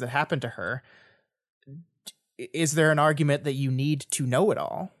terrible things that happened to her, is there an argument that you need to know it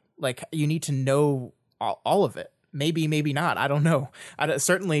all? Like, you need to know all of it. Maybe not. I don't know.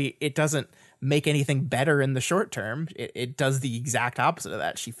 Certainly, it doesn't make anything better in the short term. It does the exact opposite of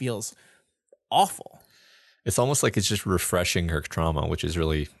that. She feels awful. It's almost like it's just refreshing her trauma, which is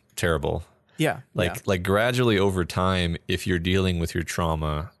really terrible. Yeah. Like gradually over time, if you're dealing with your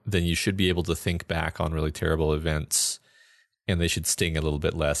trauma, then you should be able to think back on really terrible events, and they should sting a little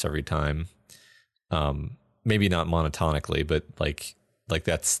bit less every time. Maybe not monotonically, but like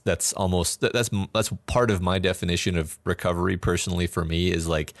that's almost that's part of my definition of recovery personally for me is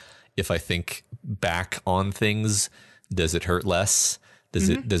like, if I think back on things, does it hurt less?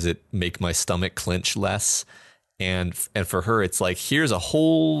 Does it make my stomach clench less? And for her, it's like, here's a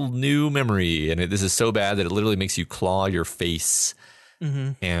whole new memory, and this is so bad that it literally makes you claw your face.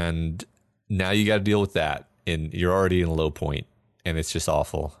 And now you got to deal with that, and you're already in a low point, and it's just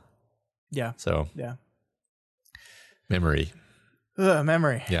awful. Yeah. So yeah. Memory.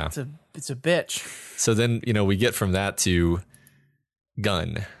 Memory. Yeah. It's a bitch. So then, we get from that to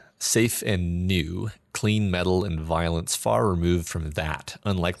gun. Safe and new, clean metal and violence far removed from that,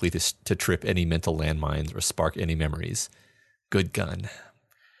 unlikely to trip any mental landmines or spark any memories. Good gun.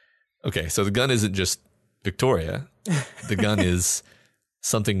 Okay, so the gun isn't just Victoria. The gun is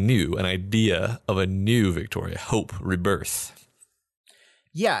something new, an idea of a new Victoria, hope, rebirth.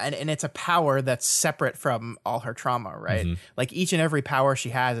 Yeah, and it's a power that's separate from all her trauma, right? Like each and every power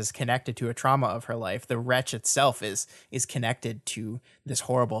she has is connected to a trauma of her life. The wretch itself is connected to this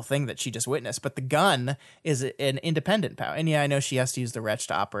horrible thing that she just witnessed. But the gun is an independent power. And yeah, I know she has to use the wretch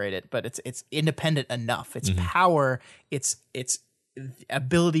to operate it, but it's independent enough. Its power, its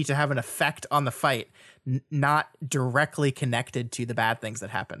ability to have an effect on the fight, not directly connected to the bad things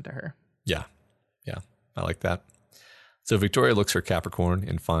that happened to her. Yeah, I like that. So Victoria looks for Capricorn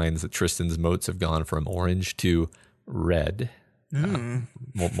and finds that Tristan's motes have gone from orange to red.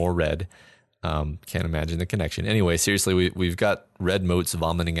 More red. Can't imagine the connection. Anyway, seriously, we've got red motes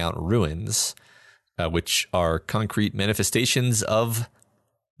vomiting out ruins, which are concrete manifestations of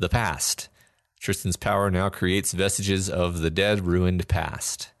the past. Tristan's power now creates vestiges of the dead, ruined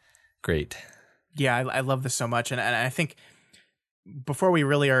past. Great. Yeah, I love this so much. And I think before we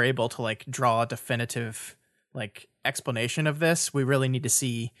really are able to like draw a definitive like explanation of this, we really need to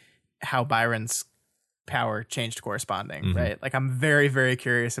see how Byron's power changed corresponding, right? Like I'm very, very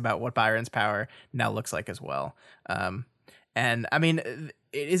curious about what Byron's power now looks like as well. And I mean,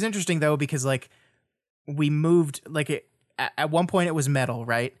 it is interesting though, because like we moved like at one point it was metal,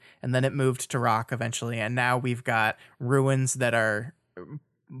 right? And then it moved to rock eventually. And now we've got ruins that are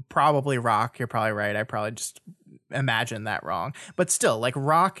probably rock. You're probably right. I probably just imagine that wrong, but still like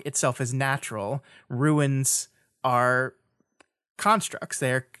rock itself is natural. Ruins are constructs.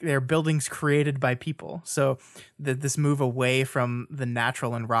 They're buildings created by people. So this move away from the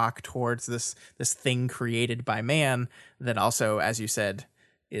natural and rock towards this thing created by man that also, as you said,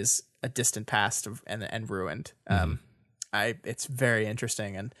 is a distant past and ruined. It's very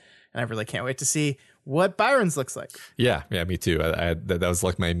interesting, and I really can't wait to see what Byron's looks like. Yeah, me too. That was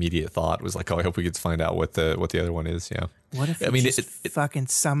like my immediate thought was like, oh, I hope we get to find out what the other one is. Yeah. What if it fucking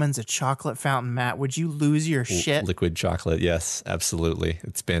summons a chocolate fountain, Matt? Would you lose your shit? Liquid chocolate, yes, absolutely.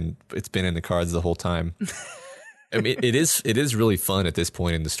 It's been in the cards the whole time. I mean, it is really fun at this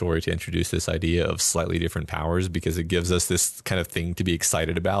point in the story to introduce this idea of slightly different powers, because it gives us this kind of thing to be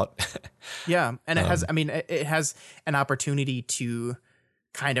excited about. Yeah, and it has an opportunity to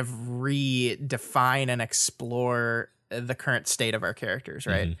kind of redefine and explore the current state of our characters,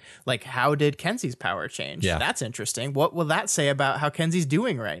 right? Like, how did Kenzie's power change? Yeah. That's interesting. What will that say about how Kenzie's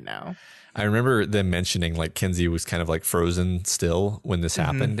doing right now? I remember them mentioning like Kenzie was kind of like frozen still when this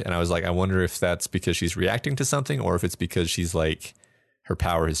happened. And I was like, I wonder if that's because she's reacting to something, or if it's because she's like, her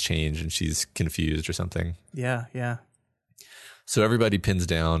power has changed and she's confused or something. Yeah. So everybody pins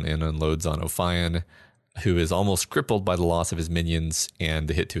down and unloads on Ophion, who is almost crippled by the loss of his minions and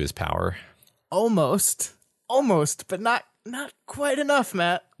the hit to his power. Almost, but not quite enough,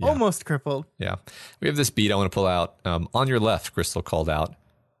 Matt. Yeah. Almost crippled. Yeah. We have this beat I want to pull out. On your left, Crystal called out,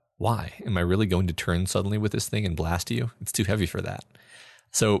 "Why? Am I really going to turn suddenly with this thing and blast you? It's too heavy for that."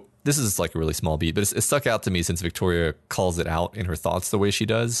 So this is like a really small beat, but it stuck out to me since Victoria calls it out in her thoughts the way she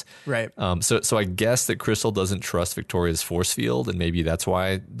does. Right. So I guess that Crystal doesn't trust Victoria's force field, and maybe that's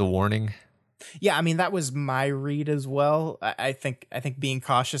why the warning. Yeah, I mean, that was my read as well. I think being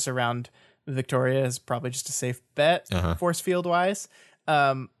cautious around Victoria is probably just a safe bet, force field wise.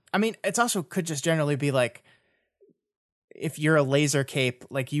 I mean, it's also could just generally be like, if you're a laser cape,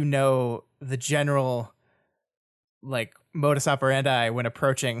 like, you know, the general like modus operandi when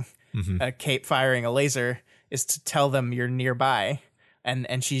approaching a cape firing a laser is to tell them you're nearby,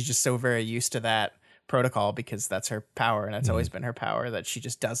 and she's just so very used to that protocol because that's her power and it's always been her power that she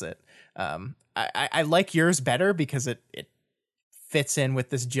just does it. I like yours better because it fits in with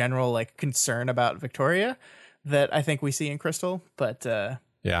this general like concern about Victoria that I think we see in Crystal. But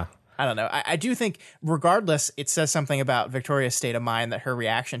yeah, I don't know. I do think regardless, it says something about Victoria's state of mind that her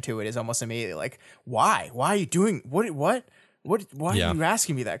reaction to it is almost immediately like, why are you doing why are you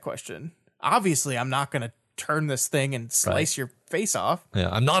asking me that question? Obviously I'm not going to turn this thing and slice your face off. Yeah,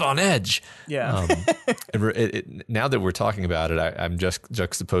 I'm not on edge. Yeah. Now that we're talking about it, I'm just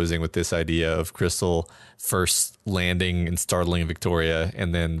juxtaposing with this idea of Crystal first landing and startling Victoria,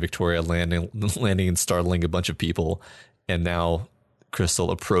 and then Victoria landing and startling a bunch of people, and now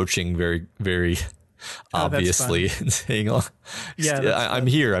Crystal approaching very, very obviously and saying, "Oh, I'm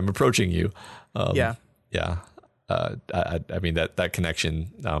here. I'm approaching you." Yeah. I mean that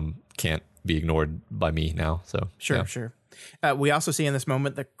connection can't be ignored by me now. So sure. We also see in this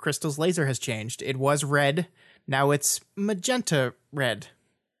moment that Crystal's laser has changed. It was red. Now it's magenta red.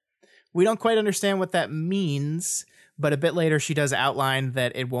 We don't quite understand what that means, but a bit later she does outline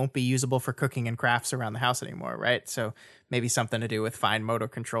that it won't be usable for cooking and crafts around the house anymore, right? So maybe something to do with fine motor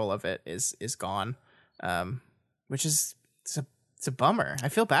control of it is gone, which is it's a bummer. I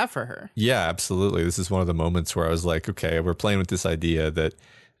feel bad for her. Yeah, absolutely. This is one of the moments where I was like, okay, we're playing with this idea that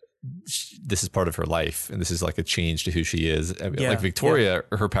this is part of her life and this is like a change to who she is. I mean, like Victoria,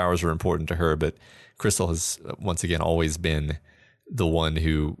 her powers are important to her, but Crystal has once again always been the one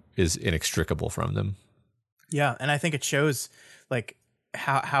who is inextricable from them. Yeah, and I think it shows like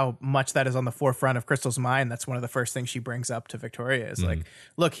how much that is on the forefront of Crystal's mind. That's one of the first things she brings up to Victoria is like,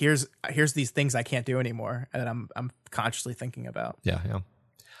 look, here's these things I can't do anymore, and I'm consciously thinking about. Yeah.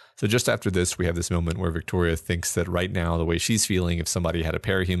 So just after this, we have this moment where Victoria thinks that right now, the way she's feeling, if somebody had a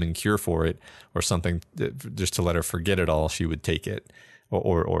parahuman cure for it or something just to let her forget it all, she would take it.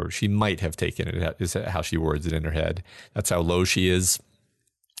 Or she might have taken it, is how she words it in her head. That's how low she is.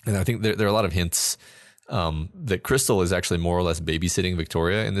 And I think there are a lot of hints that Crystal is actually more or less babysitting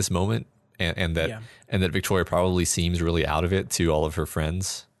Victoria in this moment. And that Victoria probably seems really out of it to all of her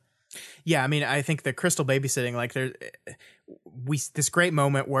friends. Yeah, I mean, I think the Crystal babysitting, like this great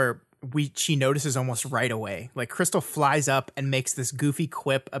moment where she notices almost right away. Like Crystal flies up and makes this goofy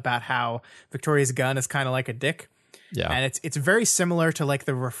quip about how Victoria's gun is kind of like a dick. Yeah, and it's very similar to like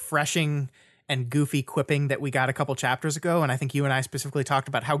the refreshing and goofy quipping that we got a couple chapters ago. And I think you and I specifically talked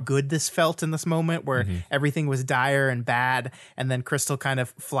about how good this felt in this moment where everything was dire and bad. And then Crystal kind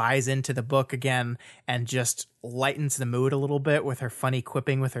of flies into the book again and just lightens the mood a little bit with her funny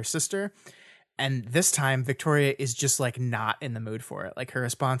quipping with her sister. And this time Victoria is just like not in the mood for it. Like her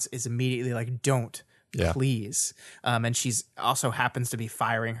response is immediately like, don't. Please. And she's also happens to be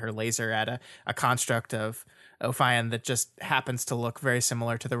firing her laser at a construct of Ophion that just happens to look very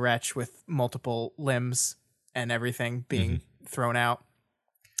similar to the Wretch with multiple limbs and everything being thrown out.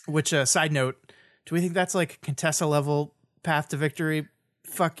 Which, side note, do we think that's like Contessa level path to victory?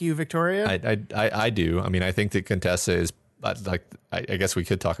 Fuck you, Victoria. I do. I mean, I think that Contessa is like. I guess we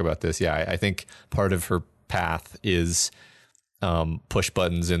could talk about this. Yeah, I think part of her path is push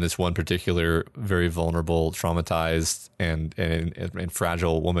buttons in this one particular very vulnerable, traumatized, and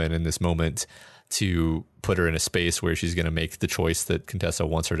fragile woman in this moment to put her in a space where she's going to make the choice that Contessa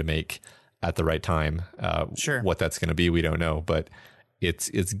wants her to make at the right time. What that's going to be, we don't know, but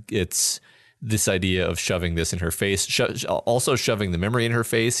it's this idea of shoving this in her face, also shoving the memory in her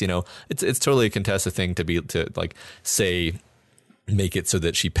face. You know, it's totally a Contessa thing make it so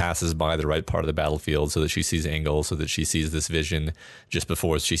that she passes by the right part of the battlefield, so that she sees Engel, so that she sees this vision just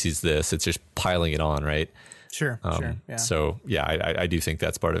before she sees this. It's just piling it on, right? Sure. Yeah. So yeah, I do think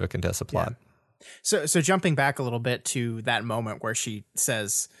that's part of a Contessa plot. Yeah. So jumping back a little bit to that moment where she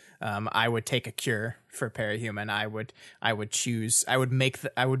says, I would take a cure for parahuman. I would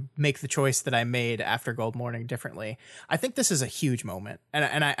make the choice that I made after Gold Morning differently. I think this is a huge moment.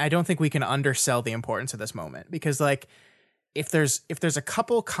 And I don't think we can undersell the importance of this moment, because like if there's a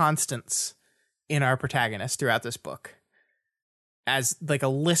couple constants in our protagonist throughout this book as like a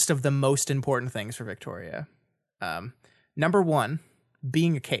list of the most important things for Victoria, number one,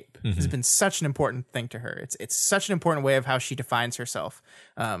 being a cape has been such an important thing to her. It's such an important way of how she defines herself.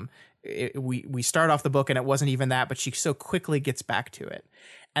 We start off the book and it wasn't even that, but she so quickly gets back to it.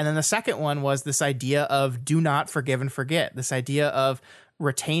 And then the second one was this idea of do not forgive and forget, this idea of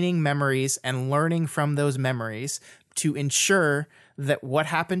retaining memories and learning from those memories to ensure that what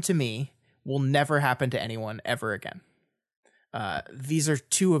happened to me will never happen to anyone ever again. These are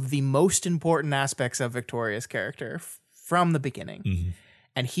two of the most important aspects of Victoria's character from the beginning.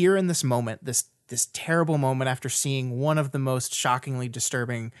 And here in this moment, this terrible moment after seeing one of the most shockingly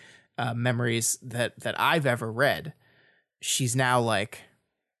disturbing memories that I've ever read, she's now like,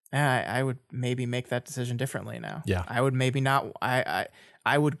 I would maybe make that decision differently now. Yeah. I would maybe not.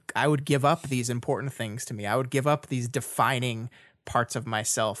 I would give up these important things to me. I would give up these defining parts of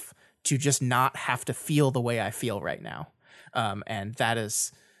myself to just not have to feel the way I feel right now. And that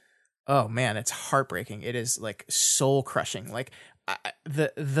is, oh man, it's heartbreaking. It is like soul crushing. Like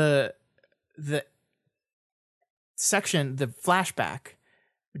the section, the flashback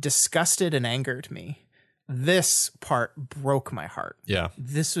disgusted and angered me. This part broke my heart. Yeah.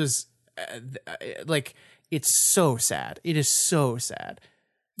 This was like, it's so sad. It is so sad.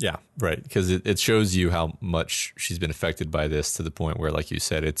 Yeah, right. Because it shows you how much she's been affected by this, to the point where, like you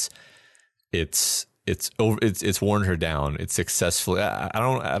said, it's worn her down. It's successfully.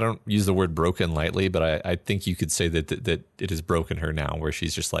 I don't use the word broken lightly, but I think you could say that it has broken her now, where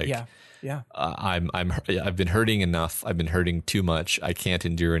she's just like, yeah. I've been hurting enough. I've been hurting too much. I can't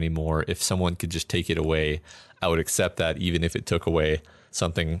endure anymore. If someone could just take it away, I would accept that, even if it took away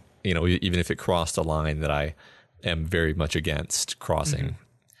something, even if it crossed a line that I am very much against crossing. Mm-hmm.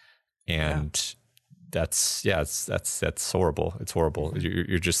 And that's horrible. It's horrible. Mm-hmm.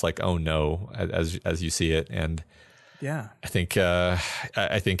 You're just like, oh no, as you see it. And yeah, I think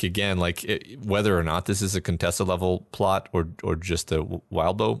again, like whether or not this is a Contessa level plot or just a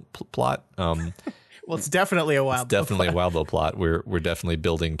Wildbow plot. Well, it's definitely a Wildbow. It's definitely a Wildbow plot. We're definitely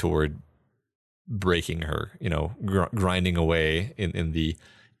building toward breaking her. Grinding away in the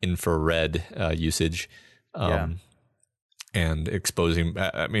infrared usage. And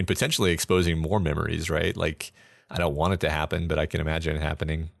potentially exposing more memories, right? Like, I don't want it to happen, but I can imagine it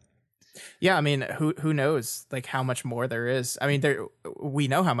happening. Yeah, I mean, who knows, like, how much more there is. I mean, we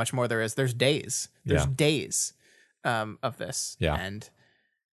know how much more there is. There's days. There's days of this. Yeah. And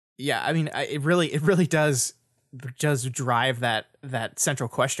yeah, I mean, it really does drive that central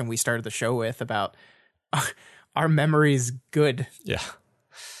question we started the show with about, are memories good? Yeah.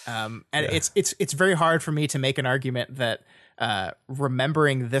 It's very hard for me to make an argument that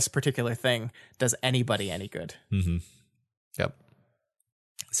remembering this particular thing does anybody any good. Mm-hmm. Yep.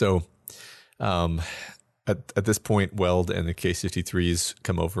 So, at this point, Weld and the K-53s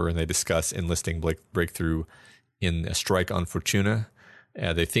come over and they discuss enlisting Breakthrough in a strike on Fortuna.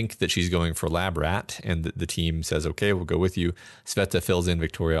 They think that she's going for Lab Rat, and the team says, okay, we'll go with you. Sveta fills in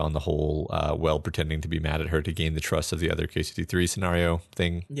Victoria on the whole Weld pretending to be mad at her to gain the trust of the other K-53 scenario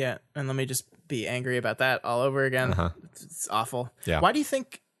thing. Yeah, and let me just be angry about that all over again. Uh-huh. It's awful. Yeah. Why do you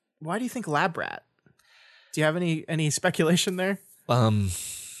think Lab Rat? Do you have any speculation there?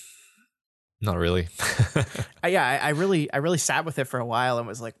 Not really. I really sat with it for a while and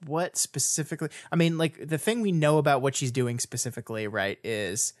was like, what specifically? I mean, like, the thing we know about what she's doing specifically, right,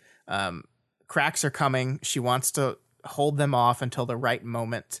 is cracks are coming. She wants to hold them off until the right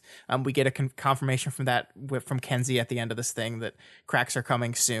moment. We get a confirmation from Kenzie at the end of this thing that cracks are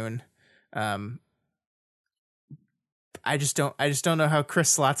coming soon. I just don't know how Chris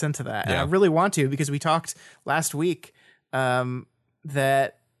slots into that. Yeah. And I really want to, because we talked last week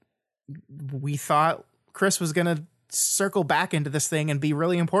that we thought Chris was going to circle back into this thing and be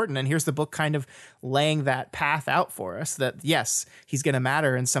really important. And here's the book kind of laying that path out for us, that yes, he's going to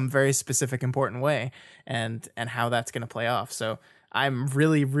matter in some very specific, important way, and how that's going to play off. So I'm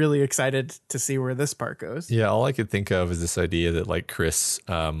really, really excited to see where this part goes. Yeah. All I could think of is this idea that, like, Chris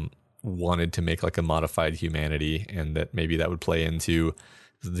wanted to make like a modified humanity, and that maybe that would play into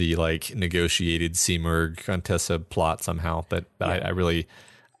the like negotiated Seamerg Contessa plot somehow. But Yeah.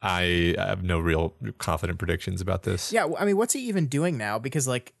 I have no real confident predictions about this. Yeah, I mean, what's he even doing now? Because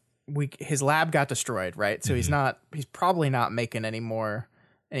like his lab got destroyed, right? So he's probably not making any more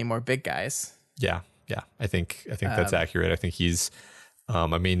big guys. Yeah. I think that's accurate. I think he's.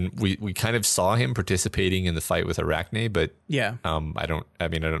 I mean, we kind of saw him participating in the fight with Arachne, but yeah. I don't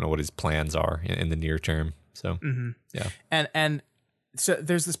know what his plans are in the near term. So yeah. And so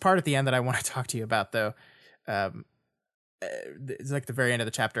there's this part at the end that I want to talk to you about, though. It's like the very end of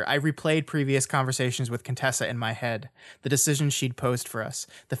the chapter. I replayed previous conversations with Contessa in my head, the decisions she'd posed for us,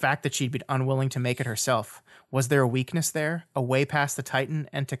 the fact that she'd been unwilling to make it herself. Was there a weakness there, a way past the Titan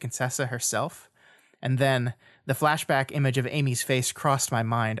and to Contessa herself? And then the flashback image of Amy's face crossed my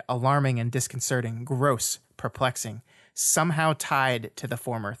mind, alarming and disconcerting, gross, perplexing, somehow tied to the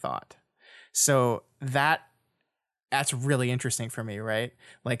former thought. So that's really interesting for me, right?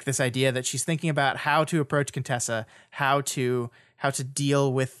 Like this idea that she's thinking about how to approach Contessa, how to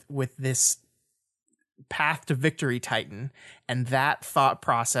deal with this path to victory Titan, and that thought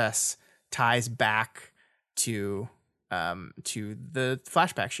process ties back to the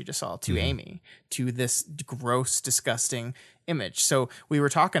flashback she just saw, to Amy, to this gross, disgusting, image. So we were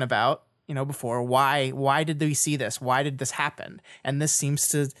talking about, before, why did we see this? Why did this happen? And this seems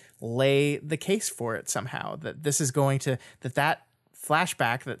to lay the case for it somehow, that this is going to, that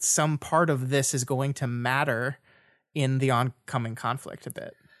flashback, that some part of this is going to matter in the oncoming conflict a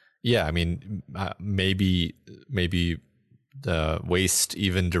bit. Yeah, I mean, maybe the Waste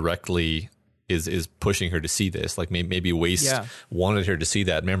even directly is pushing her to see this. Like maybe Waste wanted her to see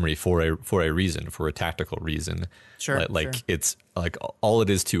that memory for a reason, for a tactical reason. Sure. Like it's like all it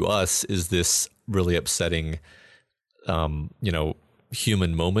is to us is this really upsetting,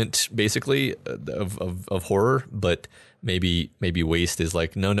 human moment, basically, of horror. But maybe Waste is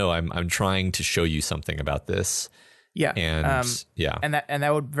like, no, I'm trying to show you something about this. Yeah. And and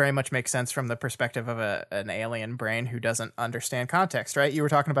that would very much make sense from the perspective of an alien brain who doesn't understand context, right? You were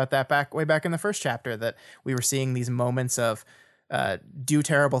talking about that way back in the first chapter, that we were seeing these moments of do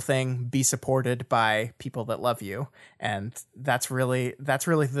terrible thing, be supported by people that love you. And that's really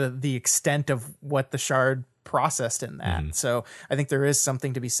the extent of what the Shard processed in that. Mm. So I think there is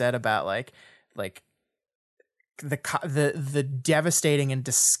something to be said about like the devastating and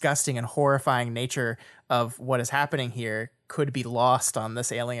disgusting and horrifying nature of what is happening here could be lost on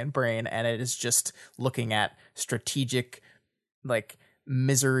this alien brain, and it is just looking at strategic, like,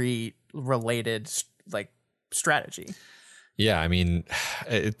 misery related like strategy. Yeah, I mean,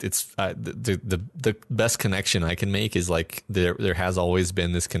 it's the best connection I can make is like there has always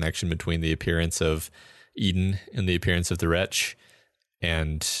been this connection between the appearance of Eden and the appearance of the Wretch,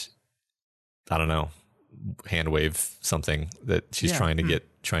 and I don't know, hand wave something that she's trying to get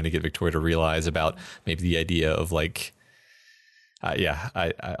Victoria to realize about maybe the idea of like,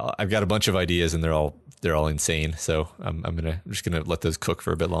 I've got a bunch of ideas and they're all insane. So I'm just gonna let those cook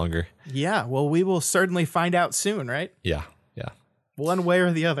for a bit longer. Yeah. Well, we will certainly find out soon, right? Yeah. One way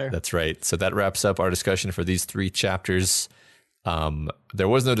or the other. That's right. So that wraps up our discussion for these 3 chapters. There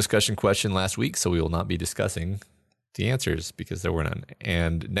was no discussion question last week, so we will not be discussing the answers because there were none.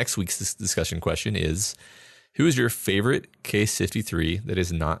 And next week's discussion question is, who is your favorite Case 53 that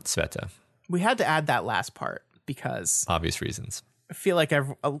is not Sveta? We had to add that last part because obvious reasons. I feel like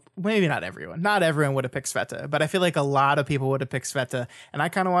maybe not everyone would have picked Sveta, but I feel like a lot of people would have picked Sveta, and I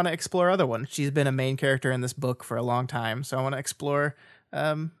kind of want to explore other ones. She's been a main character in this book for a long time, so I want to explore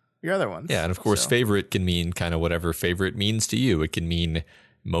your other ones. Yeah, and of course, favorite can mean kind of whatever favorite means to you. It can mean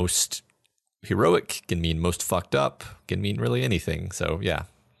most heroic, can mean most fucked up, can mean really anything. So yeah.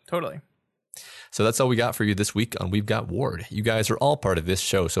 Totally. So that's all we got for you this week on We've Got Ward. You guys are all part of this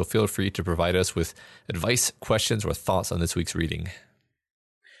show, so feel free to provide us with advice, questions, or thoughts on this week's reading.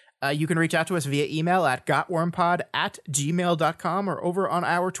 You can reach out to us via email at gotwormpod@gmail.com or over on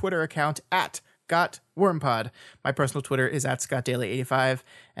our Twitter account at gotwormpod. My personal Twitter is at scottdaily85,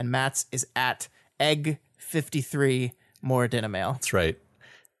 and Matt's is at egg53 more dinamail. That's right.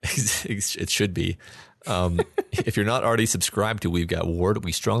 It should be. If you're not already subscribed to We've Got Ward,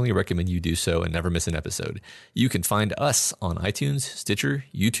 we strongly recommend you do so and never miss an episode. You can find us on iTunes, Stitcher,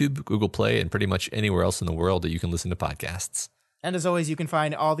 YouTube, Google Play, and pretty much anywhere else in the world that you can listen to podcasts. And as always, you can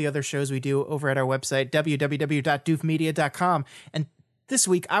find all the other shows we do over at our website, www.doofmedia.com. And this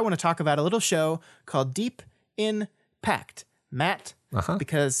week, I want to talk about a little show called Deep in Pact. Matt,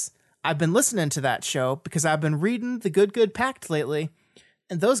 because I've been listening to that show because I've been reading the Good Pact lately,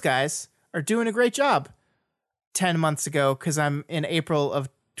 and those guys are doing a great job. 10 months ago, because I'm in April of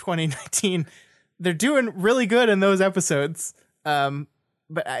 2019, they're doing really good in those episodes. But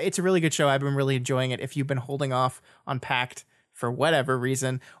it's a really good show. I've been really enjoying it. If you've been holding off on Pact for whatever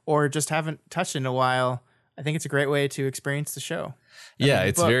reason, or just haven't touched in a while, I think it's a great way to experience the show. Yeah,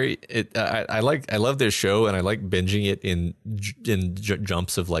 it's I love their show, and I like binging it in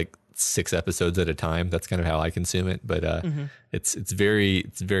jumps of like 6 episodes at a time. That's kind of how I consume it, but it's very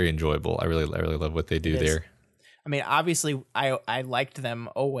enjoyable. I really love what they do there. I mean, obviously I liked them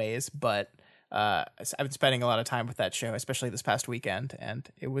always, but I've been spending a lot of time with that show, especially this past weekend, and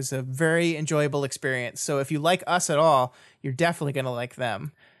it was a very enjoyable experience. So if you like us at all, you're definitely going to like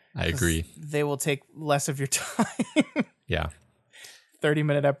them. I agree. They will take less of your time. Yeah.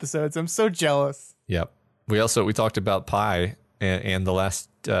 30-minute episodes. I'm so jealous. Yep. We talked about Pi and the last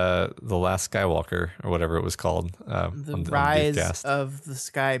Skywalker, or whatever it was called. The Rise of the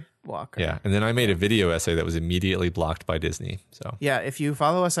Skywalker. Yeah, and then I made a video essay that was immediately blocked by Disney. So yeah, if you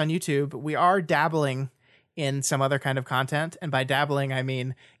follow us on YouTube, we are dabbling in some other kind of content, and by dabbling I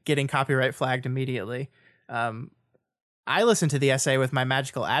mean getting copyright flagged immediately. I listened to the essay with my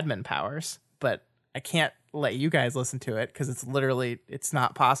magical admin powers, but I can't let you guys listen to it because it's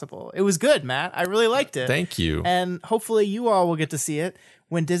not possible. It was good, Matt. I really liked it. Thank you. And hopefully you all will get to see it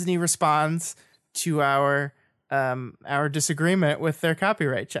when Disney responds to our our disagreement with their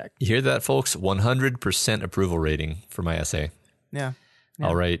copyright check. You hear that, folks? 100% approval rating for my essay. Yeah.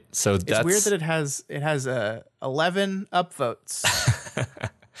 All right. So It's that's weird that it has 11 upvotes.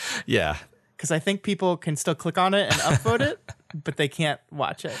 yeah. Because I think people can still click on it and upvote it, but they can't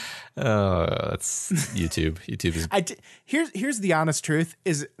watch it. That's YouTube. YouTube is Here's the honest truth: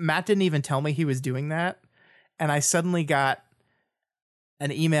 is Matt didn't even tell me he was doing that, and I suddenly got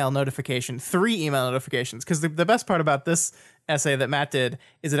an email notification, 3 email notifications. Because the best part about this essay that Matt did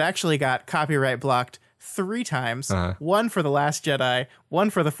is it actually got copyright blocked 3 times. One for The Last Jedi, one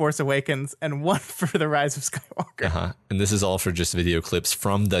for The Force Awakens, and one for The Rise of Skywalker. And this is all for just video clips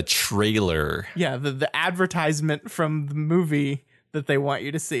from the trailer. Yeah, the advertisement from the movie that they want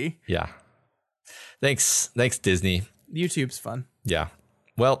you to see. Yeah. Thanks, Disney. YouTube's fun. Yeah.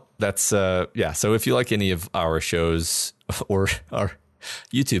 Well, that's yeah. So if you like any of our shows or our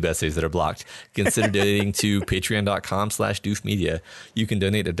YouTube essays that are blocked, consider donating to patreon.com/doofmedia. You can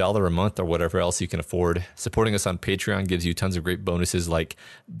donate $1 a month or whatever else you can afford. Supporting us on Patreon gives you tons of great bonuses, like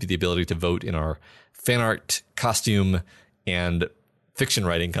the ability to vote in our fan art, costume, and fiction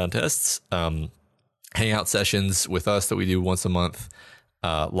writing contests, hangout sessions with us that we do once a month,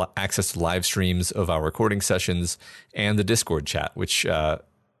 access to live streams of our recording sessions, and the Discord chat, which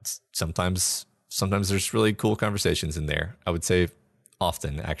sometimes there's really cool conversations in there. I would say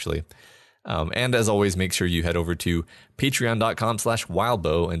often, actually. And as always, make sure you head over to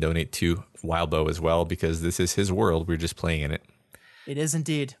patreon.com/wildbow and donate to Wildbow as well, because this is his world. We're just playing in it. It is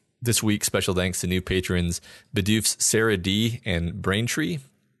indeed. This week, special thanks to new patrons Bidoof's Sarah D and Braintree,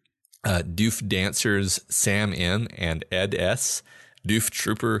 Doof Dancers Sam M and Ed S, Doof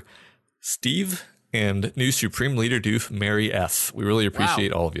Trooper Steve, and new Supreme Leader Doof Mary F. We really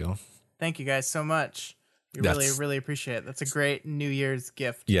appreciate all of you. Thank you guys so much. We really appreciate it. That's a great New Year's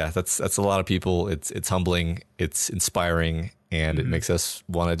gift. Yeah, that's a lot of people. It's humbling, it's inspiring, and it makes us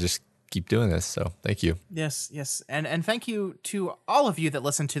want to just keep doing this. So thank you. Yes. And thank you to all of you that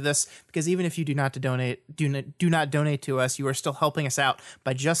listen to this, because even if you do not donate to us, you are still helping us out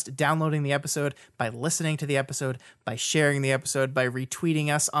by just downloading the episode, by listening to the episode, by sharing the episode, by retweeting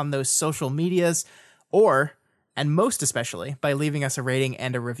us on those social medias, and most especially by leaving us a rating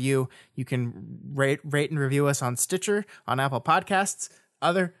and a review. You can rate and review us on Stitcher, on Apple Podcasts,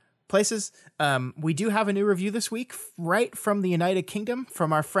 other places. We do have a new review this week, right from the United Kingdom,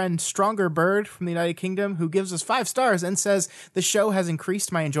 from our friend Stronger Bird from the United Kingdom, who gives us 5 stars and says, "The show has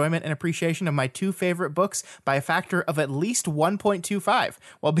increased my enjoyment and appreciation of my 2 favorite books by a factor of at least 1.25,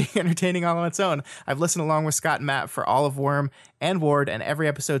 while being entertaining all on its own. I've listened along with Scott and Matt for all of Worm and Ward, and every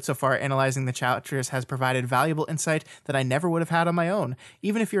episode so far analyzing the chapters has provided valuable insight that I never would have had on my own.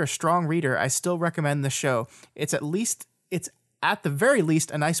 Even if you're a strong reader, I still recommend the show. It's at the very least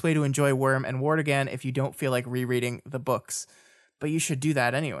a nice way to enjoy Worm and Ward again if you don't feel like rereading the books. But you should do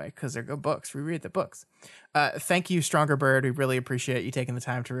that anyway, because they're good books. Reread the books." Thank you, Stronger Bird. We really appreciate you taking the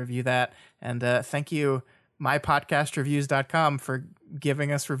time to review that. And thank you, mypodcastreviews.com, for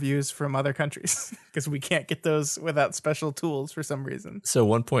giving us reviews from other countries, because we can't get those without special tools for some reason. So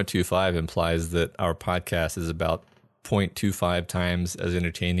 1.25 implies that our podcast is about 0.25 times as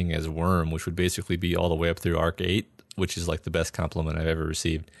entertaining as Worm, which would basically be all the way up through Arc 8, which is like the best compliment I've ever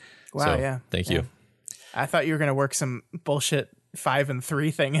received. Wow, so, yeah. Thank you. I thought you were going to work some bullshit 5 and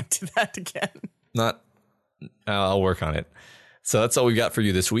 3 thing into that again. I'll work on it. So that's all we've got for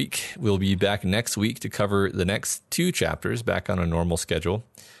you this week. We'll be back next week to cover the next 2 chapters back on a normal schedule.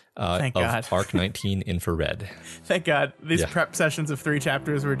 Thank God. Arc 19 Infrared. Thank God. These prep sessions of 3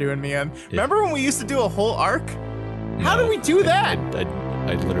 chapters were doing me in. Remember when we used to do a whole arc? How did we do that?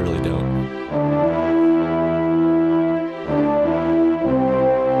 I literally don't.